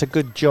wife likes a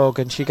good jog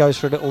and she goes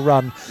for a little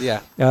run.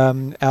 Yeah.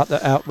 Out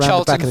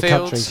round the back of the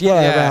country.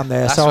 Yeah, around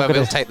there. That's so where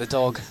we'll take the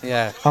dog.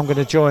 Yeah. I'm going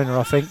to join her,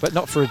 I think, but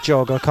not for a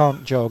jog. I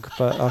can't jog,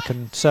 but I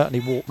can certainly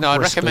walk. No,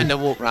 I'd recommend a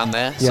walk round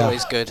there. It's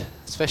always good,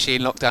 especially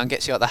in lockdown.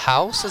 Gets you out the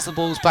house as the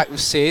ball's back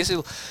with Sears.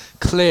 He'll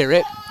clear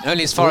it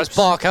only as far as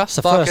Barker. It's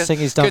the first thing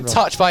he's done. Good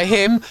touch by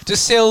him. De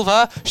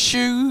Silva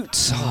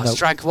shoots. It's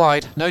dragged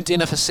wide. No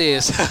dinner for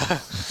Sears.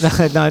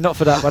 No, not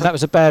for that one. That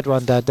was a bad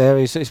one, Dad. There,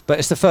 but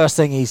it's the first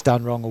thing he's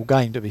done wrong all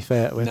game. To be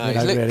fair,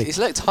 he's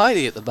looked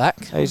tidy at the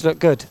back. He's looked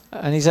good,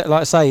 and he's like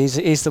I say,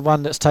 he's the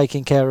one that's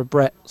taking care of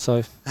Brett.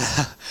 So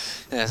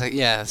there's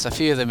a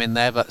few of them in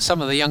there, but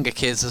some of the younger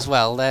kids as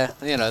well.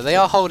 They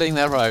are holding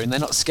their own. They're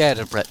not scared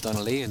of Brett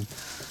Donnelly and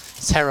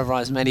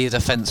terrorised many a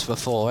defence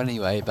before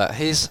anyway. But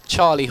here's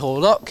Charlie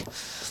Horlock.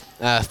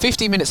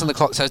 50 minutes on the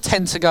clock, so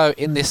 10 to go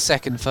in this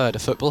second third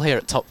of football here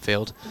at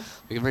Topfield.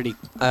 We've really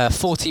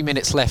 40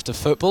 minutes left of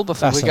football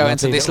before we go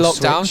into this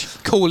lockdown.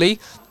 Switch. Cooley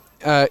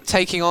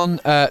taking on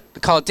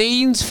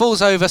Cardines,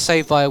 falls over,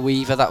 saved by a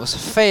Weaver. That was a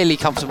fairly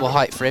comfortable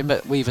height for him,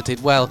 but Weaver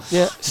did well.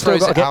 Yeah, still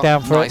got to get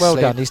down for it. Well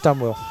done, he's done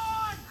well.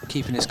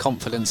 Keeping his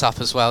confidence up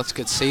as well. It's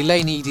good to see.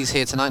 Lane Eady's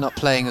here tonight, not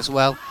playing as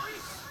well.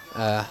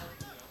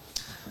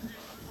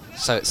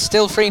 So it's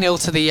still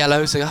 3-0 to the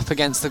Yellows up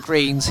against the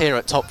Greens here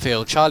at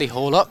Topfield. Charlie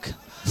Horlock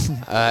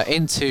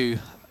into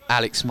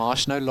Alex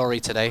Marsh. No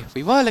Laurie today.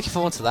 We were looking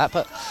forward to that,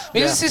 but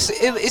is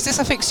this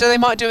a fixture they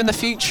might do in the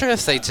future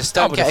if they just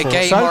don't get a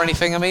game or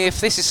anything? I mean,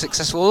 if this is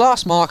successful, we'll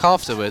ask Mark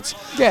afterwards.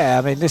 Yeah,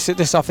 I mean, this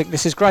I think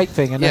this is a great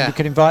thing, and then you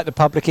can invite the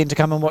public in to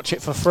come and watch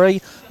it for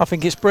free. I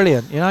think it's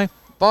brilliant,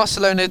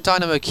 Barcelona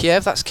Dynamo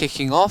Kiev, that's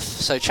kicking off.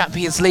 So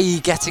Champions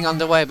League getting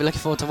underway. I'll be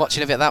looking forward to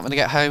watching a bit of that when I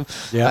get home.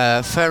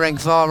 Yeah.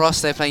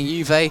 Ferencvaros, they're playing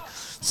Juve.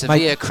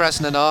 Sevilla,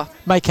 Krasnodar.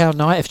 Make our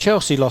night if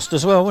Chelsea lost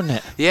as well, wouldn't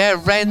it? Yeah,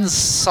 Rennes'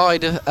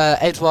 side of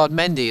Edouard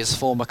Mendy's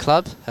former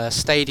club.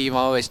 Stadium I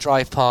always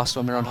drive past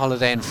when we're on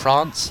holiday in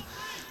France.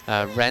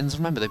 Rennes,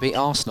 remember they beat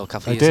Arsenal a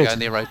couple of years ago in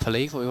the Europa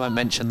League, but we won't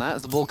mention that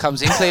as the ball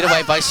comes in, cleared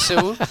away by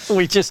Sewell.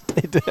 We just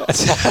did.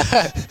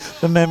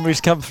 The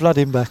memories come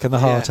flooding back and the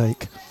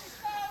heartache.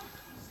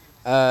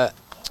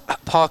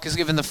 Parker's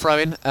given the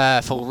throw-in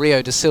for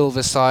Rio de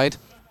Silva's side.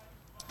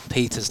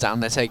 Peter's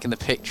down there taking the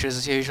pictures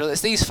as usual.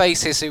 It's these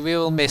faces who we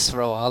all miss for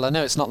a while. I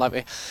know it's not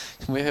like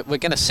we're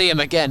going to see them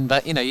again,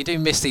 but you know, you do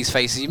miss these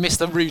faces. You miss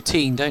the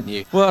routine, don't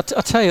you? Well,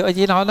 I tell you,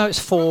 I know it's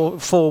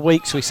four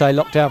weeks. We say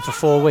lockdown for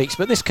 4 weeks,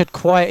 but this could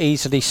quite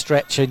easily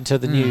stretch into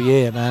the new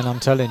year, man. I'm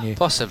telling you.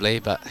 Possibly,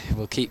 but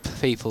we'll keep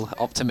people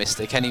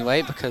optimistic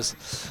anyway because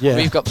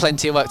we've got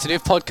plenty of work to do.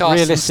 Podcasts,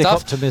 realistic and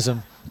stuff.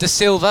 optimism. De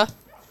Silva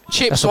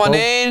chips one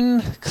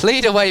in,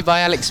 cleared away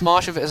by Alex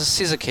Marsh. It was a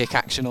scissor kick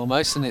action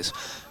almost, and it's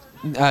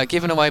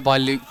given away by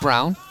Luke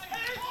Brown.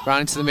 Brown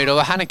into the middle.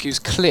 Hanuku's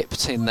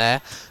clipped in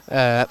there,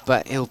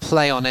 but he'll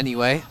play on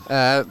anyway.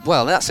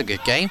 Well, that's a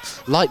good game.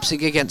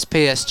 Leipzig against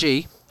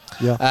PSG.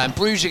 Yeah.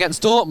 Bruges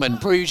against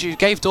Dortmund. Bruges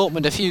gave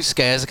Dortmund a few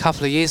scares a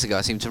couple of years ago,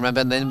 I seem to remember.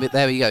 And then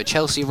there we go.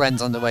 Chelsea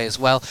Rennes underway as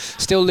well.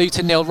 Still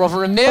Luton 0,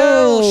 Rotherham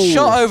 0.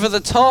 Shot over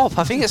the top.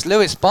 I think it's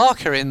Lewis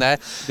Barker in there.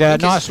 Yeah,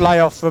 nice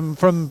layoff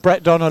from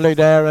Brett Donnelly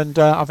there, and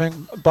I think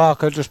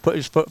Barker just put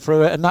his foot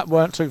through it, and that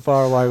weren't too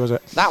far away, was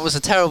it? That was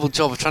a terrible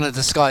job of trying to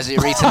disguise that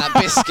you're eating that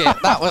biscuit.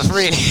 That was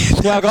really...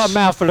 Yeah, I got a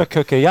mouthful of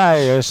cookie.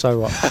 Yeah, so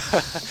what?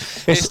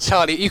 It's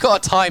Charlie. You've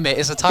got to time it.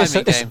 It's a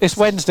timing game. It's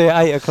Wednesday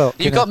at 8 o'clock.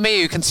 You've got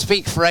me who can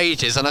speak for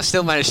ages, and I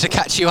still managed to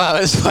catch you out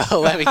as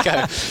well. There we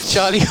go.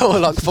 Charlie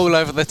Horlock ball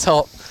over the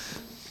top.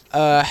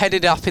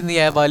 Headed up in the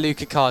air by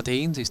Luca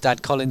Cardines, whose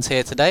dad Colin's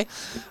here today.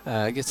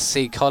 Good to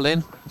see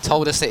Colin.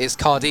 Told us that it's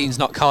Cardines,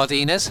 not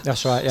Cardinas.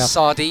 That's right, yeah.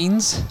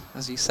 Sardines,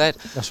 as he said.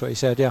 That's what he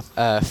said,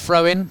 yeah.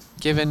 Throw-in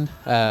given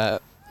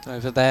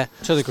over there.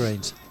 To the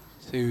Greens.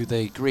 To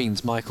the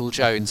Greens, Michael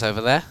Jones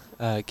over there.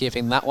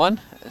 Giving that one.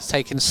 It's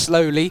taken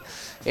slowly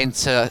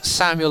into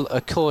Samuel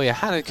Okoye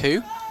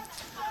Hanuku.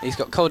 He's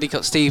got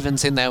Caldicott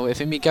Stevens in there with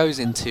him. He goes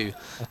into...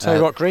 I'll tell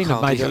you what, Green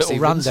have made a little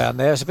run down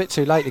there. It's a bit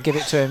too late to give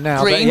it to him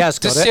now, Green, but he has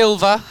got De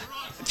Silva,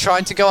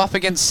 trying to go up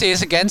against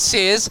Sears again.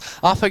 Sears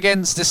up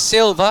against De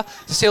Silva.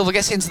 De Silva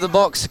gets into the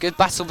box. Good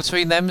battle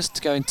between them. It's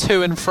going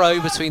to and fro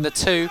between the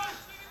two.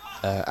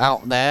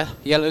 Out there.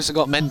 Yellows have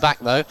got men back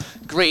though.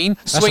 Green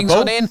swings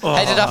on in,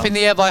 headed up in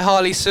the air by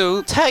Harley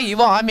Sewell. Tell you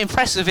what, I'm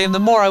impressed with him the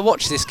more I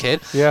watch this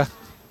kid. Yeah.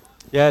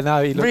 Yeah,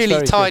 no, he looks really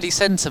very tidy good.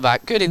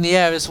 centre-back. Good in the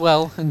air as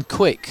well and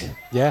quick.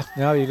 Yeah,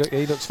 no,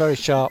 he looks very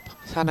sharp.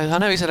 I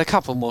know he's had a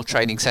couple more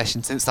training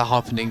sessions since the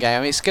Harpenden game. I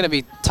mean, it's going to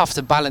be tough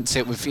to balance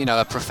it with,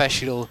 a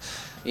professional,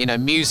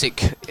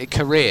 music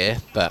career.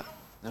 But,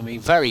 I mean,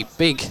 very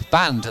big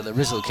band at the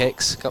Rizzle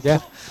Kicks. Got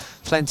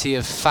plenty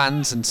of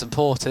fans and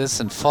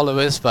supporters and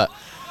followers, but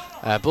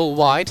ball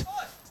wide.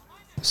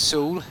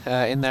 Sewell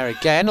in there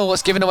again. Oh,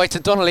 it's given away to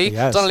Donnelly.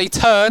 Donnelly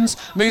turns,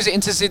 moves it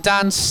into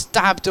Zidane,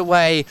 stabbed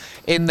away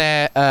in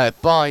there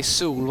by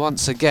Sewell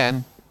once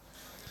again.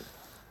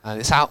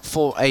 And it's out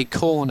for a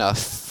corner.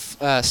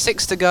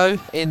 6 to go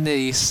in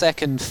the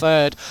second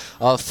third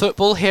of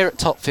football here at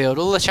Topfield.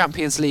 All the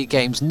Champions League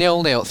games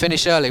 0-0.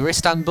 Finish early.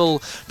 Istanbul,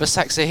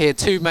 Basaksehir here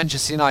 2,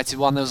 Manchester United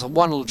 1. There was a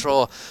 1-1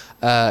 draw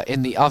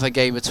in the other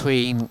game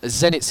between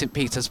Zenit St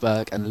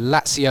Petersburg and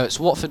Lazio. It's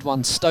Watford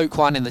 1, Stoke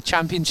 1 in the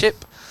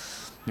Championship.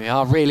 We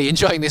are really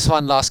enjoying this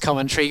one, last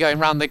commentary, going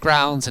round the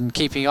grounds and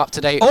keeping up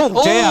to date.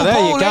 Oh dear,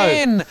 there you go.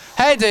 In,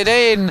 headed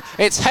in,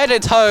 it's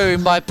headed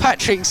home by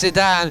Patrick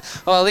Zidane.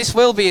 Well, this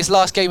will be his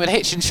last game with a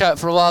Hitchin shirt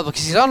for a while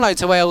because he's on loan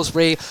to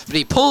Aylesbury, but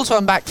he pulls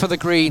one back for the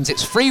Greens.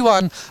 It's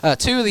 3-1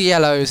 to the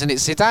Yellows, and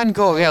it's Zidane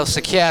Gorgel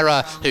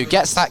Sequeira who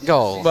gets that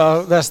goal.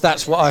 Well,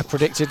 that's what I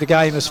predicted the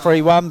game as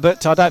 3-1,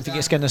 but I don't think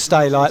it's going to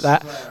stay like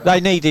that.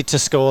 They needed to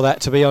score that,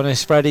 to be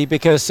honest, Freddie,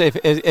 because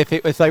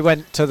if they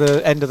went to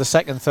the end of the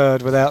second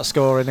third without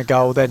scoring a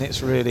goal, then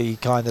it's really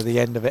kind of the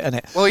end of it, isn't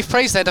it? Well, we've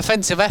praised their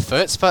defensive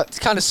efforts, but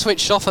kind of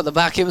switched off at the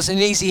back. It was an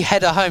easy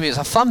header home. It was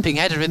a thumping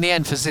header in the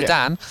end for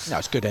Zidane. No,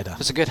 it's a good header. It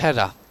was a good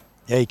header.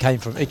 Yeah, he came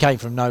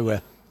from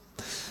nowhere.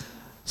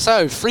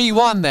 So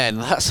 3-1 then.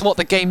 That's what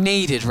the game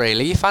needed,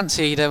 really. You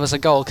fancy there was a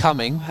goal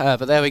coming,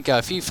 but there we go.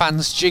 A few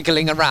fans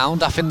jiggling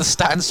around up in the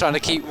stands trying to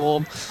keep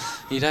warm.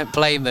 You don't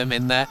blame them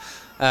in there.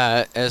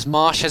 As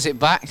Marsh has it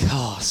back.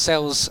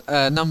 Sells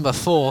number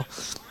 4.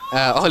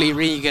 Ollie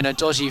Regan, a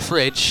dodgy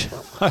fridge,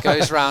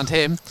 goes round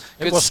him.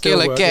 Good skill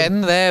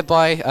again there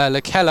by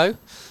Lakello.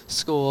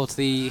 Scored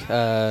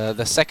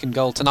the second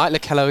goal tonight.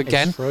 Lakello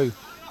again.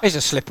 He's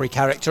a slippery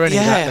character, isn't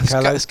he? Yeah,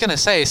 I was going to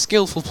say, a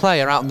skillful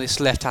player out on this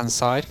left-hand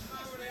side.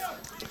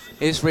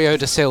 Here's Rio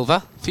de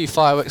Silva. A few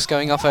fireworks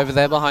going off over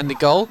there behind the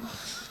goal.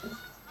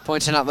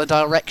 Pointing out the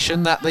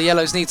direction that the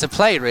Yellows need to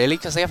play, really,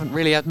 because they haven't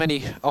really had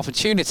many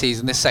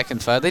opportunities in this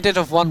second third. They did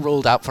have one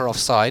ruled out for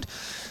offside.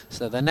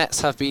 So the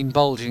nets have been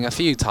bulging a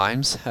few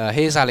times.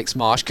 Here's Alex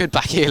Marsh, good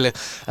back heel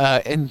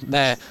in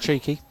there.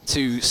 Cheeky.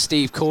 To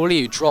Steve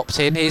Corley, who dropped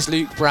in. Here's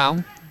Luke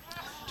Brown.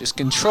 just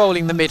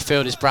controlling the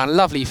midfield is Brown.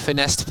 Lovely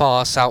finessed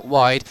pass out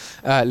wide.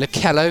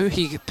 Lakello,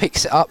 he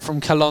picks it up from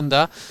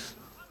Kalonda.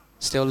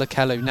 Still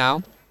Lakello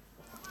now.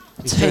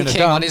 He's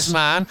taking on his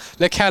man.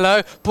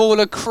 Lakello, ball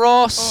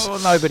across. Oh,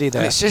 nobody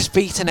there. And it's just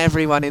beaten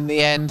everyone in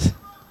the end.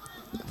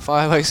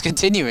 Fireworks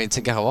continuing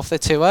to go off. They're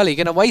too early.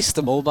 Going to waste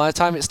them all by the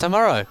time it's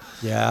tomorrow.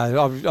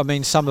 Yeah, I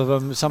mean, some of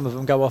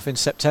them go off in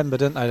September,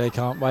 don't they? They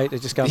can't wait. They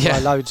just go and buy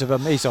loads of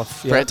them. He's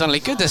off. Yeah. Brett Donnelly,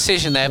 good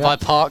decision there by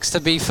Parks,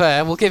 to be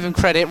fair. We'll give him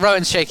credit.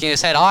 Rowan's shaking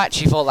his head. I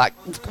actually thought that,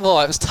 it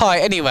was tight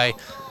anyway.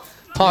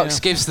 Parks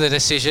gives the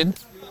decision.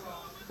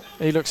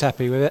 He looks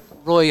happy with it.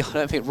 Roy, I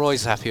don't think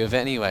Roy's happy with it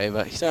anyway,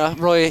 but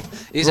Roy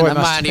isn't a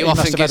man who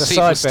often gives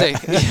people stick.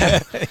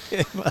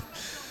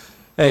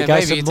 There you go,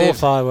 some more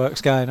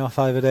fireworks going off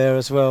over there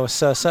as well.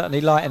 So certainly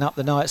lighting up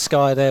the night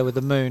sky there with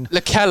the moon.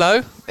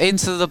 Lakello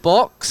into the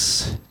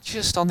box,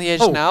 just on the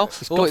edge now.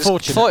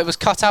 Thought it was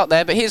cut out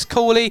there, but here's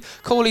Cooley.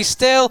 Cooley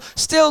still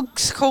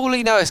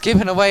Cooley. No, it's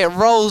given away. It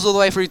rolls all the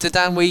way through to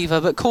Dan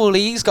Weaver, but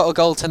Cooley, he's got a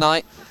goal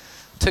tonight.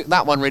 Took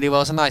that one really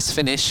well. It's a nice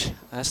finish.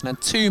 There's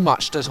not too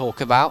much to talk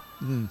about.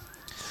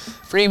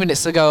 3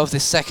 minutes to go of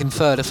this second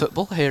third of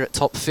football here at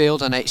Top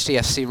Field on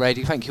HTFC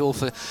Radio. Thank you all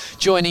for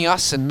joining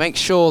us, and make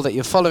sure that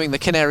you're following the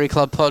Canary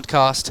Club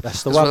podcast.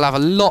 That's the one. We'll have a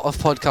lot of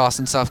podcasts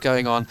and stuff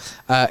going on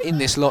in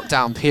this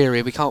lockdown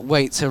period. We can't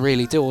wait to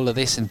really do all of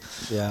this and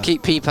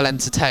keep people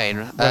entertained.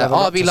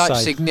 RB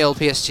Leipzig 0,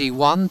 PSG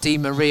 1. Di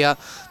Maria,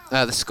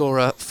 the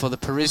scorer for the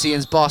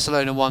Parisians.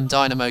 Barcelona 1,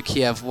 Dynamo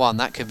Kiev 1.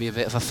 That could be a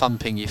bit of a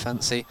thumping, you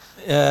fancy?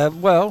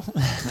 Well,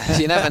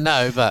 you never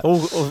know,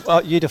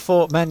 but you'd have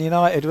thought Man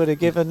United would have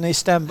given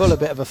Istanbul a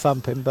bit of a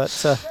thumping, but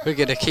we're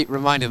going to keep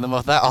reminding them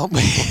of that, aren't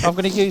we? I'm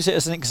going to use it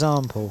as an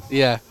example.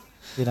 Yeah.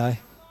 You know,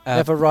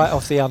 never write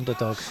off the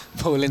underdog.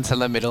 Pull into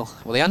the middle.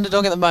 Well, the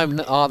underdog at the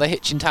moment are the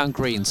Hitchin Town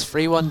Greens.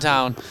 3-1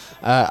 down,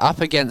 up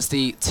against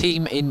the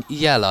team in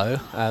yellow.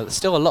 There's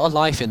still a lot of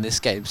life in this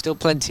game. Still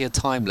plenty of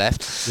time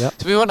left. Yep.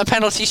 Do we want a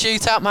penalty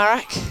shootout,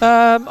 Marek?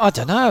 I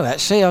don't know,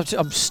 actually.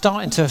 I'm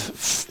starting to...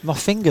 my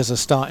fingers are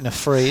starting to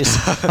freeze.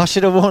 I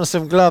should have worn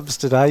some gloves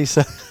today.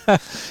 So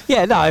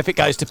yeah, no, if it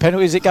goes to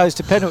penalties, it goes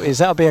to penalties.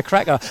 That'll be a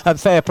cracker. And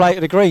fair play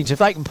to the Greens. If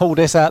they can pull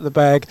this out of the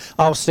bag,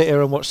 I'll sit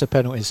here and watch the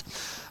penalties.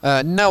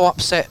 No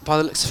upset by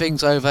the looks of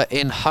things over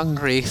in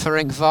Hungary.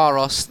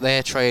 Ferencváros,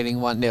 they're trailing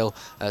 1-0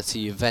 to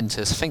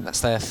Juventus. I think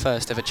that's their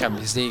first ever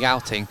Champions League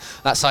outing.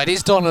 That side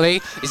is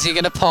Donnelly. Is he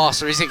going to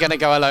pass or is he going to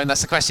go alone?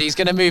 That's the question. He's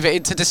going to move it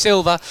into De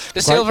Silva.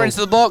 De Silva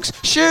into the box.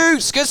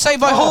 Shoots! Good save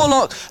by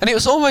Horlock. And it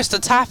was almost a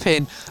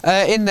tap-in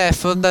in there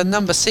from the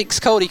number 6,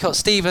 Caldecott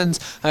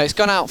Stevens. It's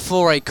gone out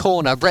for a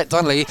corner. Brett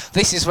Donnelly,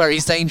 this is where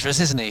he's dangerous,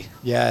 isn't he?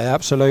 Yeah,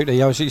 absolutely.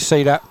 You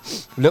see that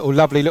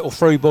lovely little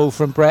through ball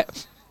from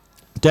Brett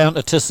down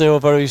to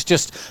Silva, who's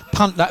just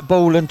pumped that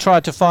ball and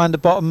tried to find the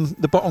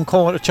bottom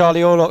corner of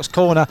Charlie Orlock's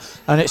corner,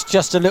 and it's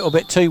just a little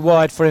bit too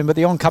wide for him. But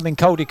the oncoming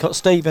Caldecott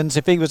Stevens,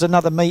 if he was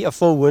another metre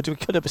forward, we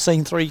could have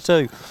seen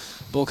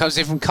 3-2. Ball comes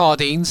in from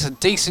Cardines, a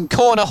decent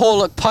corner.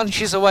 Horlock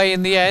punches away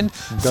in the end,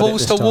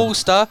 falls to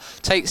Woolster,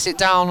 takes it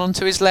down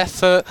onto his left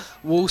foot.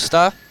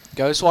 Woolster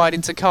goes wide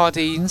into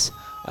Cardines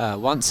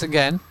once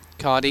again.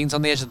 Cardines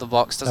on the edge of the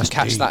box, doesn't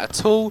catch that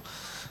at all.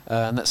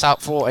 And that's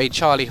out for a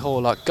Charlie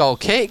Horlock goal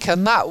kick,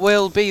 and that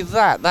will be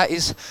that. That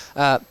is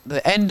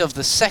the end of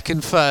the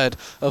second third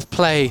of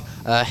play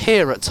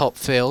here at Top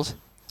Field.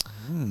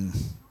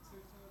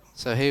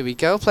 So here we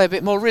go. Play a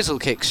bit more Rizzle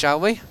kicks,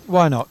 shall we?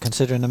 Why not,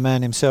 considering the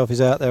man himself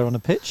is out there on the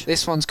pitch?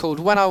 This one's called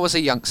When I Was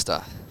a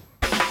Youngster.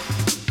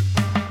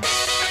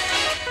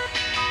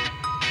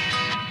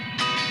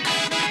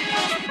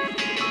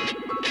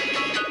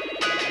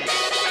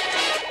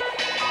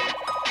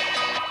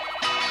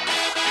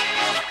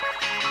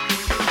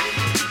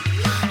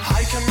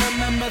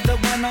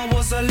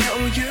 A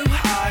little you,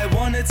 I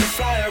wanted to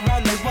fly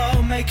around the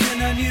world making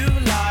a new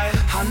life.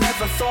 I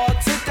never thought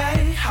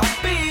today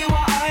I'd be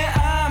what I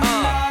am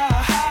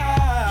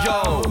now.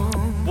 Yo,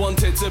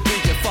 wanted to be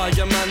a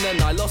fireman,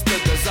 then I lost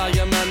the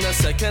desire, man. The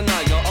second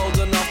I got old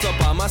enough to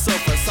buy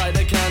myself a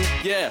cider can.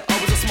 Yeah, I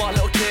was a smart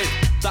little kid,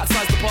 that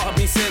side's the part of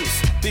me since.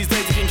 These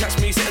days you can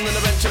catch me sitting on the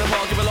bench in a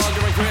park with a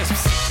lager and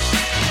crisps.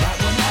 Back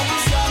when I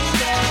was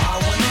younger, I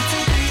wanted to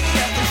be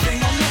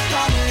everything on the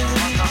planet.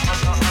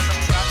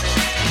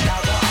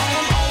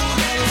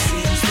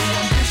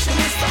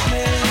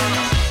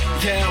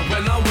 Yeah,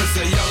 when I was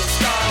a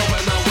youngster,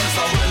 when I was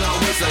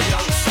a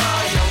youngster,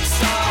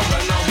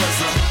 when I was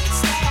a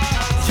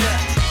yeah.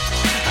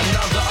 And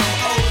now that I'm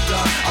older,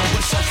 I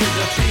wish I could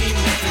have been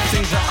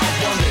everything that I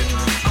wanted.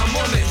 I'm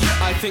on it.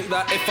 I think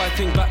that if I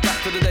think back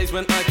to the days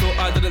when I thought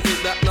I didn't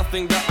think that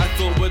nothing that I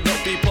thought would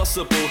not be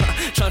possible.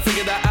 Try and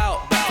figure that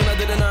out. Back when I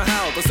didn't know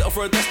how to settle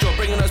for a desk job,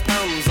 bringing those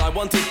pounds. I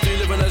wanted to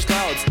live in those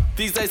clouds.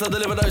 These days I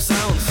deliver those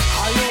sounds.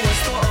 I always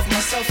thought of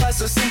myself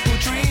as a simple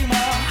dreamer.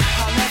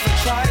 I never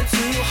tried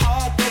too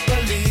hard but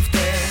believed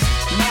it.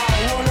 Now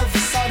all of a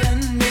sudden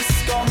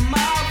it's gone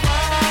my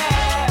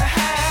way.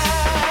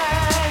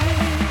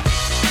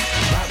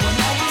 Back when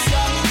I was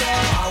younger,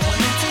 I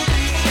wanted to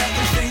be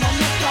everything on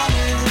the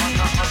planet.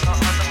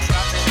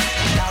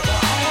 Now that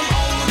I am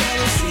older,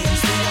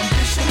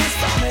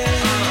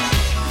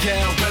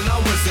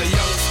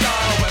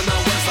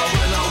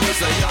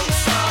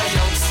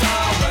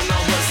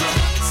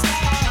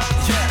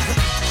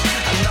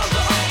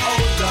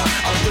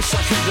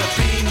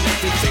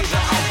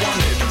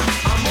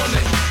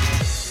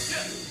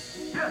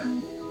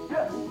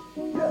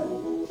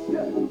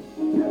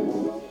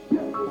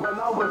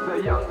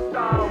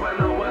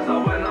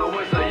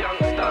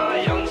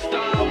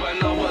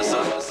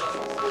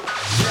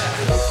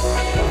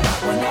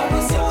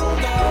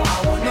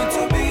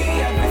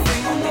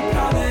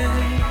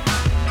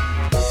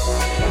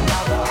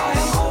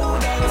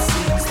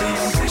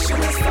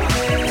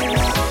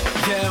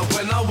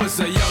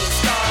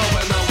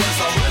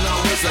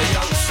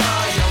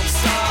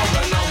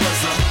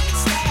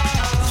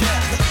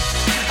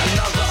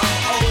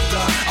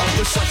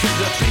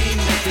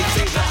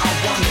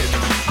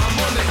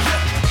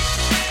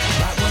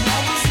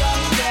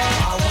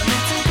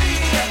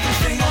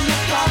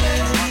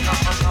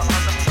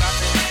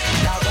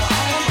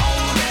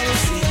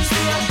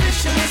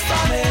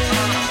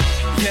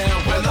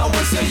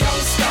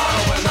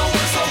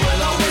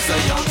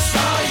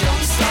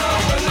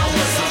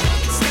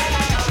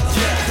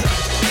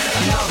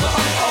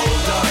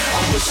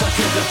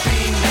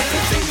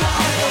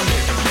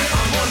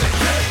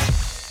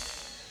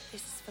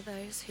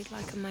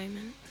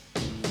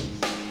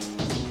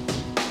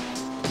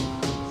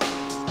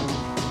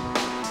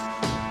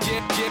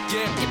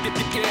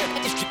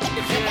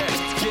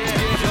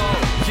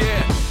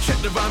 Check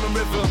the rhyme and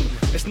rhythm,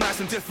 it's nice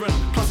and different.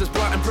 Plus it's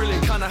bright and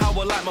brilliant, kinda how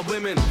I like my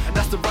women.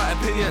 That's the right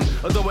opinion,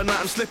 although at night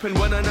I'm slipping.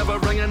 When I never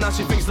ring and now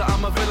she thinks that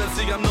I'm a villain.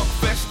 See, I'm not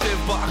festive,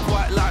 but I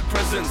quite like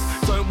presents.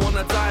 Don't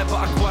wanna die, but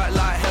I quite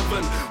like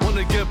heaven. Want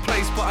a good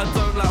place, but I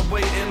don't like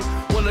waiting.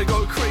 Wanna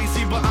go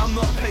crazy, but I'm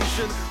not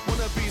patient.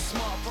 Wanna be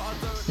smart, but I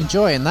don't...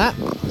 Enjoying that?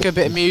 Good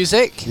bit of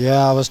music.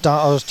 Yeah, I was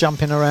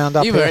jumping around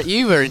up here.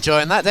 You were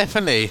enjoying that,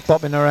 definitely.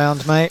 Bopping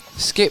around, mate.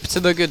 Skip to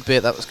the good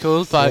bit, that was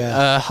called by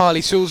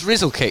Harley Sewell's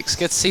Rizzle Kicks.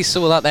 Good to see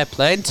Sewell out there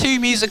playing. 2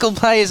 musical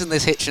players in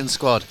this Hitchin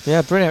squad.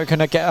 Yeah, brilliant. We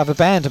can have a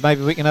band, and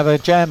maybe we can have a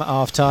jam at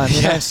half time,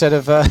 you know, instead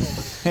of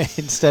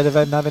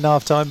having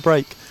half time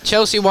break.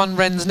 Chelsea won,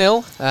 Rennes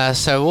 0,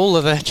 so all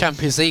of the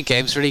Champions League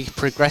games really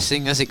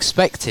progressing as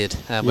expected,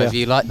 whether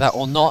you like that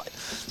or not,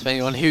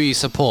 depending on who you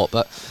support.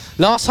 But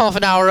last half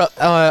an hour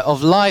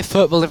of live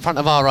football in front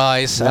of our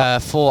eyes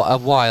for a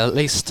while, at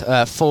least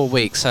 4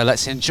 weeks, so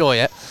let's enjoy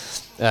it.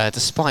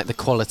 Despite the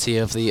quality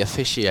of the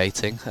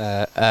officiating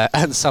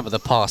and some of the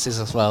passes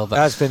as well. But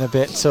that's been a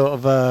bit sort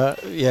of,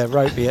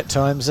 ropey at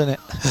times, isn't it?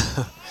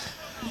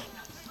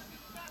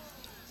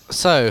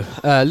 So,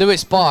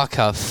 Lewis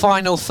Barker,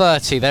 final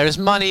 30. There is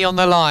money on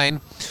the line.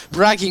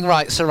 Bragging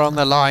rights are on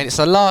the line. It's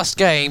the last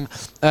game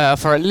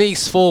for at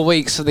least 4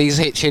 weeks for these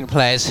Hitchin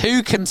players.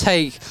 Who can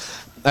take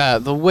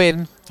the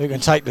win? Who can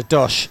take the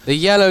dosh? The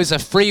Yellows are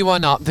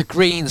 3-1 up. The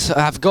Greens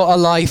have got a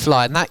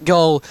lifeline. That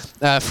goal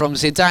from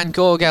Zidane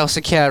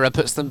Gorgel-Sequeira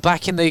puts them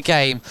back in the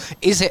game.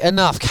 Is it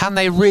enough? Can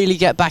they really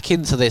get back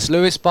into this?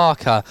 Lewis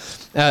Barker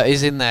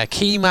is in there.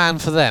 Key man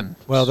for them.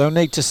 Well, they'll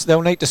need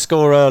to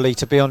score early,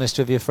 to be honest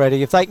with you,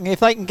 Freddie. If they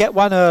can get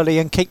one early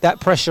and keep that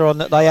pressure on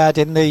that they had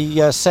in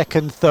the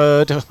second,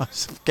 third,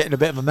 getting a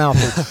bit of a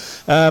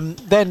mouthful,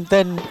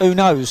 then who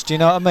knows? Do you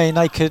know what I mean?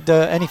 They could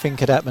anything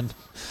could happen.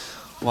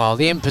 Well,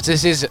 the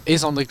impetus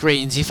is on the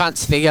Greens. You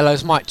fancy the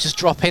Yellows might just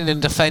drop in and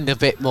defend a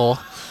bit more.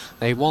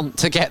 They want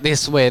to get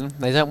this win.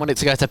 They don't want it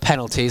to go to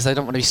penalties. They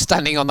don't want to be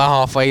standing on the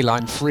halfway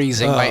line,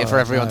 freezing, waiting for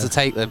everyone to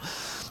take them.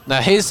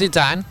 Now, here's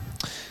Zidane.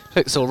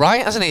 Looks all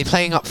right, hasn't he?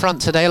 Playing up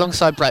front today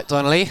alongside Brett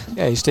Donnelly.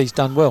 Yeah, he's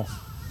done well.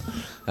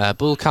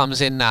 Ball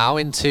comes in now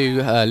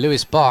into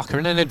Lewis Barker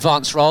in an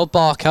advanced role.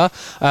 Barker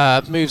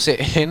moves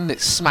it in.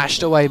 It's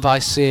smashed away by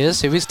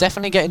Sears, who is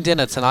definitely getting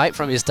dinner tonight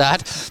from his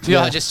dad. If you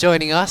are just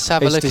joining us,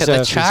 have a look at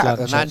the chat.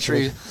 And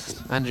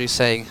Andrew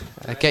saying,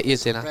 get your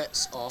dinner.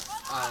 Brett's off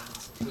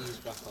and he's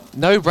back on.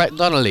 No Brett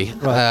Donnelly,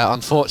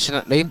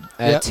 unfortunately.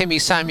 Timmy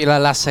Samuel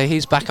Alasse,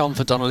 he's back on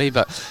for Donnelly,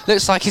 but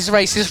looks like his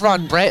race is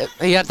run, Brett.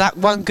 He had that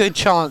one good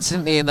chance,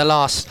 didn't he, in the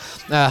last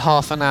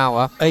half an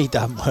hour. He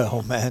done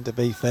well, man, to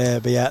be fair.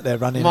 Be out there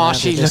running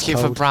Marshy around looking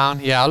for Brown.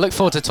 Yeah, I look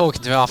forward to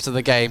talking to him after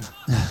the game.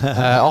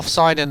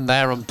 Offside in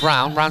there on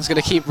Brown. Brown's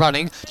going to keep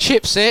running.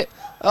 Chips it.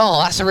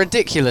 Oh, that's a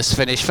ridiculous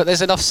finish, but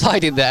there's an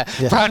offside in there.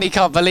 Yeah. Brownie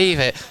can't believe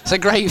it. It's a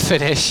great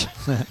finish.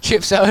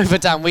 Chips it over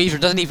Dan Weaver,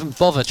 doesn't even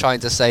bother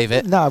trying to save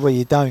it. No, well,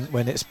 you don't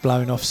when it's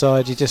blown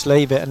offside. You just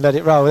leave it and let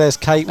it roll. There's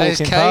Kate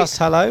walking past.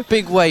 Hello.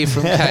 Big wave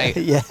from Kate.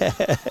 Yeah.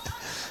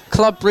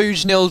 Club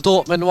Brugge 0,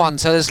 Dortmund 1.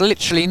 So there's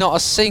literally not a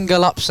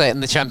single upset in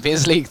the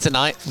Champions League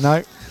tonight.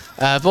 No.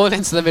 Ball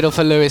into the middle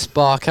for Lewis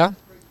Barker.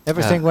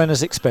 Everything went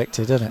as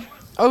expected, didn't it?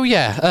 Oh,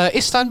 yeah.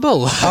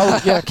 Istanbul.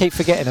 Oh, yeah, I keep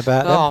forgetting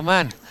about that. Oh,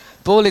 man.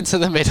 Ball into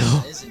the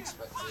middle.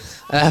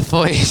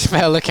 For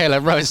Ismail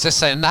Lekela. Rose just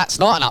saying that's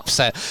not an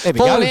upset.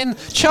 Ball in,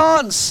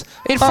 chance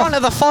in front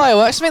of the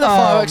fireworks. I mean, the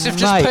fireworks have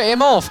just put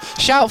him off.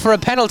 Shout for a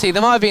penalty.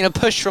 There might have been a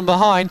push from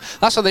behind.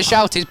 That's what the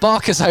shout is.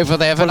 Barker's over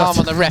there with an arm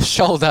on the ref's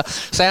shoulder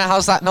saying,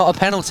 how's that not a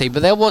penalty?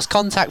 But there was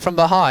contact from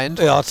behind.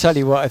 Yeah, I'll tell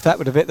you what, if that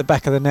would have hit the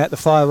back of the net, the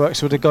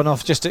fireworks would have gone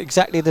off just at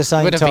exactly the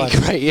same time. Would have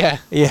been great, yeah.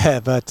 Yeah,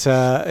 but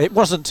it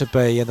wasn't to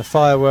be, and the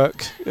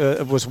firework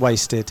was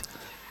wasted.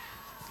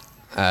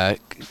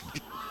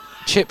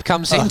 Chip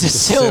comes into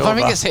Silva. I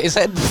think it's hit his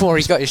head before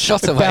he's got his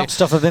shot away.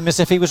 Bounced off of him as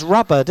if he was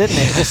rubber, didn't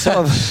it? Just sort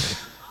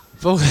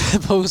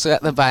of balls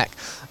at the back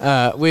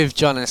with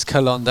Jonas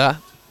Kalonda.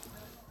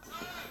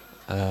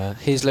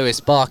 Here's Lewis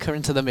Barker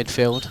into the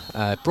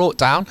midfield. Brought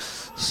down.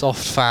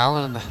 Soft foul,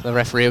 and the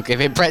referee will give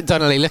it. Brett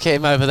Donnelly, look at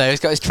him over there. He's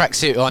got his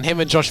tracksuit on.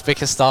 Him and Josh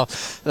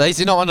Bickerstaff. They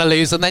do not want to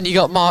lose. And then you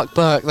got Mark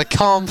Burke, the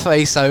calm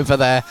face over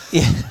there.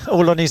 Yeah,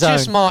 all on his own.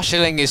 Just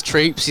marshalling his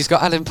troops. He's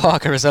got Alan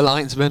Parker as a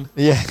linesman.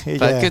 Yeah,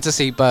 but good to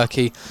see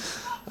Berkey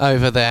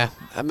over there.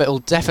 And we'll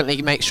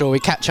definitely make sure we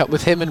catch up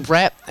with him and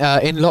Brett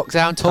in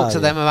lockdown. Talk to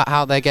them about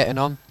how they're getting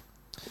on.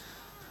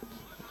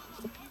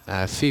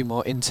 A few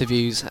more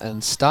interviews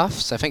and stuff.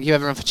 So thank you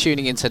everyone for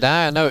tuning in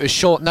today. I know it was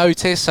short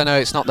notice. I know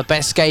it's not the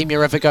best game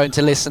you're ever going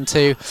to listen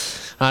to.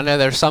 I know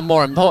there are some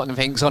more important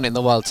things on in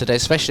the world today,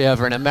 especially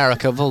over in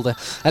America with all the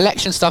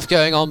election stuff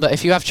going on. But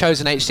if you have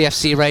chosen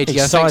HTFC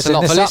Radio, thanks a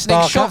lot for listening.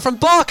 Barker. Shot from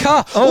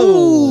Barker.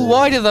 Oh,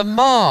 wide of the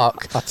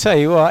mark. I tell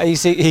you what,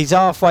 he's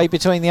halfway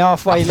between the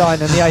halfway line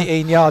and the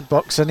 18-yard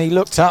box, and he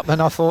looked up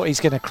and I thought he's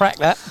going to crack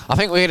that. I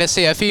think we're going to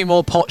see a few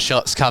more pot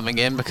shots coming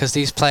in because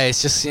these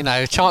players just,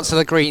 chance of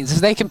the Greens. If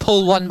they can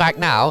pull one back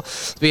now,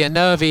 it'll be a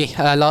nervy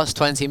last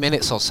 20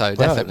 minutes or so,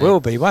 definitely. Well, it will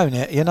be, won't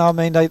it? You know, I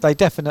mean, they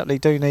definitely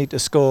do need to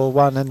score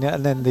one, and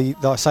then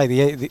like I say,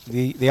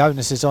 the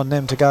onus is on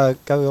them to go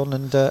on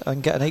and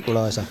get an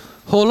equaliser.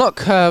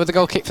 Horlock with the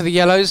goal kick for the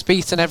Yellows,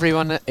 beaten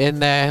everyone in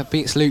there,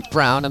 beats Luke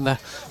Brown, and the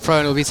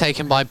throw-in will be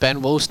taken by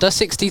Ben Wolster.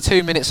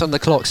 62 minutes on the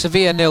clock.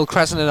 Sevilla 0,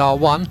 Krasnodar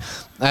 1.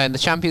 In the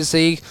Champions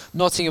League,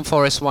 Nottingham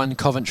Forest 1,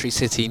 Coventry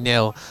City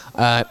 0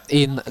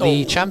 in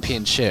the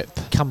Championship.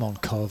 Come on,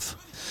 Cov.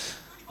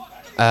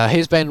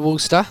 Here's Ben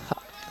Wolster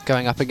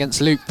going up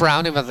against Luke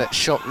Brown, who had that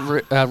shot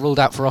ruled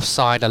out for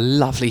offside. A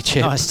lovely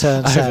chip Nice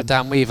turn, over Sam.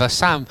 Dan Weaver.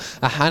 Sam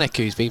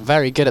Hanaku's been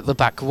very good at the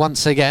back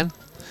once again.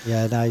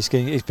 Yeah, no, he's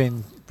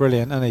been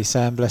brilliant, hasn't he,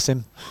 Sam? Bless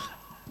him.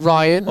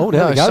 Ryan. Oh,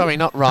 there we go. Sorry,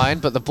 not Ryan,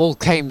 but the ball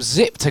came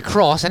zipped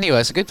across. Anyway,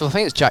 it's a good ball. I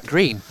think it's Jack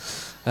Green.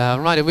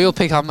 Right, we'll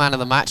pick our man of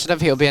the match. I don't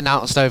think it'll be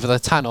announced over the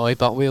tannoy,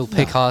 but we'll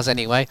pick ours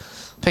anyway.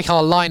 Pick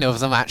our line of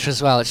the match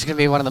as well. It's going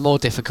to be one of the more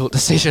difficult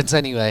decisions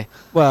anyway.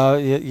 Well,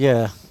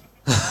 yeah.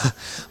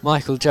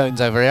 Michael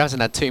Jones over here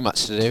hasn't had too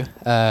much to do.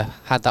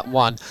 Had that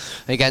one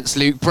against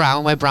Luke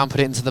Brown, where Brown put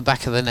it into the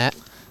back of the net.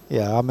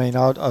 Yeah, I mean,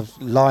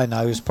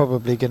 Lino is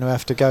probably going to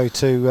have to go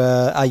to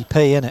AP,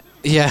 innit?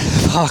 Yeah,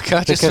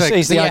 Parker. Because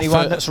he's the only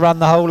one that's run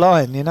the whole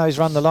line. You know, he's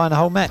run the line the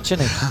whole match,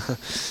 isn't he?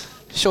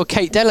 Sure,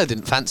 Kate Della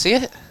didn't fancy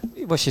it.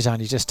 Well, she's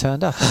only just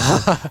turned up.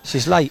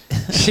 She's late.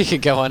 She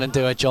could go on and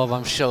do her job,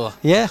 I'm sure.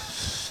 Yeah.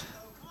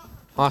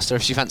 Asked her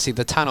if she fancied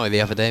the tannoy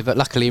the other day, but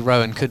luckily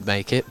Rowan could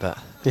make it, but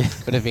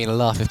would have been a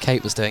laugh if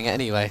Kate was doing it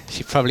anyway.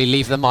 She'd probably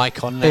leave the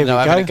mic on and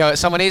having a go at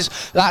someone.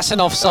 That's an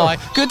offside.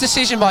 Good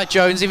decision by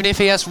Jones, even if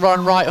he has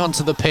run right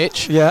onto the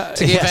pitch to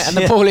give it, and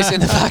the ball is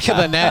in the back of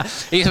the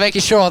net. He's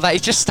making sure that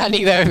he's just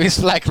standing there with his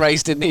flag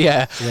raised in the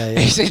air.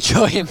 He's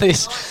enjoying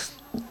this.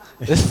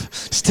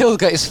 Still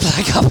got his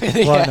flag up in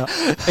the air.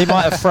 Not? He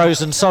might have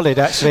frozen solid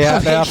actually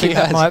out there. I think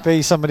that might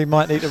be somebody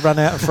might need to run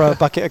out and throw a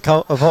bucket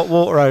of hot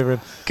water over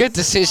him. Good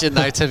decision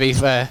though, to be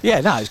fair. Yeah,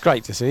 no, it's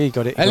great to see. He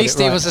got it. At least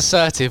he was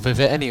assertive with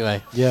it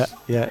anyway. Yeah.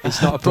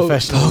 He's not a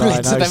professional. Ball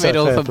into the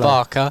middle for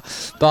Barker.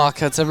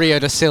 Barker to Rio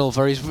da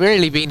Silva. He's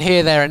really been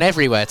here, there and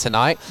everywhere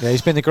tonight. Yeah,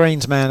 he's been the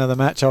Greens man of the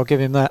match. I'll give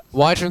him that.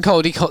 Wide from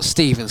Caldecott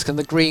Stevens. Can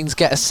the Greens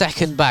get a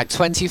second back?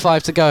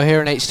 25 to go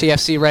here on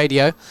HTFC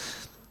Radio.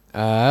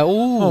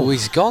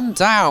 He's gone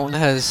down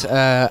as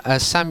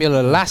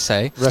Samuel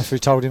Lasse. Referee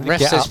told him to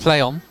Ref get says up.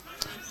 play on.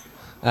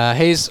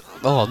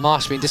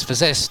 Marsh being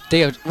dispossessed.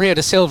 Rio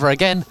da Silva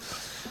again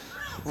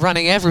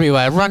running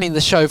everywhere, running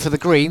the show for the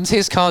Greens.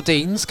 Here's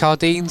Cardines.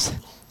 Cardines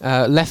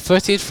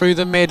left-footed through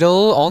the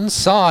middle,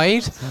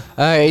 onside.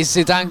 Is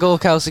Zidane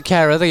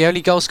Gorka-Sekera, the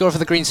only goal scorer for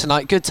the Greens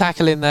tonight. Good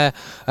tackle in there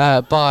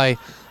by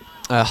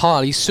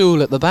Harley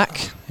Sewell at the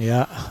back.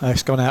 Yeah,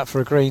 it's gone out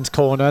for a Greens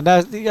corner. Now,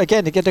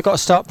 again, they've got to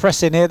start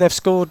pressing here. They've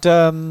scored,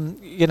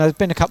 there's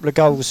been a couple of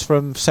goals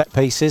from set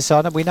pieces.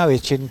 So we know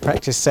Hitchin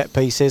practice set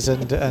pieces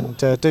and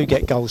do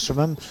get goals from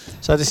them.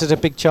 So this is a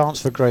big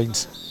chance for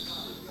Greens.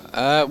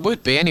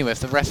 Would be anyway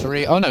if the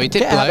referee. Oh no, he did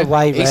Get blow. out of the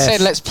way, he ref.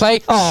 said, "Let's play."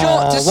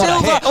 Shot to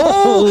Silva.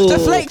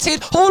 Deflected.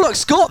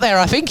 Horlock's got there.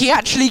 I think he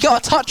actually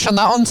got a touch on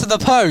that onto the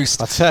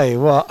post. I'll tell you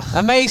what.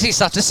 Amazing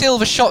stuff. The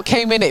Silva shot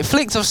came in. It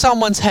flicked off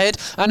someone's head,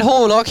 and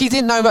Horlock, he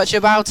didn't know much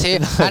about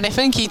it, and I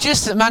think he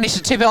just managed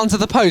to tip it onto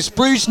the post.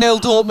 Bruges 0,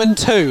 Dortmund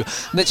 2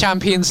 in the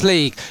Champions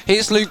League.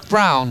 Here's Luke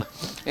Brown.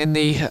 In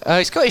the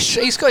he's got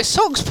his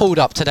socks pulled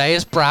up today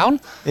as Brown.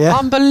 Yeah.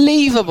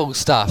 Unbelievable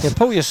stuff. Yeah,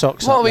 pull your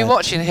socks What up are we there.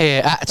 watching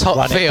here at Top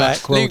Run it Field?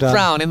 back, well Luke done.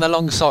 Brown in the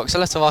long socks. I'll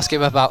have to ask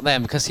him about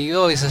them because he's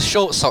always a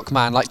short sock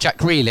man like Jack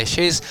Grealish.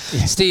 Here's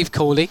Steve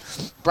Cooley.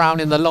 Brown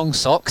in the long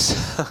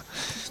socks.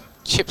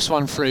 Chips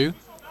one through.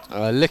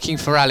 Looking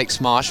for Alex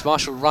Marsh.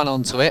 Marsh will run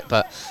onto it,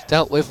 but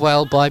dealt with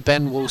well by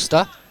Ben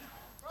Wolster.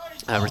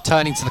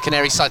 Returning to the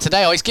Canary side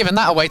today. He's given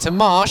that away to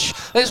Marsh.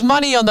 There's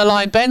money on the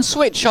line, Ben.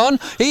 Switch on.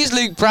 He's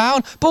Luke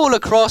Brown. Ball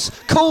across.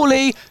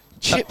 Cooley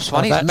chips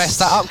one. He's messed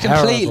that up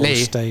completely.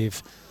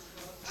 Steve.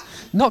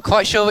 Not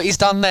quite sure what he's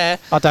done there.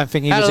 I don't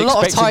think he was had a lot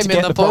of expecting time to in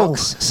get the the ball.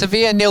 box.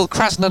 Sevilla 0,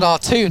 Krasnodar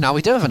 2. Now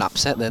we do have an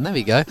upset then. There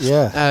we go.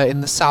 Yeah.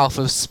 In the south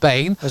of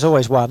Spain. There's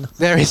always one.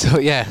 There is,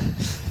 yeah.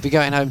 Be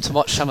going home to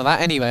watch some of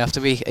that anyway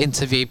after we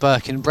interview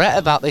Burke and Brett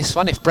about this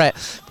one. If Brett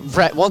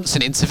wants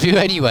an interview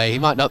anyway, he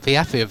might not be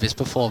happy with his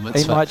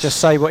performance. He might just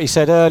say what he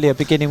said earlier,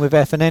 beginning with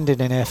F and ending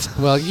in F.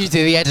 Well, you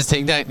do the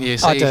editing, don't you?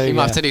 So I do, you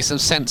might yeah. have to do some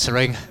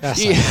censoring. That's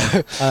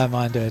okay. I don't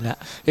mind doing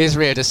that. Here's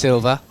Rio da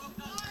Silva.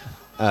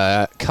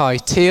 Kai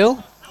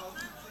Teal.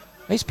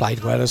 He's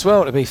played well as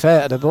well, to be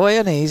fair to the boy,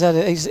 and he's had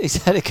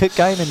a good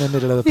game in the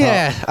middle of the park.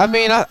 Yeah, I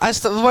mean,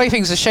 as the way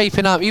things are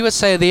shaping up, you would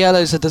say the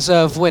Yellows are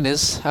deserved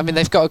winners. I mean,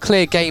 they've got a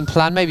clear game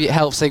plan. Maybe it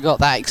helps they got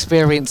that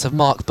experience of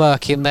Mark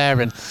Burke in there,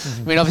 and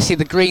I mean, obviously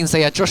the Greens,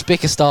 they had Josh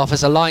Bickerstaff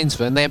as a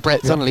linesman. They had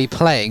Brett Donnelly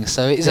playing,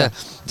 so it is a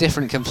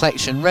different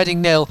complexion.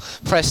 Reading 0,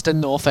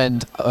 Preston North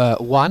End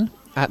 1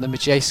 at the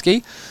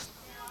Majeski.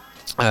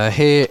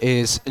 Here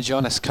is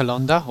Jonas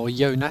Kalonda, or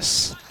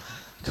Jonas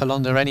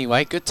Kalonda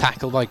anyway. Good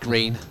tackle by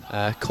Green.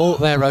 Caught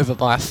there over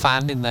by a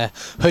fan in their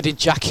hooded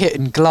jacket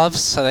and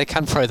gloves, so they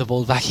can throw the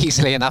ball back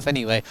easily enough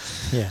anyway.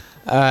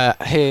 Yeah.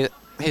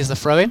 Here's the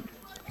throw-in.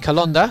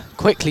 Kalonda,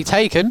 quickly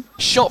taken.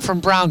 Shot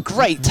from Brown.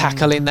 Great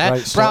tackle in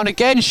there. Brown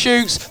again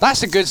shoots.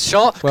 That's a good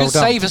shot. Well good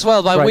done. save as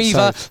well by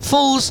Weaver. Save.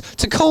 Falls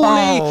to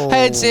Cooley.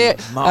 Heads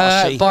it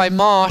by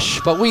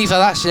Marsh. But Weaver,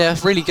 that's a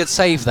really good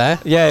save there.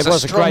 Yeah, it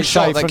was a great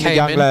shot save from the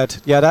young lad.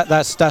 Yeah,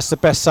 that's the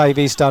best save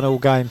he's done all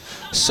game.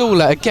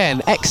 Sula,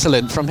 again,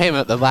 excellent from him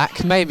at the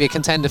back. Maybe a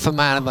contender for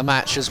man of the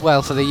match as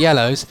well for the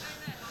Yellows.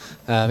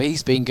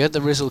 He's been good, the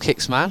Rizzle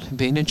Kicks man.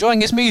 Been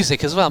enjoying his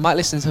music as well. Might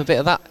listen to a bit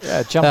of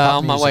that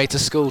on my way to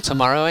school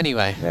tomorrow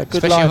anyway. Yeah, good,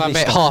 especially when I'm a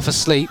bit half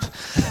asleep.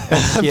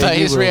 But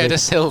here's Rio da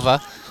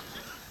Silva.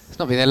 It's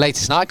not been the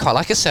latest night. I quite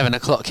like a 7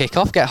 o'clock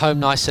kick-off. Get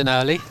home nice and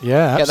early.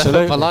 Yeah, Get absolutely.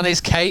 the football on.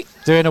 Here's Kate.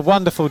 Doing a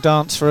wonderful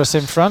dance for us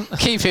in front.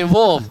 Keep him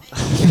warm.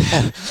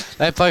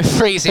 They're both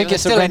freezing. I think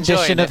it's a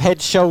rendition of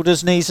head,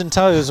 shoulders, knees and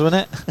toes,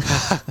 wasn't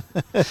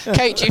it?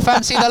 Kate, do you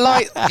fancy the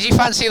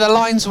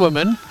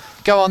lineswoman?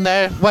 Go on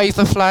there, wave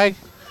the flag.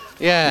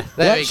 Yeah,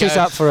 there we go. She's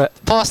up for it.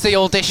 Pass the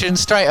audition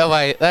straight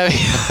away. There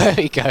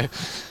we go.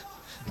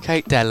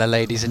 Kate Della,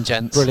 ladies and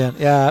gents. Brilliant.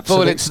 Yeah,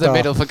 absolutely. Ball into the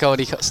middle for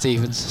Goldie Cut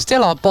Stevens.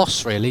 Still our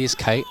boss, really, is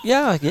Kate.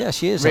 Yeah,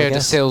 she is. Rio da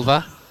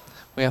Silva.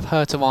 We have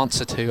her to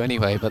answer to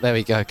anyway, but there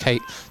we go.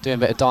 Kate doing a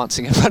bit of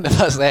dancing in front of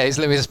us there is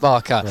Lewis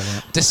Barker.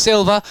 Brilliant. Da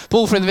Silva,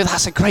 ball for in the middle.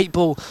 That's a great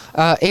ball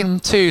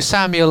into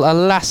Samuel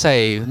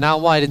Alasse. Now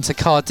wide into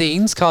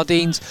Cardines.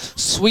 Cardines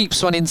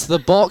sweeps one into the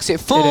box.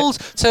 It falls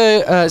to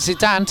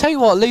Zidane. Tell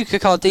you what, Luca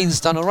Cardines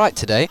done all right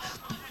today.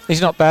 He's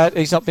not bad.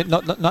 He's not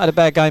had a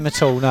bad game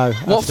at all. No.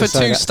 Watford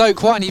 2,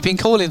 Stoke 1. You've been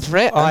calling for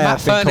it. I and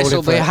have Matt been Furness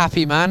will calling be for a it.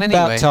 happy man anyway.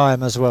 About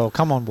time as well.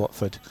 Come on,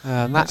 Watford.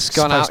 That's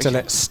gone out. Supposed to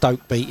let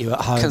Stoke beat you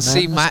at home. Can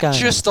see Matt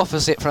just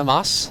opposite from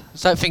us.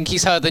 Don't think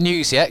he's heard the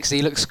news yet because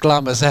he looks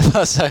glum as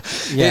ever. So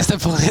here's the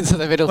ball into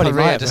the middle for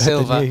Rio da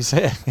Silva.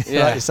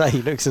 Yeah. Like you say,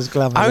 he looks as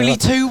glum. Only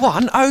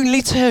 2-1.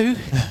 Only 2.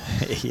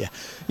 Yeah.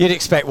 You'd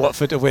expect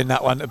Watford to win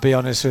that one, to be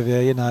honest with you,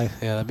 you know.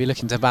 Yeah, they'll be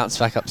looking to bounce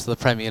back up to the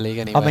Premier League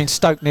anyway. I mean,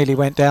 Stoke nearly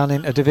went down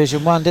into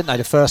Division 1, didn't they,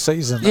 the first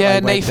season? Yeah,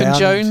 Nathan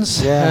Jones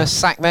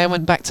sacked there,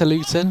 went back to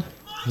Luton.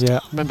 Yeah.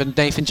 Remember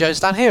Nathan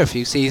Jones down here a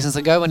few seasons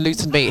ago when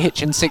Luton beat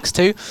Hitchin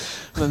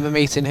 6-2. Remember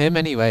meeting him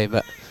anyway,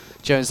 but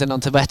Jones then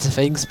on to better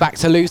things. Back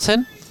to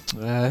Luton.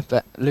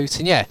 But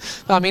Luton,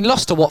 I mean,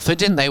 lost to Watford,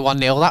 didn't they, 1-0?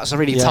 That was a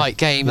really tight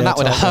game, and that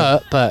would have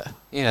hurt, but...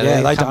 You know,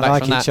 they don't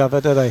like each other,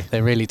 do they?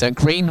 They really don't.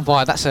 Green,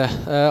 why? That's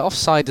a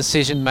offside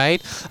decision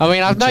made. I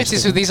mean, I've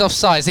noticed with these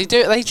offsides,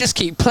 they just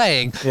keep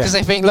playing because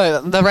they think,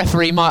 look, the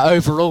referee might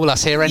overrule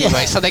us here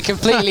anyway, so they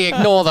completely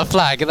ignore the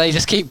flag and they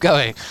just keep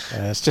going.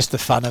 Yeah, it's just the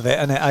fun of it,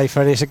 isn't it,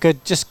 Freddie?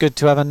 It's just good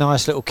to have a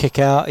nice little kick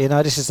out. You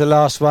know, this is the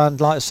last one.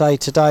 Like I say,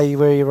 today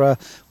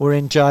we're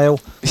in jail.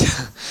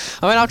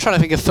 I mean, I'm trying to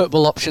think of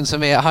football options for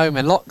me at home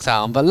in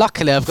lockdown, but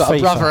luckily I've got a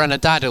brother and a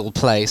dad who'll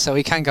play, so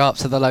we can go up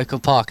to the local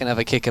park and have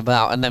a kick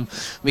about, and then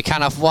we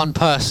can have one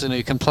person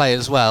who can play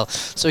as well,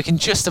 so we can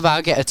just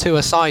about get a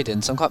 2-a-side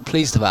in, so I'm quite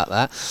pleased about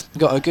that.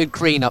 We've got a good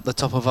green up the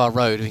top of our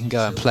road we can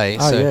go and play.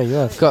 Oh, yeah, you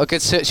have. Got a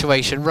good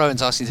situation.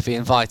 Rowan's asking to be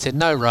invited.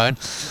 No, Rowan.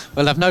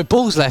 We'll have no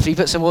balls left. He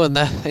puts them all in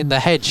the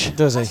hedge.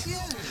 Does he?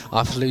 I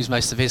have to lose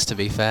most of his, to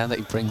be fair, that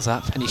he brings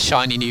up. Any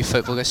shiny new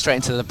football goes straight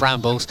into the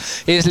brambles.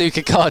 Here's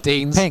Luca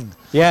Cardines. Ping.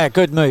 Yeah,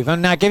 good move.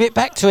 And now give it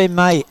back to him,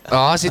 mate.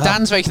 Oh,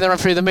 Zidane's making the run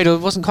through the middle.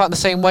 It wasn't quite the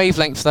same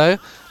wavelength, though.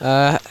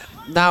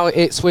 Now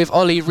it's with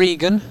Ollie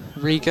Regan.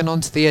 Regan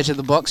onto the edge of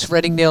the box.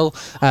 Reading nil,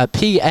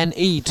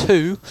 PNE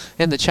 2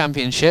 in the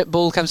Championship.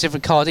 Ball comes in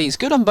from Cardines.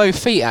 Good on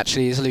both feet,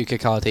 actually, is Luca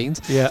Cardines.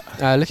 Yeah.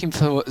 Looking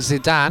for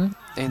Zidane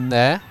in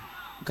there.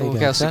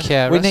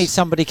 We need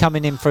somebody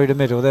coming in through the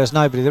middle. There's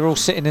nobody. They're all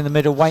sitting in the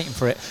middle waiting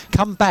for it.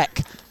 Come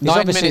back.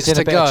 9 minutes in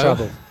to a bit of go.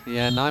 trouble.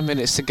 Yeah, 9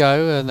 minutes to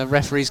go, and the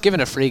referee's given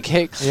a free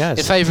kick in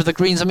favour of the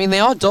Greens. I mean, they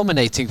are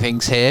dominating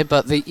things here,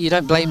 but you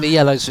don't blame the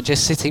Yellows for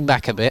just sitting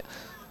back a bit.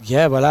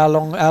 Yeah, well,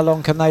 how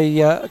long can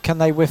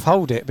they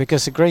withhold it?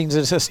 Because the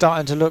Greens are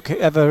starting to look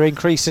ever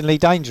increasingly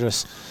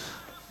dangerous.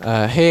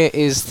 Here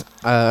is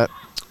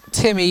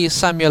Timmy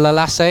Samuel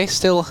Alasse,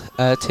 still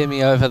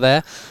Timmy over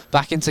there.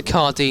 Back into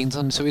Cardines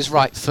onto his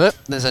right foot.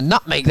 There's a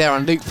nutmeg there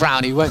on Luke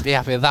Brown. He won't be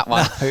happy with that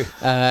one. No.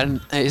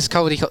 And it's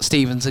Goldie Cut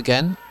Stevens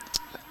again.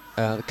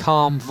 The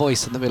calm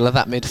voice in the middle of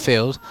that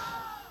midfield.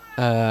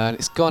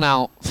 It's gone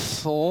out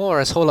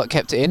for, as Horlock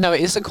kept it in. No, it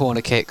is a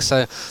corner kick.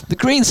 So the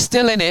Green's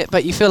still in it,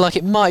 but you feel like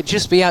it might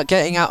just be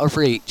getting out of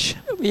reach.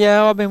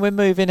 Yeah, I mean, we're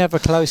moving ever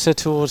closer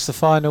towards the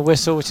final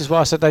whistle, which is why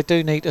I said they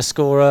do need to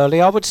score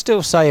early. I would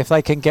still say if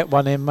they can get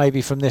one in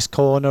maybe from this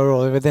corner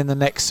or within the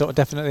next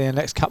definitely in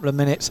the next couple of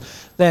minutes,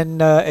 then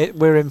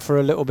we're in for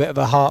a little bit of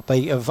a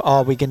heartbeat of,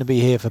 are we going to be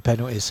here for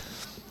penalties?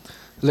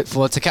 Look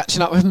forward to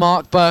catching up with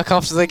Mark Burke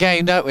after the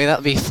game, don't we?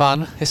 That'll be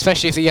fun,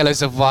 especially if the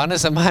Yellows have won.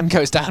 As a man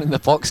goes down in the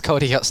box,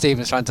 Goldie Cut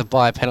Stevens trying to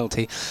buy a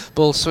penalty.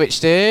 Ball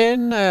switched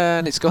in,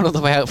 and it's gone all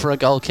the way out for a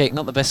goal kick.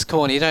 Not the best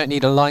corner. You don't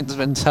need a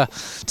linesman to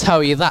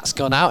tell you that's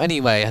gone out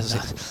anyway, as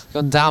it's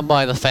gone down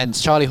by the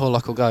fence. Charlie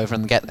Horlock will go over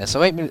and get there.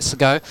 So 8 minutes to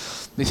go.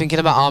 We're thinking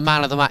about our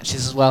man of the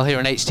matches as well here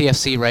on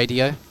HTFC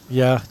Radio.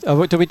 Yeah.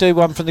 Do we do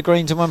one from the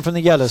greens and one from the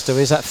yellows?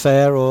 Is that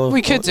fair? Or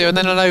we could do, and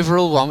then an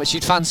overall one, which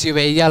you'd fancy would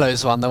be a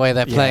yellows one, the way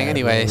they're playing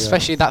anyway. Yeah.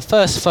 Especially that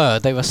first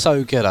third, they were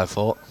so good, I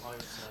thought.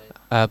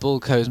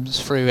 Ball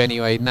comes through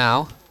anyway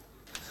now.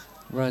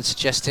 Rowan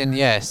suggesting,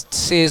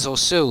 Sears or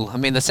Sewell. I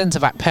mean, the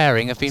centre-back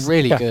pairing have been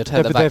really good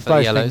at the back for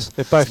the yellows.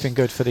 They've both been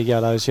good for the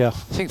yellows, yeah.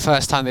 I think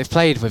first time they've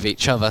played with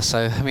each other,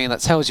 so I mean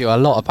that tells you a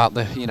lot about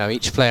the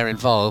each player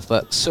involved.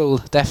 But Sewell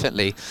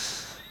definitely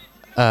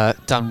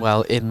done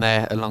well in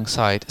there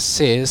alongside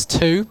Sears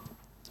too.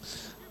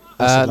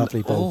 That's a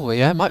lovely ball. Oh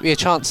yeah, might be a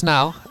chance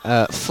now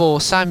for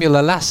Samuel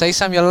Alasse.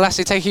 Samuel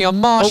Alasse taking on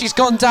Marsh. He's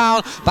gone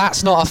down.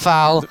 That's not a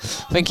foul.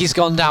 I think he's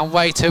gone down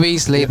way too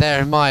easily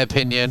there, in my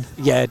opinion.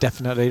 Yeah,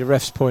 definitely. The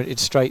ref's pointed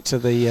straight to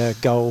the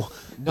goal.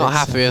 Not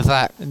happy with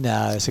that.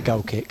 No, it's a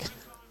goal kick.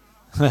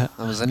 That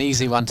was an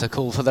easy one to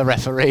call for the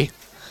referee.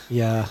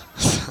 Yeah.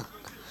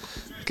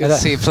 Good to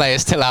see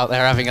players still out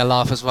there having a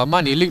laugh as well.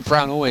 Mind you, Luke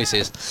Brown always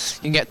is.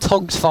 You can get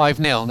togged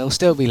 5-0 and they'll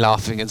still be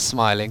laughing and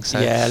smiling.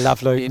 So yeah,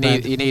 love Luke. You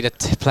need a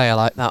player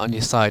like that on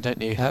your side, don't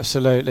you?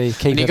 Absolutely.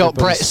 And you got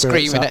Brett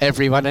screaming at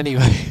everyone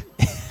anyway.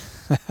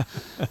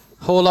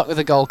 Horlock with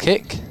a goal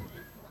kick.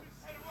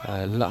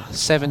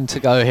 7 to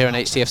go here on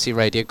HTFC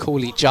Radio.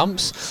 Cooley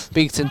jumps,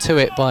 beaten to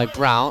it by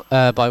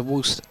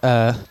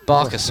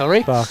Barker.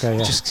 Sorry, Barker.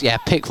 Yeah. Just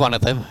pick one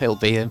of them. It'll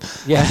be him.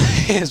 Yeah,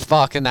 it's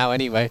Barker now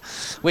anyway.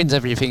 Wins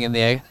everything in the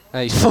air.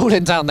 He's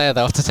fallen down there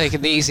though after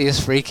taking the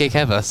easiest free kick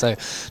ever. So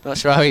not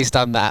sure how he's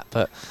done that,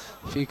 but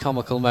a few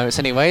comical moments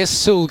anyway. As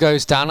Sewell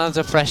goes down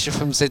under pressure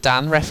from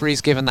Zidane,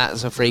 referee's given that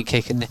as a free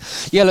kick, and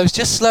Yellow's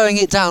just slowing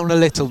it down a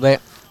little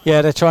bit.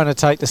 Yeah, they're trying to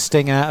take the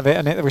sting out of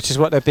it, which is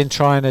what they've been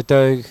trying to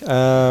do.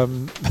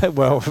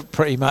 Well,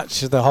 pretty much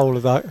the whole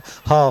of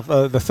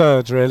the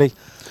thirds, really.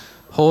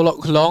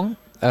 Horlock long,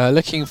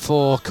 looking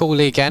for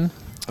Cooley again,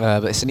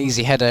 but it's an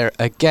easy header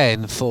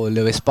again for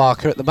Lewis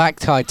Barker at the back.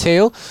 Ty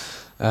Teal.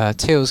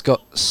 Teal's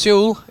got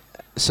Sewell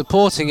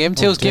supporting him.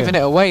 Teal's giving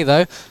it away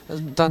though.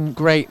 Hasn't done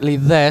greatly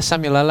there.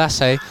 Samuel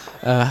Alasse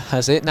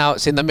has it. Now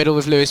it's in the middle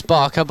with Lewis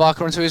Barker.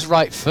 Barker onto his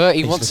right foot.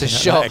 He wants a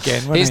shot.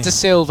 Here's De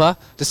Silva.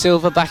 De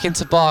Silva back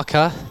into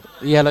Barker.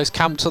 The Yellows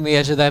camped on the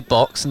edge of their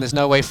box and there's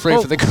no way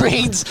through for the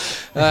Greens.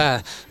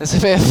 There's a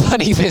bit of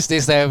funny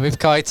business there with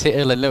Kai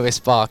Tittle and Lewis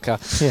Barker.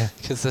 Yeah.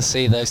 Because to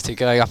see those two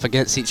going up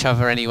against each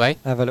other anyway.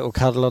 Have a little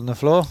cuddle on the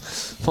floor.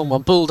 Former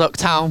Bulldog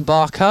Town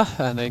Barker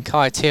and then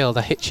Kai Tittle,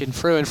 the Hitchin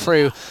through and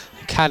through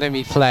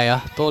academy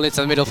player. Ball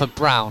into the middle for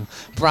Brown.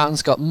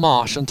 Brown's got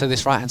Marsh onto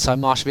this right hand side.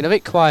 Marsh has been a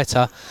bit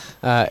quieter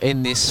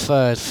in this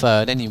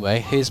third anyway.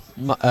 Here's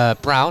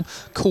Brown.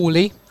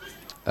 Cooley.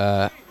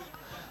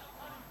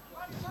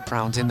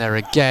 Brown's in there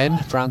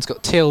again. Brown's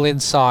got Till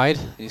inside.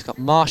 He's got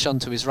Marsh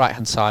onto his right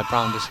hand side.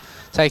 Brown just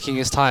taking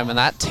his time on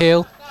that.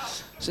 Till.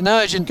 It's an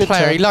urgent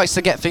player. He likes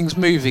to get things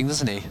moving,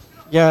 doesn't he?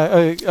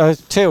 Yeah,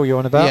 Till you're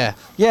on about? Yeah.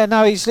 Yeah,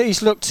 no,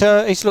 he's looked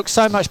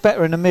so much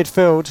better in the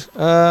midfield.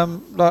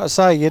 Like I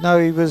say, he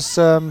was.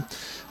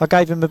 I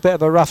gave him a bit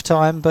of a rough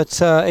time, but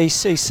he's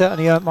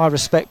certainly earned my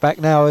respect back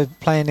now.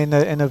 Playing in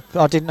a.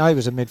 I didn't know he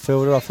was a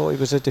midfielder. I thought he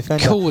was a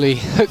defender. Cooley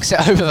hooks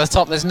it over the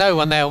top. There's no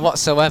one there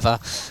whatsoever.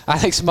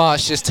 Alex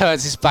Marsh just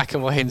turns his back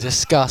away in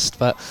disgust.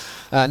 But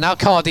now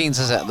Cardines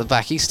is at the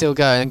back. He's still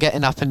going and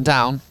getting up and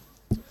down.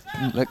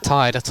 Didn't look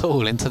tired at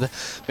all. Into the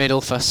middle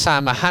for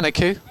Sam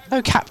Mahanaku.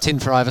 No captain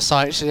for either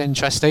side, which is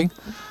interesting.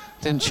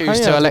 Didn't choose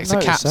to elect a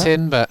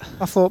captain, but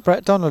I thought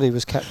Brett Donnelly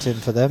was captain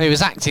for them. He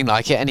was acting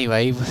like it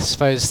anyway. I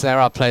suppose there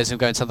are players who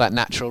go into that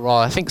natural role.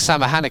 I think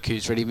Sam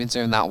Mahanaku's really been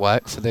doing that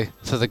work for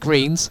the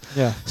Greens.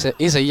 Yeah. So it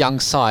is a young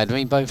side. I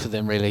mean, both of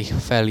them really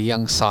fairly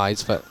young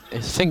sides, but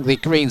I think the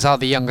Greens are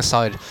the younger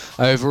side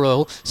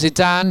overall.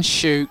 Zidane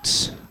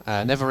shoots.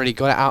 Never really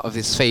got it out of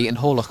his feet, and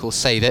Horlock will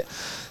save it.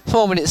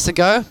 4 minutes to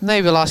go.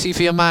 Maybe we'll ask you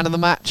for your man of the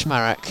match,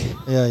 Marek.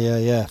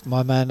 Yeah.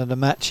 My man of the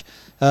match.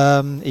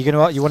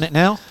 You want it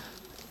now?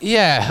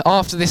 Yeah,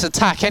 after this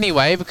attack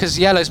anyway, because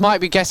Yellows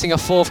might be getting a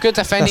fourth. Good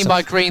defending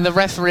by Green. The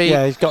referee.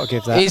 Yeah, he's got to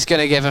give that. He's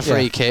going to give a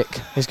free kick.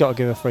 He's got to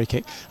give a free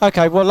kick.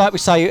 Okay, well, like we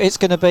say, it's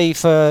going to be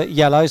for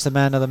Yellows, the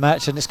man of the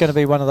match, and it's going to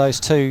be one of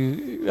those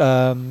two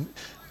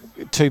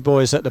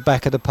boys at the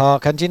back of the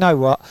park. And you know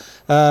what?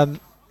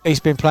 He's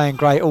been playing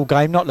great all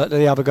game. Not that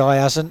the other guy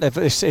hasn't.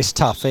 It's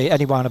tough.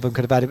 Any one of them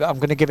could have had it. But I'm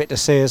going to give it to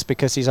Sears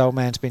because his old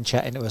man's been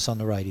chatting to us on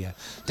the radio.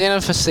 Dinner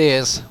for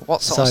Sears.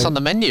 What's on the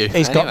menu?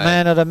 He's got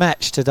man of the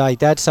match today,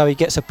 Dad, so he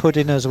gets a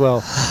pudding as well.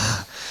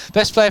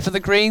 Best player for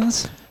the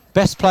Greens?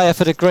 Best player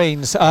for the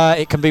Greens.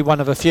 It can be one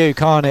of a few,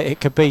 can't it?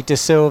 It could be De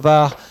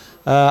Silva.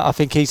 I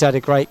think he's had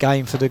a great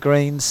game for the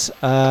Greens.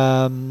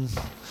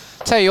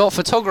 Tell you what,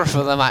 photographer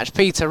of the match,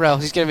 Peter Rell,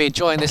 he's going to be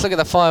enjoying this. Look at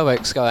the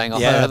fireworks going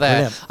off over there.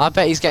 Brilliant. I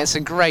bet he's getting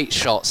some great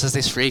shots as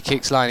this free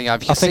kick's lining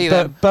up. You can I think see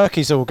them.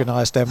 Berkey's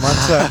organised them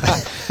ones.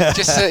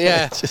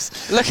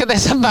 Look at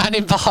there's a man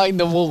in behind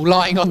the wall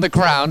lying on the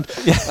ground.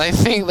 Yeah. They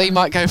think they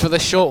might go for the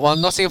short one.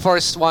 Nottingham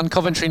Forest 1,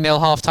 Coventry 0,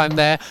 half time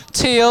there.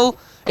 Teal,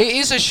 it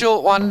is a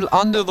short one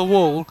under the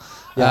wall.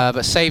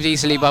 but saved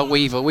easily by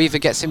Weaver. Weaver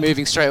gets it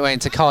moving straight away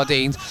into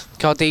Cardines.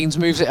 Cardines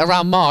moves it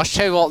around Marsh.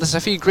 Tell you what, there's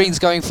a few greens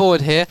going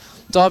forward here.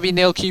 Derby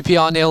 0,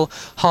 QPR 0,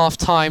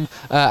 half-time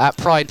at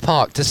Pride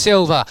Park. De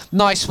Silva,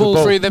 nice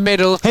ball through the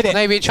middle.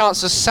 Maybe a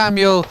chance for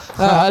Samuel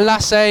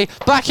Alasse.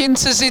 Back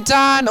into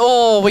Zidane.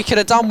 Oh, we could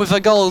have done with a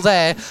goal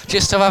there,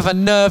 just to have a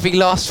nervy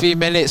last few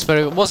minutes, but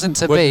it wasn't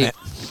to be.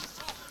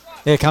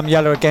 Here come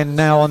Yellow again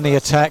now on the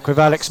attack with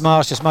Alex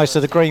Marsh, as most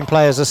of the green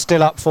players are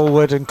still up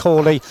forward, and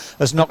Corley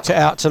has knocked it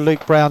out to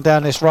Luke Brown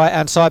down this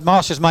right-hand side.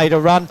 Marsh has made a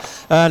run.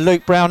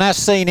 Luke Brown has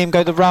seen him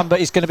go the run, but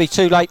he's going to be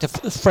too late to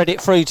thread it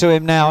through to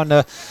him now, and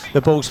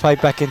the ball's played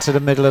back into the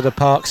middle of the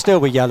park. Still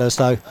with Yellows,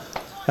 though.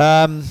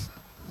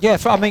 Yeah,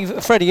 I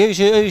mean, Freddie,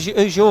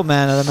 who's your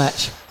man of the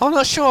match? I'm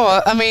not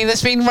sure. I mean,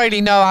 there's been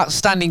really no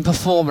outstanding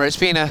performer. It's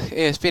been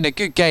a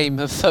good game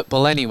of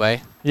football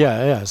anyway.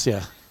 Yeah, it has,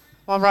 yeah.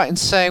 I'm right in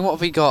saying, what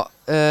have we got?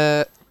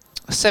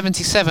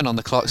 77 on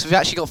the clock, so we've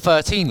actually got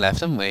 13 left,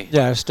 haven't we?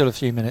 Yeah, there's still a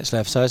few minutes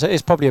left, so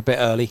it's probably a bit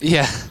early.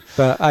 Yeah.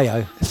 But,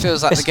 ayo. It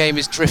feels like the game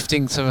is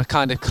drifting to a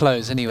kind of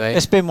close anyway.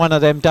 It's been one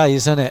of them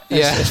days, isn't it?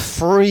 Yeah. It's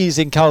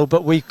freezing cold,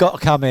 but we've got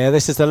to come here.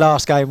 This is the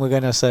last game we're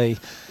going to see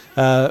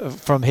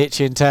from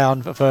Hitchin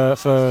Town for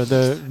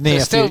the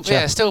near future.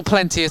 Yeah, still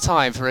plenty of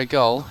time for a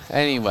goal.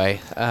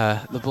 Anyway,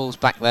 the ball's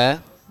back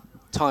there.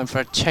 Time for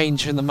a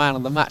change in the man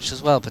of the match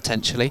as well,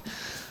 potentially.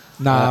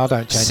 No, I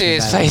don't change.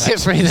 Sears plays it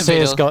through the middle.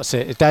 Sears got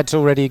it. Dad's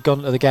already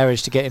gone to the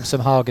garage to get him some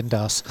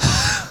Haagen-Dazs.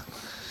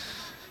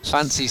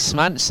 Fancy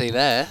smancy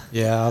there.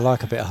 Yeah, I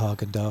like a bit of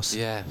Haagen-Dazs.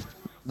 Yeah,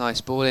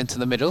 nice ball into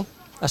the middle.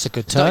 That's a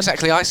good It's turn. not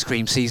exactly ice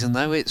cream season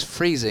though, it's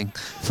freezing.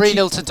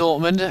 3-0 to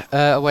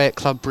Dortmund, away at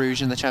Club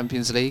Brugge in the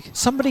Champions League.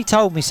 Somebody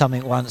told me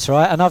something once,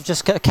 right, and I've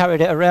just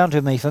carried it around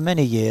with me for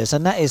many years,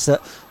 and that is that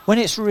when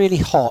it's really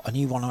hot and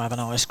you want to have an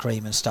ice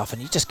cream and stuff,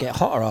 and you just get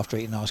hotter after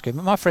eating ice cream,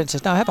 but my friend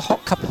says, no, have a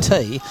hot cup of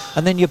tea,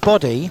 and then your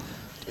body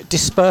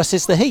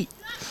disperses the heat.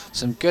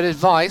 Some good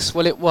advice.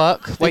 Will it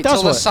work? Wait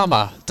till the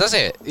summer. Does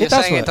it? You're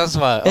saying it does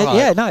work? Right.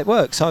 Yeah, no, it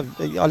works. I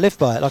live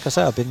by it. Like I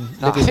say, I've been living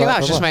by it. I think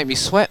that just make me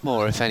sweat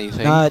more, if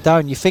anything. No, it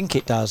don't. You think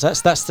it does.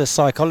 That's the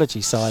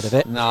psychology side of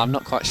it. No, I'm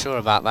not quite sure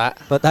about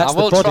that. But that's I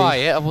will the body. try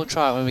it. I will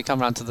try it when we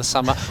come round to the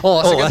summer.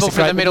 Oh, that's a good ball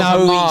through the middle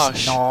for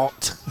Marsh. No,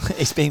 he's not.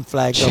 It's been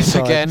flagged Chip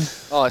offside. again.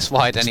 Oh, it's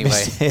wide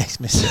anyway. He's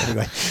missed it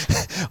anyway.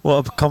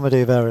 What a comedy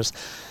of errors.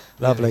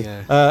 Lovely.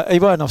 Yeah. He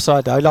weren't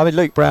offside though. I mean,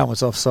 Luke Brown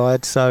was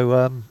offside,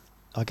 so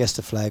I guess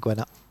the flag went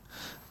up.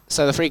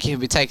 So the free kick will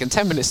be taken.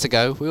 10 minutes to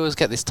go. We always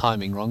get this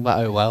timing wrong, but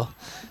oh well.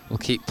 We'll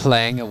keep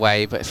playing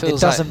away, but it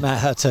feels like... It doesn't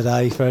matter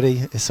today,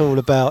 Freddie. It's all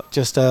about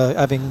just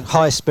having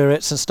high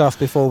spirits and stuff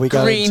before we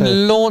go into...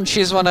 Green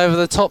launches one over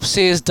the top.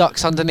 Sears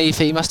ducks underneath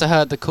it. He must have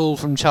heard the call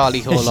from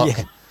Charlie Horlock.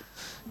 Yeah.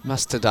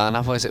 Must have done.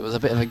 Otherwise it was a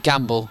bit of a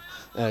gamble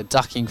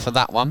ducking for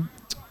that one.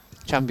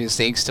 Champions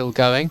League still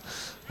going.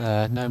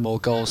 No more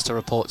goals to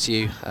report to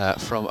you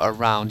from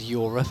around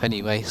Europe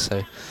anyway,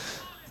 so...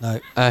 No.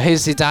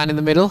 Here's Zidane in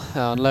the middle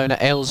on loan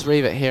at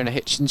Aylesbury, but here in a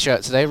Hitchin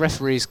shirt today.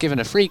 Referee's given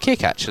a free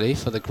kick actually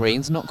for the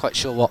Greens, not quite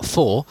sure what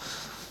for,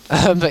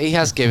 but he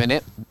has given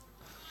it.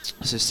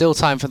 So still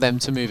time for them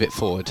to move it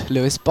forward.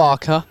 Lewis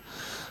Barker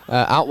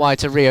out wide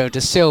to Rio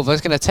de Silva.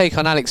 He's going to take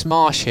on Alex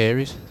Marsh here.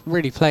 He's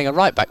really playing a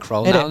right back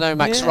role now. No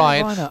Max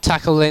Ryan.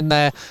 Tackle in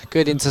there.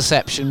 Good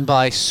interception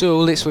by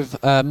Sewell. It's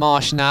with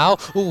Marsh now.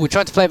 Ooh, we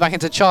tried to play it back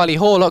into Charlie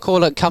Horlock.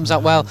 Horlock comes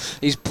out well.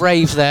 He's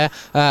brave there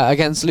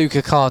against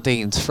Luca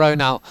Cardines. Thrown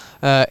out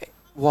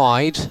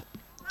wide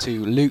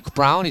to Luke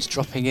Brown. He's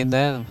dropping in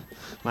there.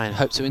 Man,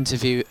 hope to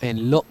interview in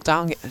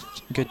lockdown. Get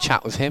a good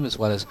chat with him as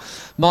well as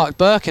Mark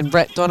Burke and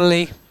Brett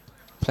Donnelly.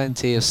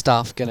 Plenty of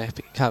stuff going to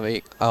be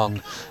coming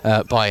on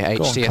by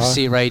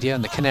HTFC Radio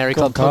and the Canary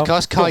Club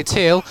podcast. Kai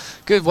Teal,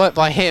 good work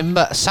by him,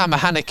 but Sam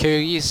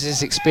Hanaku uses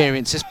his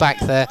experiences back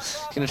there.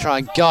 Going to try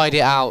and guide it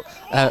out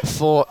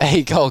for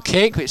a goal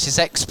kick, which is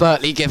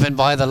expertly given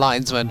by the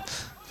linesman.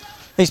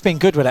 He's been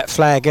good with that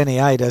flag, hasn't he,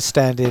 Ada,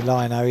 standing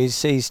lino.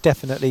 He's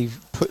definitely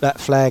put that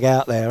flag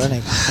out there,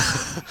 hasn't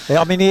he?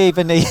 I mean, he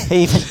even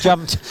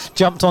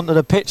jumped onto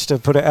the pitch to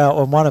put it out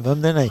on one of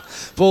them, didn't he?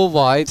 Ball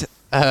wide.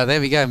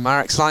 There we go,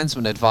 Marek's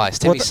linesman advice.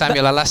 Timmy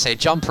Samuel Alasse,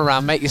 jump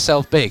around, make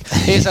yourself big.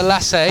 Here's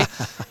Alasse.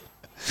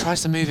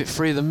 Tries to move it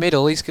through the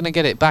middle. He's going to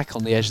get it back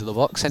on the edge of the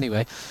box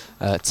anyway.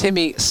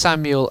 Timmy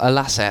Samuel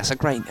Alasse. That's a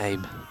great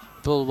name.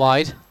 Ball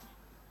wide.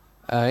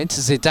 Into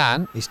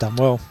Zidane. He's done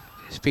well.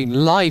 It's been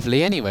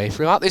lively anyway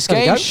throughout this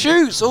game.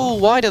 Shoots all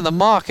wide of the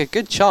mark. A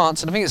good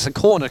chance. And I think it's a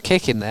corner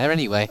kick in there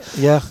anyway.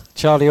 Yeah,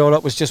 Charlie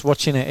Horlock was just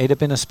watching it. He'd have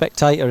been a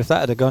spectator if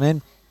that had gone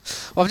in.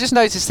 Well, I've just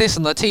noticed this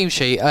on the team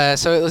sheet.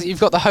 So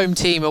you've got the home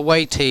team,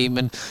 away team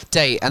and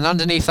date, and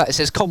underneath that it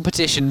says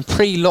competition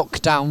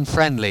pre-lockdown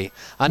friendly.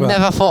 I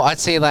never thought I'd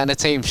see that in a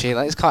team sheet.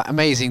 That is quite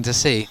amazing to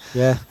see.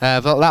 Yeah.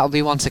 But that'll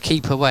be one to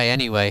keep away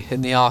anyway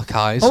in the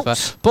archives.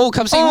 But ball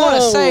comes in. What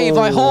a save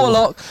by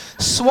Horlock.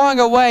 Swung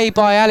away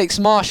by Alex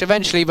Marsh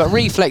eventually, but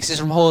reflexes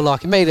from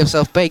Horlock. He made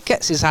himself big,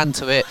 gets his hand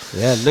to it.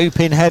 Yeah,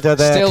 looping header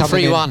there. Still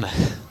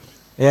 3-1.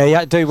 Yeah, you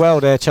had to do well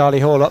there, Charlie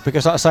Horlock,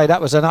 because like I say,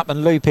 that was an up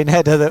and looping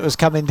header that was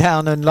coming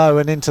down and low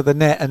and into the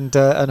net, and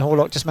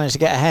Horlock just managed to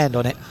get a hand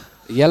on it.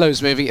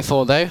 Yellow's moving it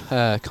forward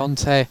though.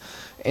 Conte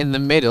in the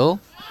middle.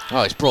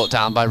 Oh, it's brought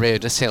down by Rio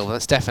da Silva.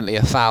 That's definitely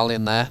a foul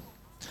in there.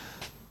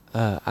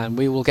 And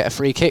we will get a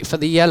free kick for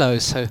the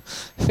Yellows. So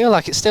I feel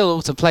like it's still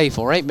all to play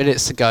for. 8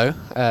 minutes to go.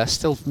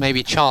 Still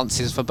maybe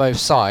chances for both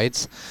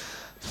sides.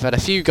 We've had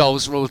a few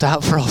goals ruled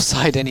out for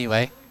offside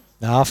anyway.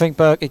 No, I think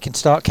Berkey can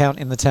start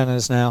counting the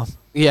tenors now.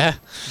 Yeah.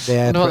 Yeah,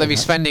 I don't know what they'll be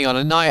much. spending on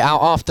a night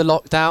out after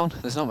lockdown.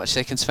 There's not much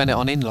they can spend it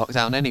on in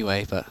lockdown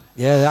anyway, but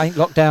Yeah, it ain't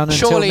locked down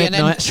until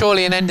midnight.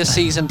 surely an end of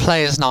season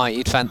players night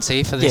you'd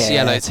fancy for this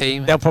Yellow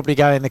team. They'll probably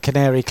go in the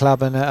Canary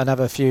Club and have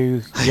a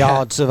few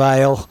yards of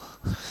ale.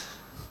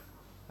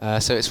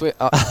 So it's with,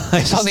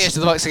 it's on the edge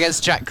of the box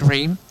against Jack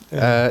Green.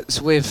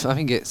 It's with, I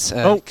think it's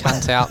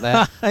Kante out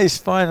there. He's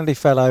finally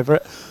fell over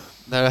it.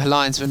 The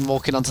linesman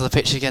walking onto the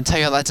pitch again. Tell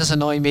you what, that does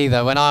annoy me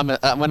though. When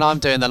I'm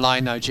doing the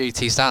line no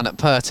duties down at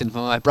Purton for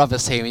my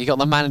brother's team, you got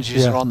the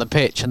managers who are on the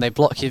pitch and they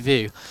block your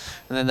view,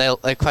 and then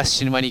they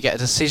question when you get a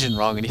decision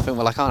wrong, and you think,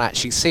 well, I can't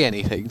actually see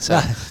anything. So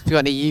if you've got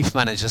any youth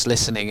managers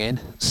listening in,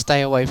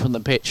 stay away from the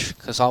pitch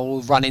because I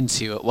will run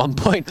into you at one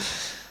point.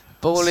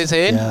 Ball is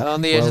in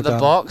on the edge of the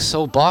box.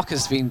 All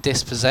Barker's been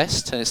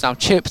dispossessed and it's now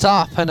chipped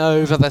up and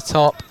over the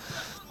top.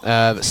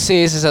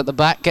 Sears is at the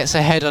back, gets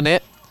a head on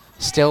it.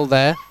 Still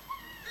there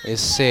is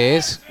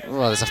Sears.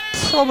 Well, there's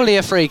probably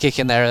a free kick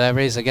in there. There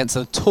is against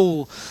the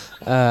tall,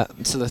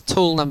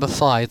 number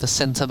 5, the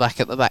centre back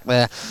at the back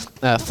there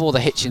for the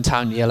Hitchin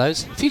Town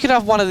Yellows. If you could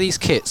have one of these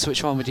kits,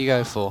 which one would you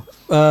go for?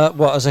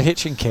 What, as a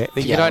Hitchin kit?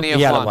 The you could only have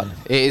yellow one.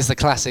 It is the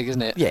classic,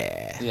 isn't it?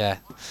 Yeah. Yeah.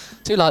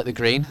 Do like the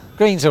green.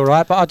 Green's all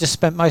right, but I just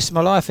spent most of my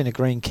life in a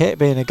green kit,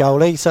 being a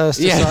goalie, so it's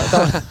just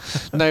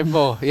like no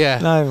more,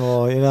 no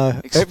more, you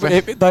know.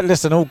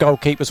 Listen, all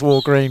goalkeepers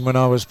wore green when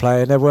I was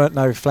playing. There weren't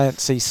no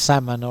fancy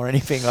salmon or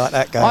anything like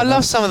that going I on.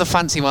 love some of the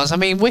fancy ones. I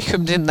mean,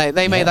 Wickham, didn't they?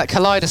 They made that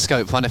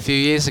kaleidoscope one a few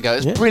years ago.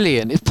 It was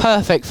brilliant. It's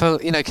perfect for,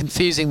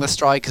 confusing the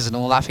strikers and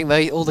all that. I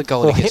think all the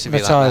goalie kits should be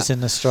like that. Hypnotising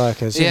the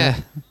strikers.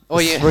 Yeah. Or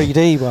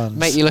 3D ones.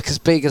 Make you look as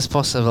big as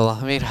possible.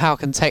 I mean, how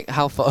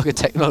far could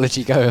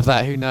technology go with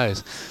that? Who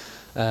knows?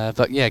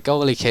 But yeah,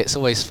 goalie kit's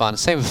always fun.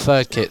 Same with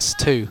third kits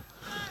too.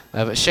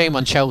 But shame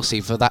on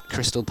Chelsea for that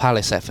Crystal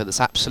Palace effort.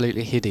 That's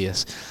absolutely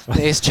hideous.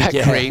 There's Jack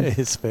Green. It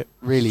is a bit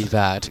really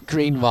bad.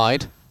 Green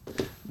wide.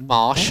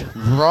 Marsh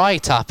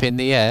right up in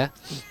the air.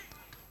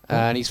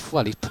 And he's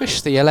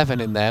pushed the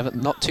 11 in there, but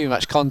not too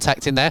much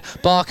contact in there.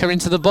 Barker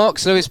into the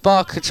box. Lewis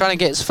Barker trying to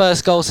get his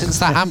first goal since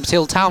that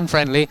Ampthill Town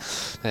friendly.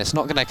 And it's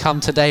not going to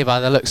come today by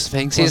the looks of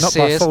things. not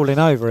by falling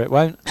over, it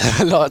won't.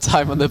 A lot of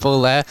time on the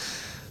ball there.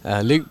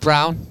 Luke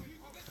Brown.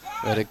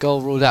 But a goal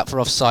ruled out for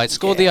offside.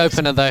 Scored the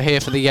opener though here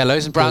for the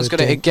Yellows, and Brown's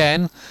got it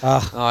again.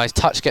 His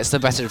touch gets the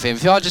better of him.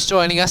 If you are just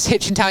joining us,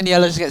 Hitchin Town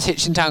Yellows against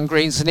Hitchin Town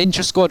Greens, an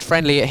intra-squad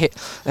friendly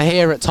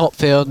here at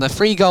Topfield, and the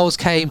 3 goals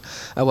came,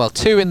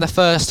 2 in the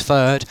first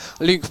third,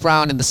 Luke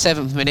Brown in the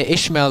 7th minute,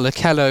 Ishmael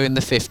Lakello in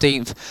the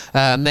 15th,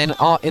 and then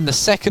in the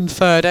second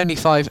third, only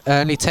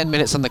 10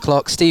 minutes on the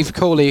clock, Steve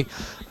Cooley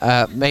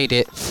made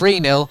it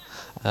 3-0.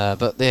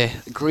 But the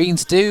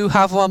Greens do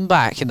have one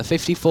back in the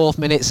 54th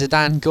minute.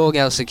 Zidane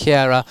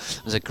Gorgel-Sequeira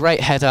was a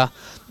great header,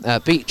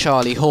 beat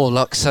Charlie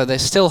Horlock, so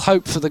there's still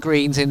hope for the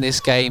Greens in this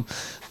game.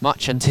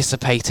 Much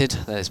anticipated.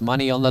 There's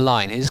money on the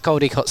line. Here's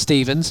Caldecott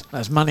Stevens.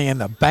 There's money in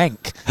the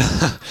bank.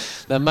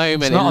 The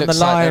moment it's not it looks on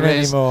the line like there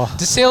anymore.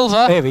 De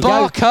Silva, Here we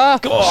Barker,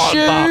 go on,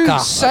 shoot,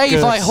 Barker.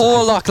 save by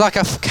Horlock like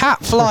a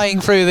cat flying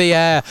through the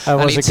air,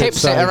 and he tips it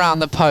save. around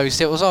the post.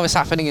 It was always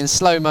happening in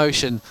slow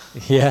motion.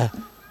 Yeah.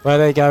 Well,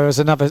 there you go. There's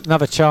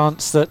another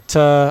chance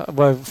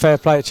that, fair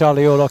play to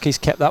Charlie Horlock. He's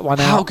kept that one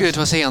out. How good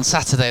was he on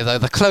Saturday, though?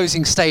 The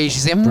closing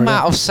stages, the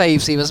amount of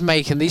saves he was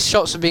making. These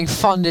shots were being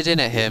funded in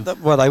at him.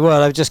 Well, they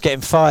were just getting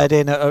fired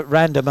in at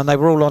random, and they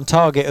were all on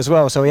target as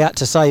well, so he had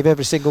to save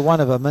every single one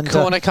of them. And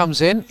corner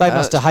comes in. They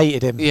must have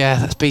hated him. Yeah,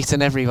 that's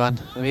beaten everyone.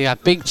 We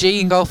had Big G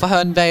in goal for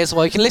Herne Bay as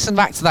well. You can listen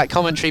back to that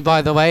commentary,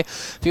 by the way,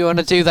 if you want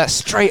to do that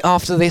straight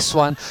after this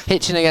one.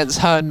 Hitchin against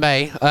Herne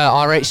Bay,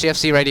 our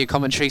HTFC Radio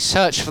commentary.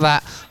 Search for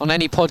that on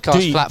any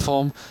podcast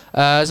platform.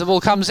 As the ball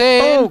comes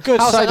in. Oh,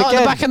 good save again.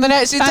 The back of the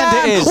net. Zidane.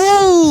 And it is.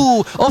 Ooh!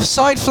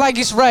 Offside flag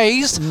is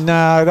raised.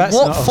 No, that's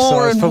what not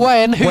for offside. And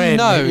when? Who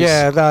knows?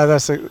 Yeah, no,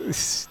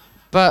 that's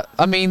But,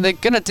 I mean, they're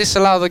going to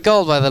disallow the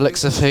goal by the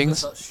looks of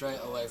things. Straight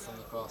away from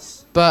the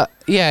cross. But,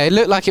 yeah, it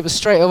looked like it was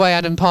straight away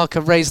Adam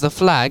Parker raised the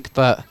flag,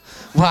 but...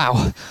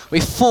 Wow, we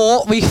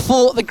thought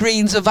the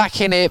Greens are back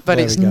in it, but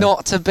it's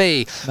not to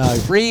be. No.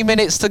 3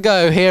 minutes to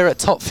go here at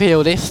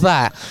Topfield, if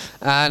that.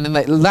 And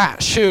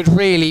that should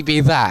really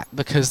be that,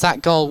 because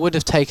that goal would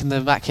have taken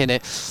them back in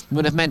it,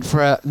 would have meant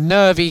for a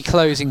nervy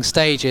closing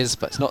stages,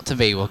 but it's not to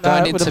be. We'll go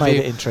and would have made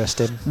interview it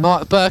interesting.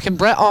 Mark Burke and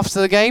Brett after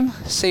the game,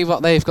 see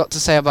what they've got to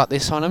say about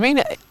this one. I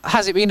mean,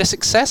 has it been a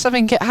success? I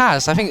think it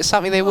has. I think it's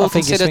something they will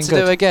consider to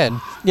do again.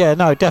 Yeah,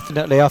 no,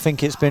 definitely. I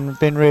think it's been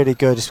really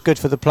good. It's good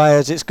for the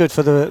players. It's good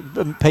for the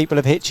people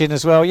of Hitchin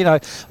as well. You know,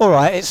 all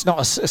right, it's not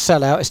a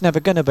sellout. It's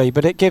never going to be,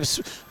 but it gives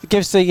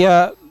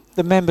the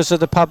the members of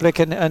the public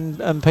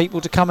and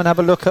people to come and have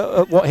a look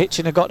at what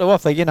Hitchin have got to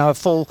offer. You know,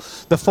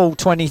 the full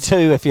 22,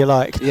 if you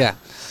like. Yeah.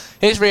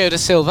 Here's Rio da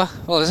Silva.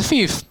 Well, there's a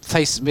few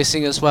faces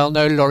missing as well.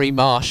 No Laurie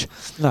Marsh.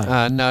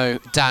 No. No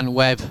Dan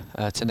Webb,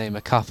 to name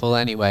a couple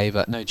anyway,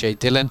 but no Jay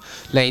Dillon.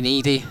 Lane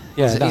Eady.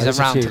 Yeah, he's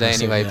around today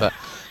anyway, but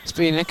it's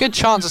been a good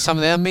chance of some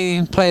of them. I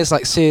mean, players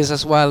like Sears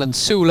as well, and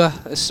Sula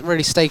is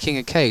really staking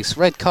a case.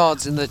 Red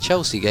cards in the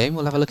Chelsea game.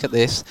 We'll have a look at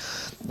this.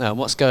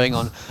 What's going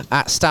on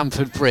at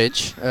Stamford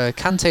Bridge?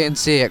 Kante and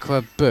Ziyech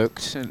were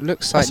booked. It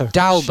looks like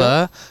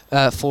Dalber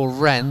for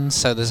Rennes.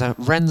 So there's a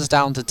Rennes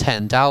down to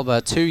 10.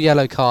 Dalber, 2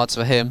 yellow cards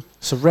for him.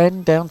 So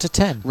Rennes down to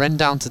 10. Rennes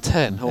down to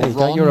 10. Or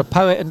Ron. You're a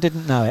poet and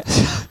didn't know it. I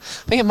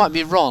think it might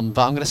be Ron,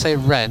 but I'm going to say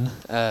Rennes.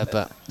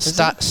 But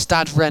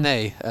Stade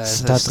Rennais,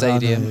 the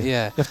stadium. Rennais.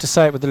 Yeah. You have to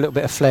say it with a little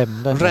bit of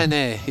phlegm, don't you?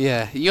 Rennais,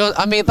 yeah.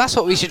 I mean, that's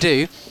what we should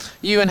do.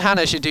 You and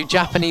Hannah should do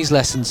Japanese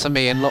lessons for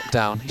me in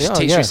lockdown. You should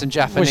teach me some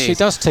Japanese. Well, she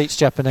does teach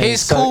Japanese.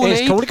 Here's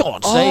Cooley. Go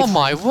on, Steve. Oh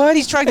my word,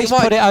 he's dragged it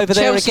right. Put it over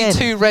there Chelsea again.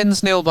 2, Rennes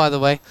 0, by the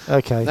way.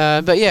 Okay.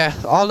 But yeah,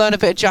 I'll learn a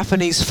bit of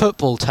Japanese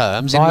football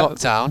terms in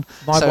lockdown.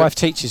 My wife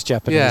teaches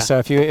Japanese, yeah. so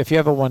if you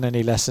ever want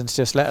any lessons,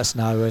 just let us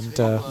know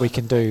and we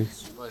can do.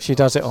 She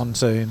does it on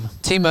Zoom.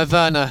 Timo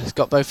Werner has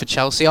got both for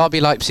Chelsea.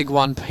 RB Leipzig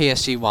 1,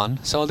 PSG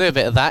 1. So I'll do a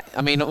bit of that.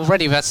 I mean,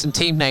 already we've had some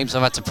team names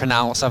I've had to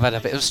pronounce. I've had a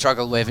bit of a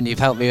struggle with, and you've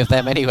helped me with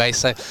them anyway.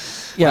 So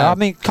yeah, I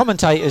mean,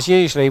 commentators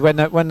usually when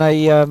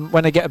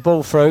they get a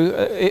ball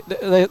through,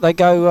 they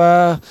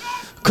go.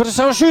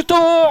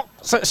 Shooter!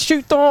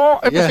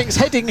 Everything's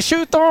heading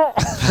shooter!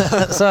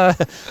 So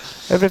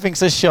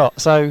everything's a shot.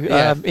 So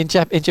in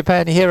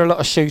Japan you hear a lot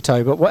of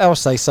shuto, but what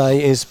else they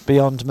say is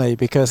beyond me,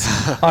 because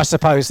I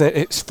suppose that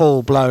it's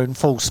full-blown,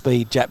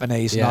 full-speed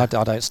Japanese, and I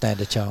don't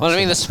stand a chance. Well, I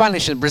mean, the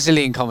Spanish and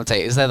Brazilian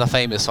commentators, they're the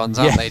famous ones,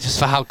 aren't they? Just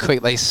for how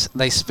quick they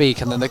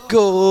speak, and then the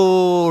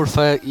goal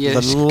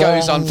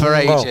goes on for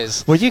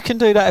ages. Well, you can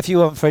do that if you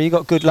want, Fred. You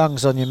got good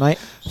lungs on you, mate.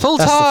 Full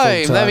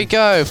time. There we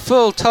go.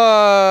 Full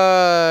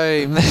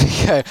time. There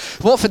we go.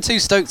 Watford 2,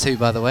 Stoke 2,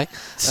 by the way.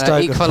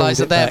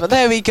 Equaliser there. But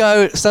there we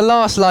go. It's the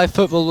last live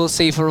football we'll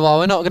see for a while.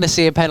 We're not going to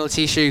see a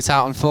penalty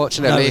shootout,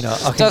 unfortunately. No,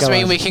 we're not. Does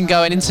mean we can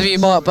go and interview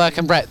Mark Burke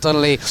and Brett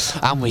Donnelly,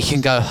 and we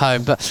can go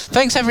home. But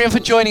thanks everyone for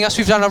joining us.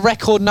 We've done a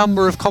record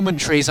number of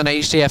commentaries on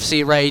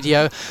HTFC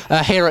Radio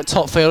here at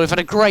Topfield. We've had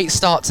a great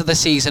start to the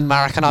season,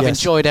 Marek, and I've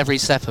enjoyed every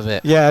step of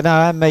it. Yeah, no,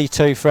 and me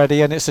too,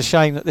 Freddie. And it's a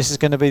shame that this is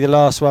going to be the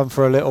last one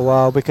for a little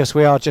while, because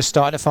we are just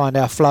starting to find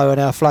our flow and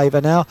our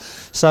flavour now.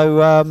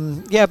 So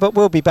but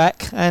we'll be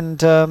back.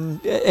 And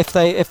if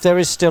there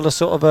is still a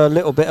sort of a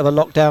little bit of a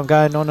lockdown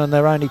going on and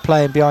they're only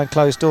playing behind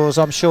closed doors,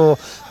 I'm sure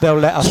they'll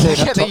let us in.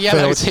 Look at the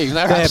yellow team,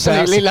 they're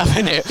absolutely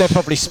loving it. They're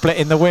probably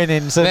splitting the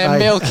winnings, aren't they're they?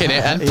 Milking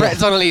it, and Brett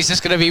Donnelly's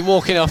just going to be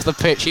walking off the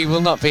pitch. He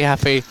will not be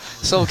happy.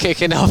 It's all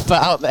kicking off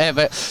but out there,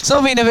 but it's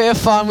all been a bit of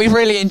fun. We've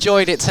really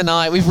enjoyed it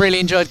tonight. We've really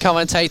enjoyed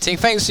commentating.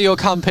 Thanks for your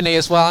company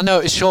as well. I know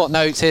it was short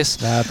notice.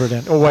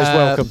 Brilliant. Always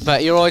welcome.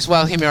 But you're always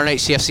welcome here on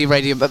HTFC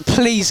Radio. But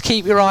please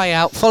keep your eye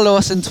out. Follow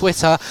us on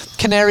Twitter.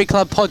 Canary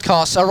Club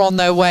podcasts are on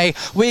their way.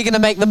 We're going to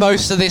make the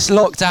most of this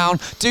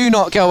lockdown. Do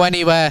not go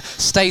anywhere.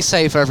 Stay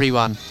safe,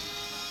 everyone.